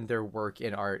often their work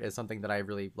in art is something that I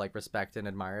really like respect and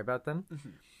admire about them.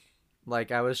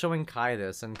 Like I was showing Kai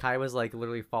this, and Kai was like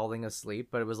literally falling asleep,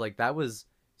 but it was like that was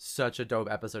such a dope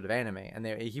episode of anime, and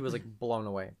he was like blown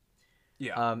away.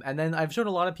 Yeah. And then I've shown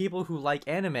a lot of people who like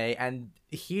anime, and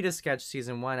HidaSketch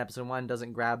season 1, episode 1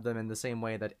 doesn't grab them in the same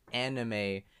way that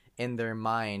anime in their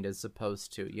mind is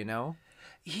supposed to, you know?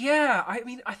 Yeah, I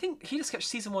mean, I think HidaSketch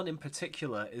season 1 in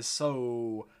particular is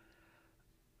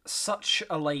such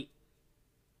a like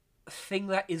thing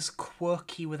that is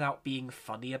quirky without being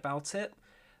funny about it,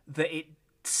 that it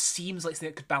seems like something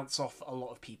that could bounce off a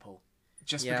lot of people.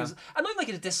 Just because, and not like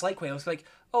in a dislike way. I was like,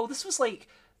 oh, this was like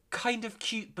kind of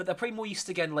cute, but they're probably more used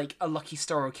to again like a Lucky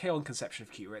Star or K-On! Conception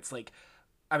of cute, where it's like,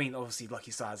 I mean, obviously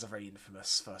Lucky Star has a very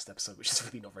infamous first episode, which is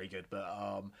really not very good, but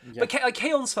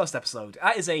K-On!'s first episode,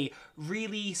 that is a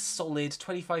really solid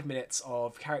 25 minutes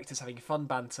of characters having fun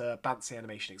banter, bouncy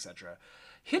animation, etc.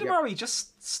 Hidamari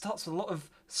just starts with a lot of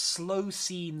slow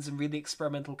scenes and really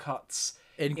experimental cuts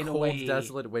in cold, a way,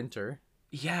 desolate winter.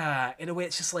 Yeah, in a way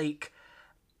it's just like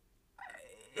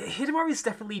Hidamari is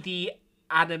definitely the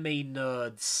anime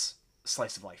nerds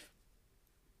slice of life.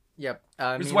 Yep,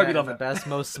 which is why we love the best,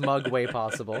 most smug way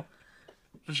possible.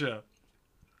 For sure.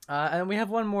 And we have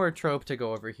one more trope to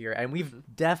go over here, and we've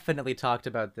definitely talked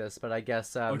about this, but I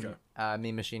guess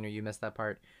me, Machine, or you missed that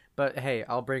part. But hey,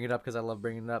 I'll bring it up because I love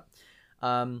bringing it up.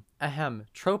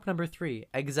 Trope number 3: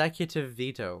 executive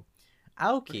veto.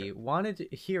 Aoki wanted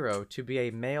Hiro to be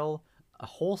a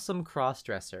wholesome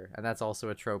cross-dresser, and that's also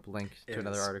a trope linked to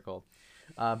another article,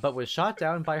 but was shot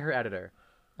down by her editor.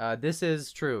 This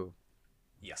is true.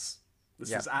 Yes.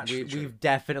 This is actually true. We've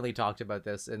definitely talked about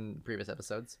this in previous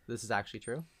episodes. This is actually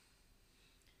true.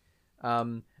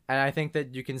 And I think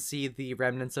that you can see the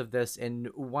remnants of this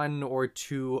in 1 or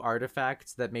 2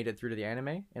 artifacts that made it through to the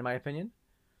anime, in my opinion.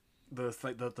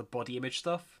 The body image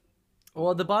stuff?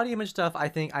 Well, the body image stuff I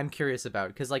think I'm curious about,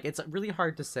 because like it's really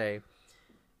hard to say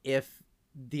if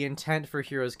the intent for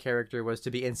Hiro's character was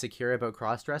to be insecure about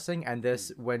cross-dressing, and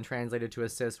this, when translated to a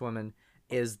cis woman,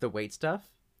 is the weight stuff.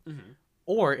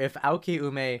 Or if Aoki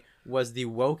Ume was the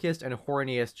wokest and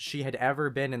horniest she had ever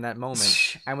been in that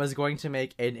moment and was going to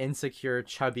make an insecure,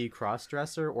 chubby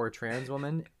cross-dresser or trans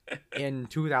woman in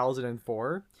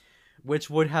 2004, which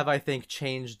would have, I think,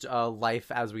 changed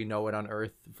life as we know it on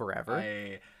Earth forever.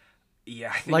 I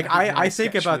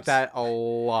think about that a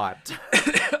lot.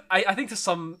 I think to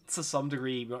some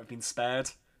degree we might have been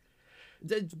spared.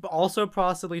 Also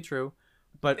possibly true,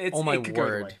 but oh my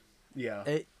word. Yeah.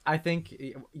 I think,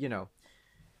 you know,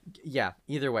 yeah,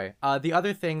 either way. The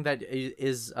other thing that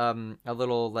is a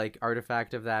little like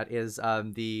artifact of that is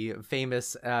the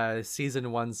famous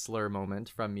season 1 slur moment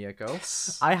from Miyako.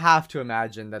 Yes. I have to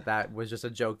imagine that was just a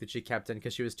joke that she kept in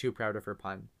because she was too proud of her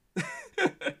pun.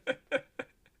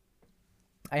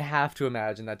 I have to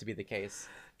imagine that to be the case.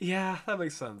 Yeah, that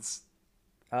makes sense.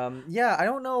 Yeah, I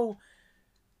don't know.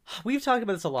 We've talked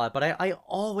about this a lot, but I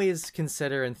always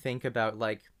consider and think about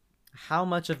like how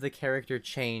much of the character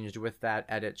changed with that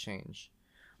edit change.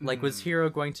 Like, was Hiro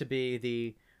going to be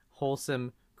the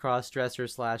wholesome cross-dresser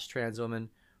 / trans woman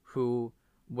who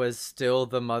was still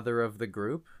the mother of the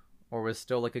group, or was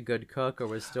still like a good cook, or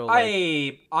was still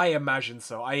like... I imagine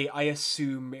so. I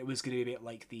assume it was going to be a bit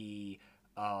like the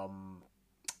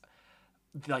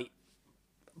like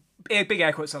big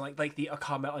air quotes on like the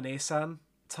Akame One-san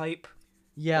type.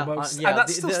 Yeah, yeah, and that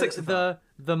still sticks with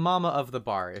the mama of the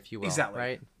bar, if you will. Exactly.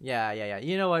 Right? Yeah.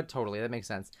 You know what? Totally, that makes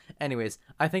sense. Anyways,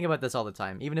 I think about this all the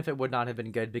time. Even if it would not have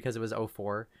been good because it was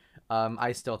 04,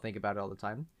 I still think about it all the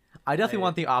time. I definitely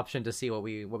want the option to see what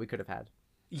we could have had.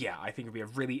 Yeah, I think it'd be a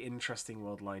really interesting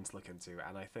world line to look into,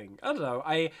 and I think, I don't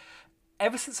know,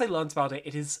 ever since I learned about it,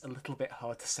 it is a little bit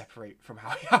hard to separate from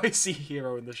how I see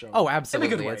Hiro in the show. Oh,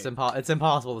 absolutely. It's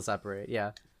impossible to separate,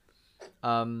 yeah.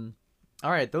 All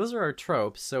right, those are our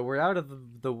tropes, so we're out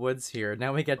of the woods here.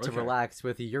 Now we get to relax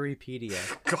with Euripedia.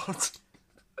 God.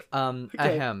 Okay.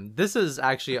 Ahem. This is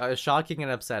actually shocking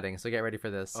and upsetting, so get ready for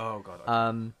this. Oh god.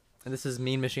 Okay. And this is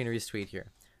Mean Machinery's tweet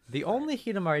here. The only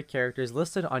Hidamari characters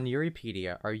listed on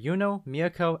Yuripedia are Yuno,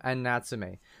 Miyako, and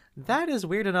Natsume. That is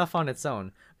weird enough on its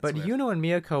own, but weird. Yuno and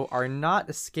Miyako are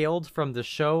not scaled from the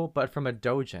show, but from a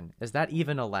doujin. Is that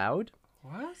even allowed?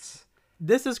 What?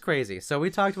 This is crazy. So we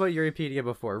talked about Yuripedia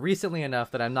before, recently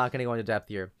enough that I'm not going to go into depth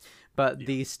here. But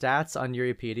the stats on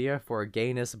Yuripedia for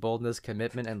gayness, boldness,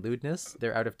 commitment, and lewdness,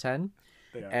 they're out of 10.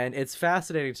 Yeah. And it's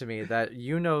fascinating to me that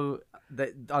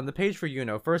that on the page for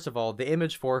first of all, the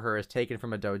image for her is taken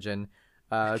from a doujin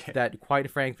that quite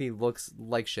frankly looks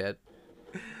like shit.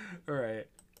 All right.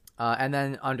 And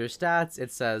then under stats,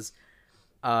 it says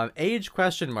age ?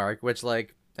 Which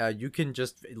you can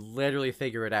just literally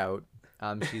figure it out.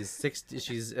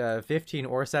 She's 15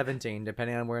 or 17,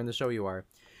 depending on where in the show you are.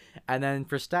 And then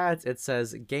for stats, it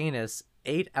says gayness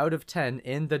 8 out of 10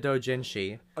 in the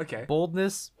doujinshi. Okay.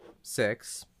 Boldness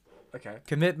 6. Okay.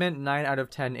 Commitment 9 out of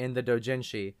 10 in the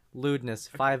doujinshi. Lewdness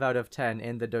 5 out of 10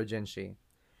 in the doujinshi.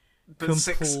 But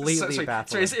Completely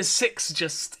baffling. So is 6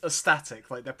 just a static?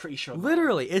 Like they're pretty sure.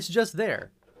 Literally, it's just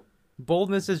there.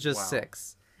 Boldness is just Wow.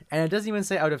 6. And it doesn't even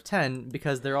say out of 10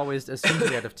 because they're always assumed to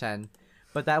be out of 10.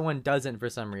 But that one doesn't for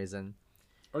some reason.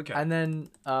 Okay. And then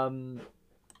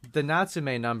the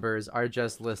Natsume numbers are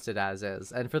just listed as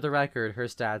is. And for the record, her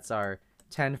stats are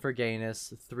 10 for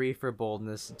gayness, 3 for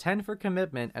boldness, 10 for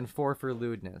commitment, and 4 for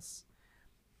lewdness.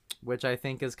 Which I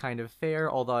think is kind of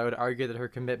fair, although I would argue that her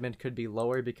commitment could be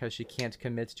lower because she can't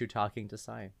commit to talking to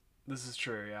Sai. This is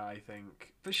true, yeah, I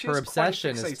think. But Her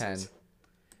obsession is 10.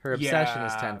 Her obsession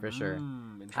is 10 for sure.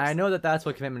 I know that that's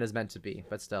what commitment is meant to be,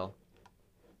 but still.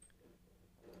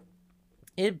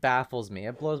 It baffles me.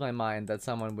 It blows my mind that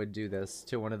someone would do this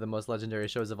to one of the most legendary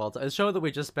shows of all time. A show that we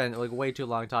just spent way too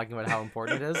long talking about how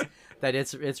important it is. That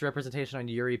its representation on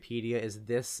Yuripedia is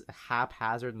this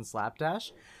haphazard and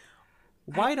slapdash.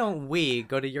 Why don't we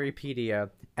go to Yuripedia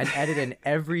and edit in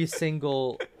every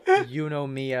single Yuno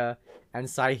Miya and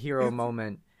Saihiro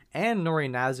moment and Nori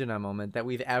Nazuna moment that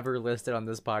we've ever listed on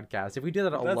this podcast? If we do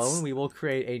that alone, we will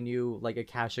create a new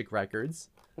Akashic Records.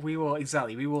 We will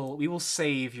We will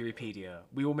save Yuripedia.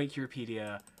 We will make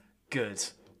Yuripedia good.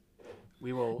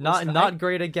 We will not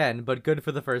great again, but good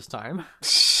for the first time.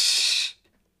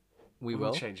 We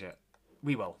will change it.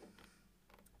 We will.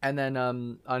 And then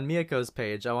on Miyako's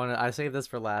page, I saved this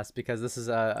for last because this is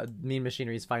Mean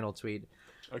Machinery's final tweet.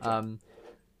 Okay.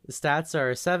 The stats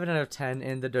are 7 out of 10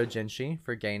 in the doujinshi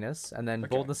for gayness, and then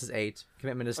boldness is 8,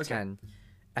 commitment is 10.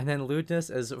 And then lewdness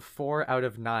is 4 out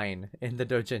of 9 in the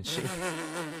doujinshi.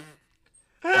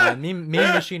 Mean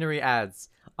Machinery adds,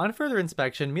 on further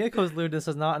inspection, Miyako's lewdness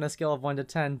is not on a scale of 1 to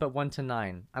 10, but 1 to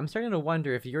 9. I'm starting to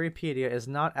wonder if Yuripedia is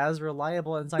not as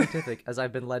reliable and scientific as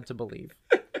I've been led to believe.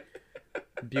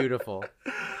 Beautiful.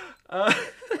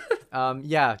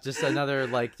 Yeah, just another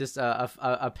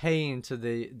a pain to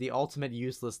the ultimate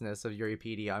uselessness of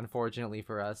Yuripedia, unfortunately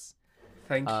for us.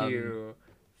 Thank you,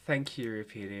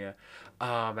 Yuripedia.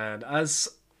 Oh man, as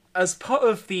part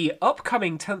of the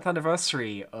upcoming 10th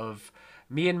anniversary of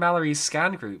me and Mallory's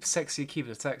scan group, Sexy Akiba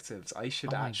Detectives, I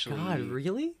should actually. Oh my god,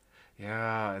 really?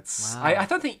 Yeah, it's. Wow. I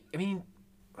don't think. I mean,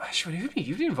 actually,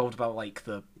 you've been involved about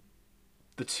the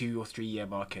 2 or 3 year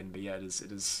mark in, but yeah, it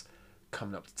is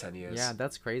coming up to 10 years. Yeah,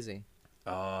 that's crazy.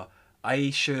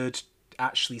 I should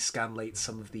actually scanlate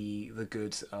some of the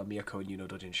good Miyako and Yuno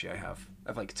doujinshi I have.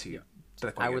 I have 2.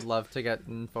 I would love to get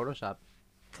in Photoshop.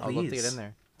 Please. I'd love to get in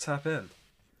there. Tap in.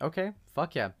 Okay,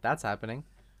 fuck yeah, that's happening.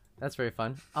 That's very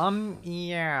fun.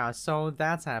 Yeah, so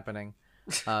that's happening.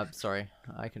 Sorry,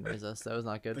 I can resist. That was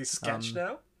not good. They sketch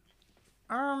now?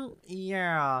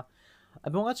 Yeah.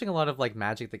 I've been watching a lot of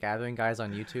Magic the Gathering guys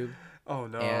on YouTube. Oh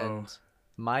no. And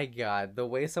my god, the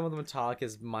way some of them talk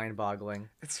is mind-boggling.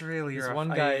 It's really this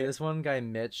rough. This one guy,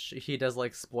 Mitch, he does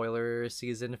spoiler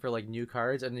season for new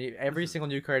cards, and every single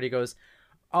new card he goes,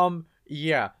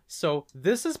 yeah, so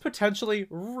this is potentially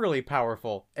really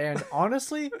powerful and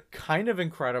honestly kind of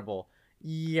incredible.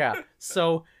 Yeah,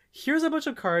 so here's a bunch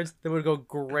of cards that would go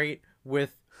great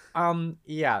with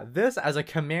yeah, this as a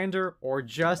commander or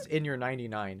just in your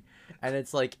 99. And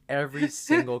it's every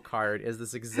single card is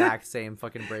this exact same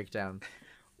fucking breakdown.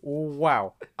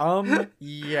 Wow.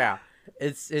 Yeah.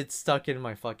 It's stuck in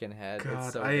my fucking head. God,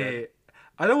 it's so good.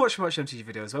 I don't watch much MTG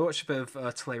videos. I watch a bit of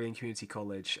Tolarian Community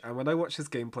College, and when I watch his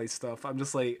gameplay stuff, I'm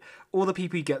just all the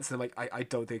people he gets, and I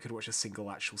don't think I could watch a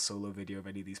single actual solo video of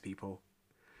any of these people.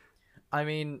 I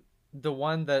mean, the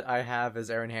one that I have is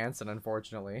Aaron Hansen,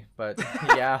 unfortunately, but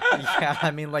yeah,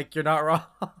 I mean, you're not wrong.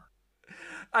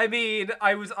 I mean,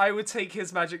 I would take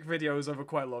his Magic videos over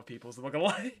quite a lot of people's, I'm not gonna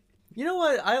lie. You know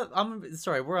what? I'm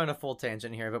sorry, we're on a full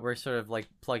tangent here, but we're sort of like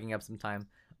plugging up some time.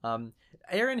 Um,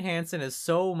 Aaron Hansen is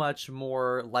so much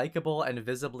more likable and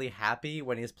visibly happy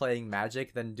when he's playing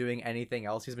Magic than doing anything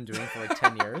else he's been doing for like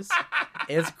 10 years.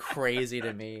 It's crazy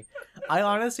to me. I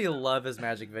honestly love his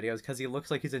Magic videos because he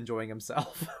looks like he's enjoying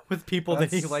himself with people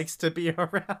that he likes to be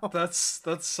around. That's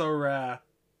so rare.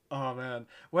 Oh man,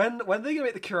 when are they gonna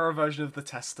make the Kirara version of the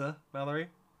Tester, Mallory?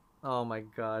 Oh my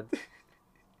god.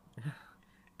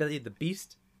 Billy the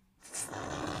Beast.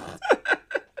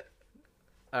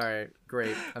 Alright,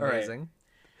 great. Amazing. Right.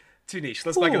 Too niche.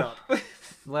 Let's back it up.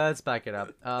 Let's back it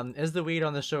up. Is the weed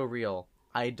on the show real?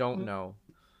 I don't know.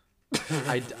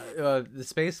 The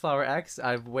Space Flower X,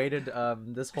 I've waited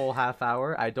this whole half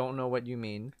hour. I don't know what you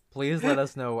mean. Please let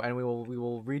us know, and we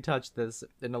will retouch this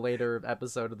in a later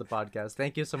episode of the podcast.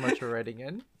 Thank you so much for writing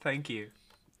in. Thank you.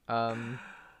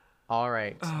 All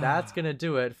right, that's gonna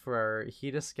do it for our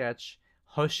HidaSketch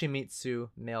Hosshimitsu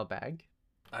mailbag.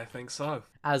 I think so.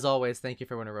 As always, thank you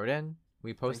for everyone who wrote in.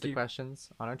 We post the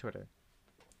questions on our Twitter.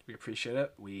 We appreciate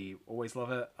it. We always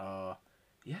love it.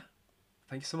 Yeah.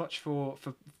 Thank you so much for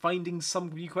finding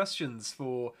some new questions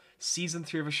for season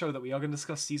 3 of a show that we are going to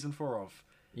discuss season 4 of.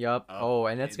 Yup.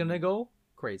 And it's gonna go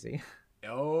crazy.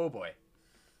 Oh boy.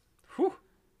 Whew.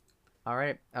 All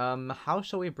right. How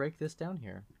shall we break this down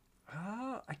here?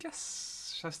 I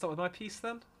guess should I start with my piece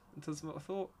then? In terms of what I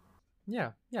thought.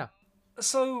 Yeah.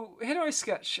 So,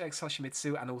 HidaSketch X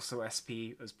Hosshimitsu and also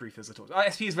SP, as brief as I talked.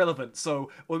 SP is relevant,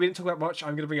 so while we didn't talk about much,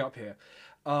 I'm going to bring it up here.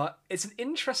 It's an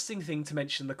interesting thing to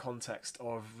mention in the context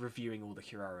of reviewing all the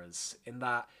Kiraras, in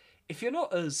that if you're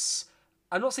not as...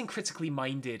 I'm not saying critically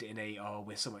minded in a,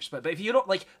 we're so much better, but if you're not,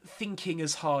 like, thinking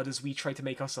as hard as we try to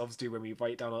make ourselves do when we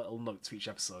write down our little notes for each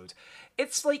episode,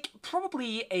 it's, like,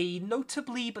 probably a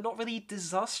notably, but not really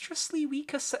disastrously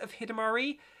weaker set of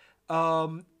Hidamari.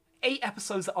 8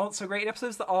 episodes that aren't so great, 8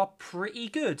 episodes that are pretty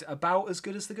good, about as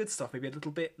good as the good stuff, maybe a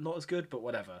little bit not as good, but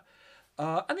whatever.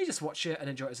 And they just watch it and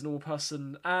enjoy it as a normal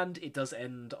person, and it does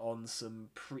end on some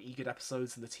pretty good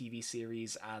episodes in the TV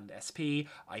series and SP.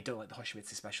 I don't like the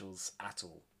Hosshimitsu specials at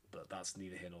all, but that's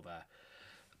neither here nor there.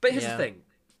 But here's the thing.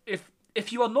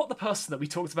 If you are not the person that we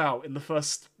talked about in the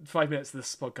first 5 minutes of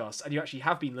this podcast, and you actually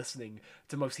have been listening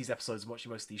to most of these episodes and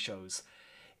watching most of these shows,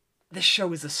 this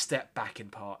show is a step back in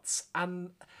parts,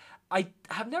 and I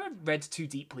have never read too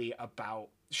deeply about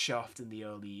Shaft in the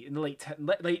late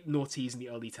noughties and the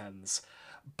early 10s,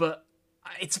 but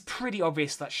it's pretty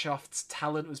obvious that Shaft's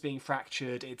talent was being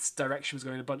fractured, its direction was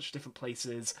going in a bunch of different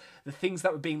places. The things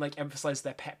that were being emphasized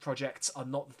their pet projects are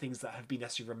not the things that have been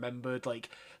necessarily remembered.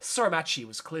 Soramachi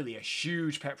was clearly a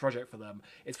huge pet project for them.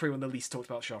 It's probably one of the least talked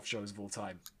about Shaft shows of all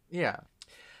time. Yeah.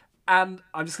 And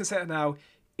I'm just gonna say it now,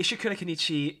 Ishikura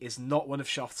Kenichi is not one of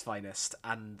Shaft's finest,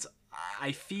 and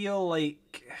I feel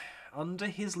like under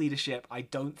his leadership, I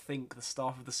don't think the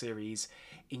staff of the series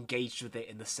engaged with it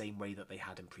in the same way that they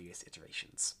had in previous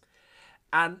iterations.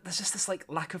 And there's just this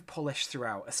lack of polish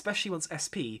throughout, especially once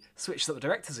SP switched up the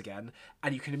directors again,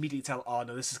 and you can immediately tell, oh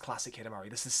no, this is classic Hidamari,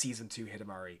 this is season 2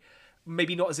 Hidamari.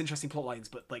 Maybe not as interesting plot lines,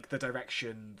 but the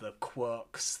direction, the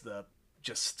quirks, the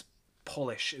just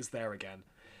polish is there again.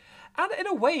 And in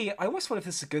a way, I almost wonder if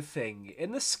this is a good thing.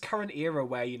 In this current era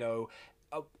where,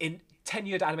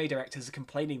 tenured anime directors are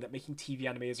complaining that making TV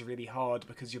anime is really hard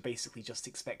because you're basically just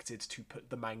expected to put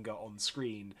the manga on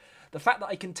screen. The fact that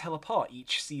I can tell apart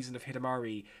each season of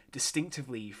Hidamari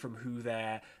distinctively from who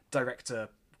their director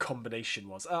combination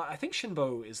was. I think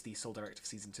Shinbo is the sole director for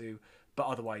season 2, but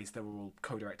otherwise they were all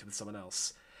co-directed with someone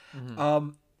else. Mm-hmm.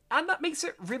 And that makes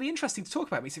it really interesting to talk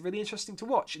about. It makes it really interesting to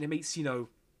watch, and it makes,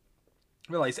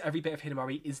 realize every bit of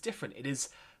Hidamari is different. It is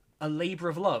a labor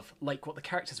of love, like what the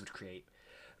characters would create.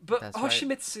 But that's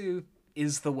Hosshimitsu right.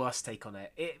 is the worst take on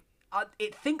it.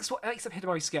 It thinks what makes up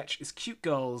Hidamari sketch is cute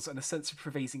girls and a sense of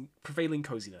prevailing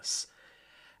coziness.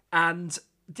 And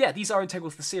yeah, these are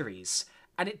integral to the series.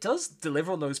 And it does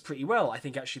deliver on those pretty well. I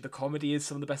think actually the comedy is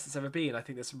some of the best it's ever been. I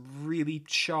think there's some really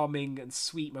charming and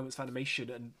sweet moments of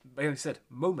animation and, like I said,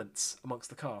 moments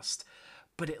amongst the cast.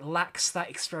 But it lacks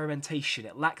that experimentation.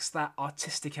 It lacks that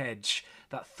artistic edge,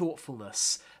 that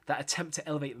thoughtfulness, that attempt to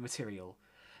elevate the material.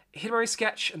 Hidamari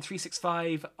Sketch and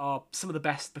 365 are some of the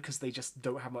best because they just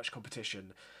don't have much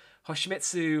competition.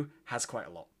 Hosshimitsu has quite a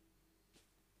lot.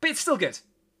 But it's still good.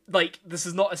 This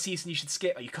is not a season you should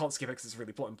skip. You can't skip it because it's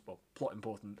really plot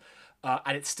important.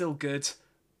 And it's still good,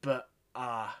 but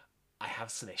I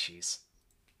have some issues.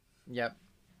 Yep.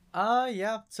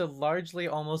 Yeah, to largely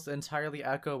almost entirely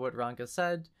echo what Ranka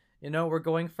said. We're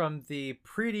going from the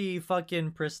pretty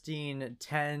fucking pristine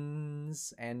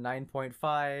 10s and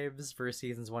 9.5s for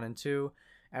seasons 1 and 2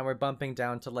 and we're bumping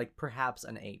down to like perhaps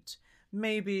an 8.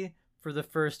 Maybe for the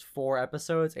first 4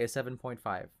 episodes, a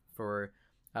 7.5 for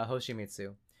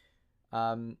Hosshimitsu.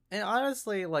 And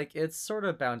honestly, like, it's sort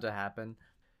of bound to happen.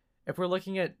 If we're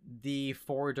looking at the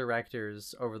 4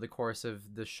 directors over the course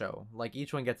of the show, like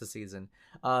each one gets a season.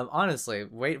 Honestly,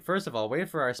 wait for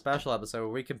our special episode where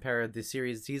we compare the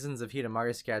seasons of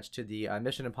Hidamari Sketch to the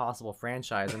Mission Impossible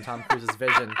franchise and Tom Cruise's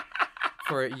vision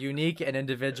for unique and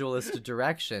individualist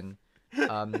direction,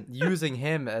 using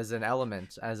him as an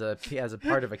element, as a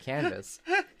part of a canvas.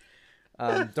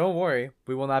 Don't worry,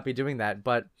 we will not be doing that.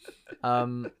 But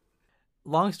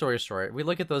long story short, we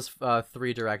look at those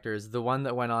 3 directors. The one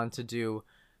that went on to do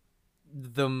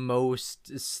the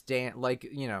most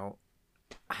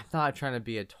I'm not trying to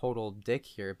be a total dick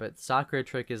here, but Sakura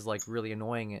Trick is like really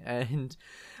annoying, and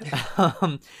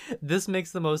this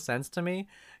makes the most sense to me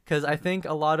because I think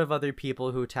a lot of other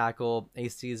people who tackle a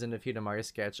season of Hidamari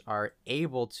Sketch are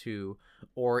able to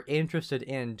or interested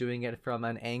in doing it from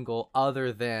an angle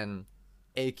other than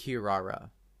a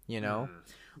Kirara,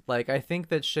 Like, I think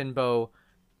that Shinbo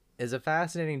is a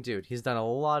fascinating dude. He's done a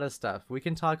lot of stuff. We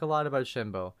can talk a lot about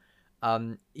Shinbo.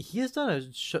 He has done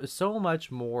so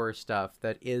much more stuff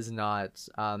that is not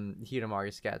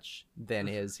Hidamari Sketch than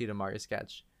is Hidamari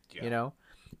Sketch,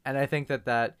 And I think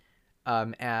that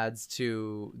adds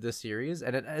to the series,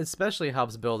 and it especially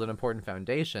helps build an important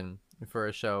foundation for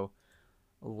a show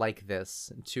like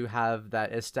this, to have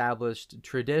that established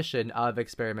tradition of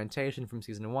experimentation from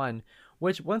season 1,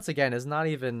 which once again is not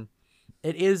even...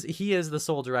 he is the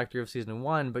sole director of season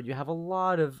 1, but you have a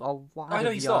lot of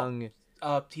young...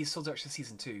 He's still director of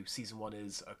season 2. Season 1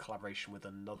 is a collaboration with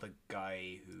another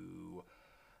guy who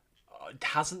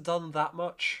hasn't done that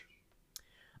much.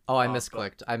 Oh, I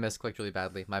misclicked. I misclicked really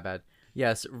badly. My bad.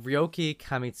 Yes, Ryoki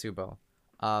Kamitsubo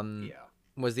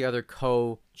was the other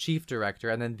co-chief director,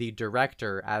 and then the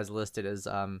director as listed as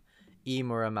Imura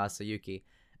Masayuki.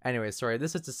 Anyway, sorry,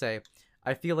 this is to say,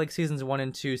 I feel like seasons 1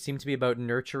 and 2 seem to be about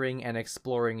nurturing and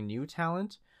exploring new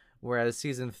talent, whereas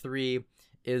season 3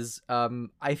 is,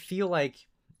 I feel like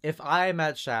if I'm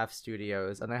at Shaft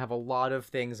Studios and I have a lot of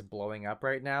things blowing up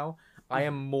right now, I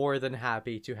am more than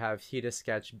happy to have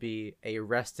HidaSketch be a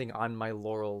resting on my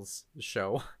laurels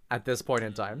show at this point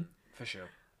in time. For sure.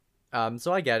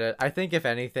 So I get it. I think, if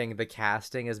anything, the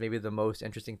casting is maybe the most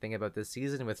interesting thing about this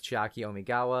season, with Chiaki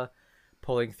Omigawa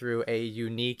pulling through a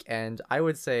unique and, I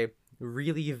would say,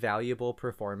 really valuable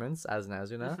performance as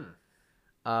Nazuna.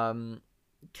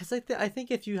 Because I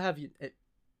think if you have...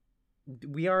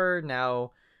 we are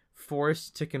now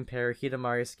forced to compare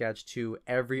Hidamari Sketch to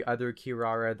every other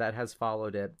Kirara that has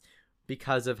followed it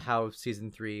because of how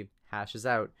season 3 hashes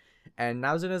out. And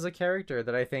Nazuna is a character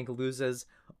that I think loses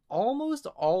almost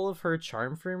all of her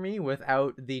charm for me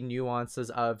without the nuances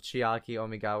of Chiaki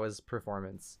Omigawa's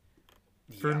performance.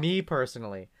 For me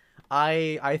personally,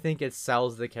 I think it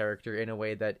sells the character in a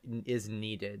way that is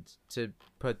needed to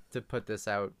put this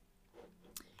out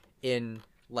in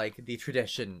like the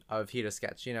tradition of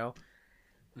HidaSketch,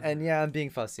 And yeah, I'm being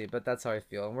fussy, but that's how I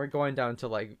feel. And we're going down to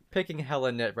like picking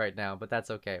hella nit right now, but that's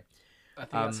okay. I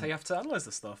think that's how you have to analyze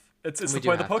this stuff. It's the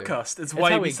point of the podcast. It's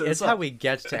why it's how we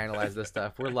get to analyze this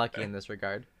stuff. We're lucky in this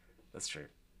regard. That's true.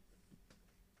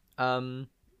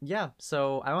 Yeah,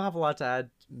 so I don't have a lot to add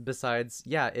besides,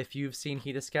 if you've seen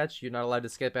HidaSketch, you're not allowed to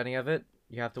skip any of it.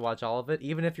 You have to watch all of it.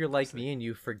 Even if you're like me and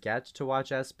you forget to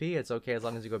watch SP, it's okay as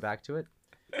long as you go back to it.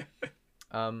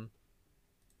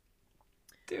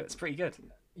 Dude, it's pretty good.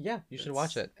 Yeah, you should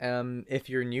watch it. If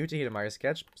you're new to Hidamari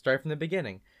Sketch, start from the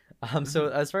beginning. So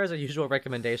as far as a usual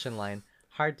recommendation line,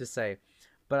 hard to say,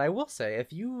 but I will say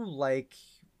if you liked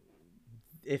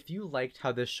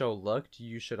how this show looked,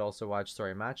 you should also watch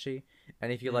Sorimachi,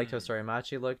 and if you liked how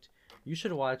Sorimachi looked, you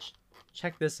should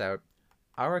check this out,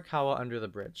 Arakawa Under the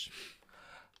Bridge.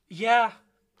 Yeah,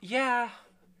 Arakawa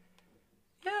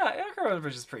Under the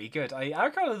Bridge is pretty good.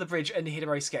 Arakawa Under the Bridge and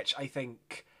Hidamari Sketch, I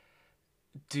think,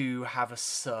 do have a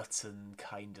certain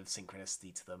kind of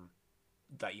synchronicity to them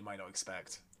that you might not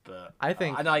expect. But I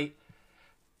think,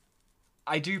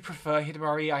 I do prefer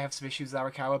Hidamari. I have some issues with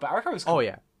Arakawa, but Arakawa's cool. Oh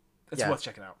yeah, it's worth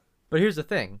checking out. But here's the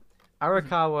thing.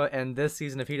 Arakawa and this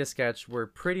season of HidaSketch were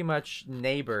pretty much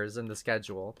neighbors in the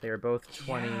schedule. They were both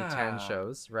 2010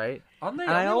 shows, right? Aren't they?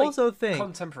 And I also think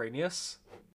contemporaneous.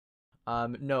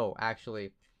 No,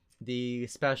 actually, the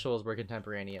specials were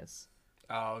contemporaneous.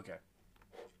 Oh, okay.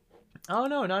 Oh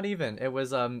no, not even. It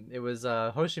was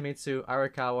Hosshimitsu,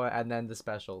 Arakawa, and then the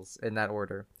specials in that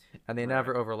order, and they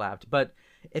never overlapped. But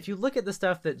if you look at the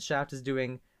stuff that Shaft is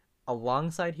doing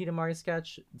alongside Hidamari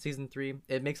Sketch season 3,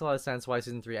 it makes a lot of sense why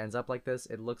season 3 ends up like this.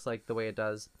 It looks like the way it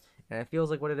does, and it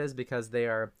feels like what it is because they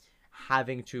are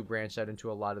having to branch out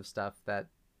into a lot of stuff that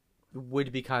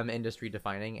would become industry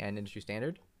defining and industry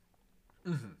standard.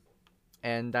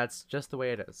 And that's just the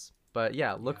way it is. But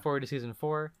yeah, look forward to season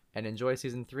 4 and enjoy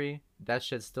season 3. That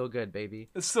shit's still good, baby.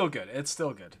 It's still good. It's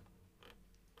still good.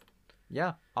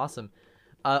 Yeah, awesome.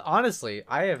 Honestly,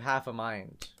 I have half a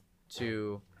mind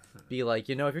to be like,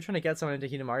 if you're trying to get someone into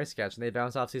Hidamari sketch and they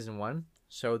bounce off season 1,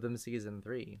 show them season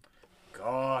 3.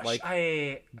 Gosh,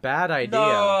 bad idea.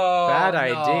 No, Bad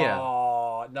idea.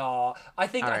 No. I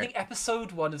think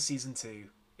episode 1 of season 2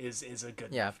 is a good.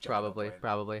 Yeah,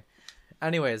 probably.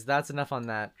 Anyways, that's enough on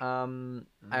that.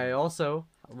 I also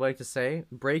would like to say,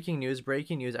 breaking news.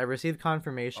 I received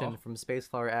confirmation from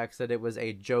Spaceflower X that it was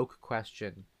a joke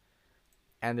question.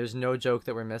 And there's no joke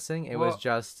that we're missing. It was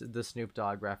just the Snoop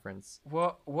Dogg reference.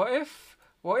 What if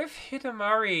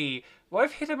Hidamari's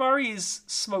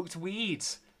smoked weed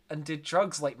and did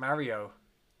drugs like Mario?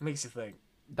 Makes you think.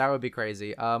 That would be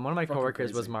crazy. One of my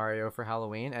coworkers was Mario for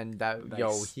Halloween, and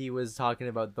he was talking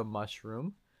about the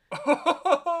mushroom.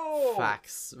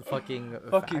 Facts.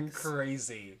 Fucking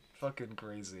crazy.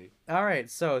 All right,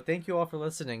 so thank you all for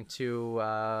listening to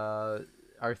our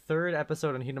 3rd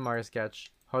episode on Hidamari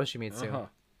sketch, Hosshimitsu.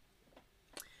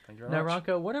 Thank you very now, much.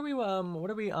 Ranko, what are we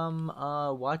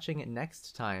watching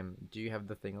next time? Do you have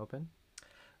the thing open?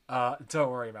 Don't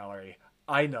worry, Mallory.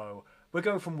 I know. We're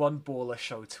going from one baller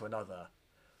show to another.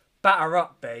 Batter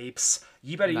up, babes.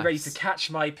 You better be ready to catch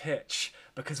my pitch,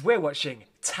 because we're watching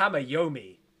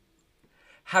Tamayomi.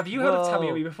 Have you heard of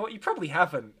Tamayomi before? You probably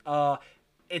haven't.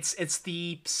 It's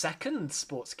the 2nd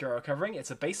sports gear we're covering. It's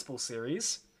a baseball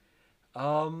series.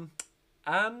 And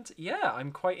yeah,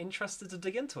 I'm quite interested to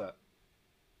dig into it.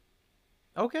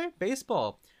 Okay,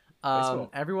 baseball.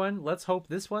 Everyone, let's hope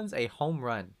this one's a home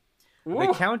run. Ooh.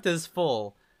 The count is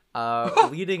full.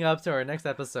 Leading up to our next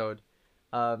episode.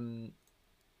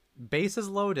 Bases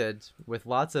loaded with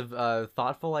lots of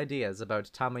thoughtful ideas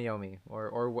about Tamayomi,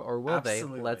 or will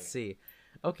Absolutely. they? Let's see.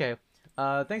 Okay.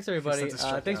 Thanks everybody.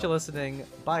 Thanks for listening.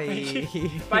 Bye.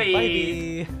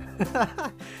 Bye.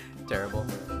 Bye. Terrible.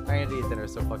 I need to eat dinner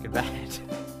so fucking bad.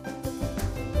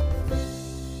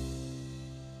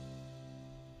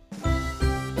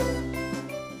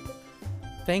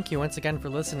 Thank you once again for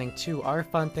listening to our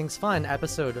Fun Things Fun,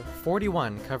 episode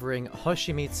 41, covering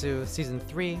Hosshimitsu Season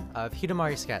 3 of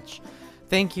Hidamari Sketch.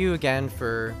 Thank you again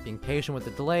for being patient with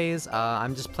the delays.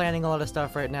 I'm just planning a lot of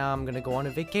stuff right now. I'm going to go on a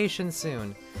vacation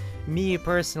soon. Me,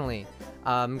 personally,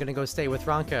 I'm going to go stay with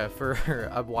Ranka for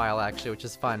a while, actually, which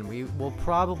is fun. We will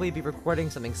probably be recording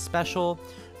something special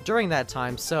during that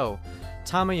time, so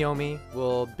Tamayomi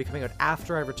will be coming out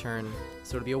after I return,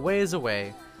 so it'll be a ways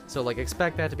away. So,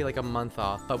 expect that to be, a month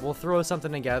off. But we'll throw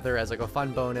something together as, a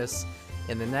fun bonus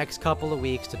in the next couple of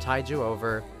weeks to tide you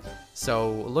over.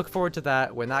 So, look forward to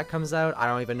that. When that comes out, I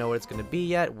don't even know what it's going to be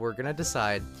yet. We're going to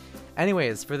decide.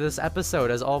 Anyways, for this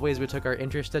episode, as always, we took our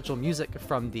interstitial music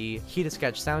from the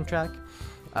HidaSketch soundtrack.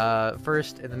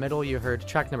 First, in the middle, you heard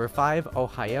track number 5,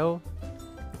 Ohio.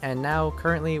 And now,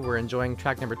 currently, we're enjoying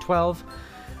track number 12,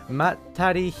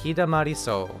 Matari Hidamari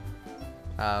So.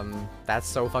 That's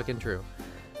so fucking true.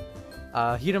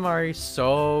 Hidamari,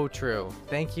 so true.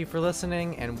 Thank you for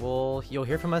listening, and you'll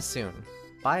hear from us soon.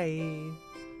 Bye!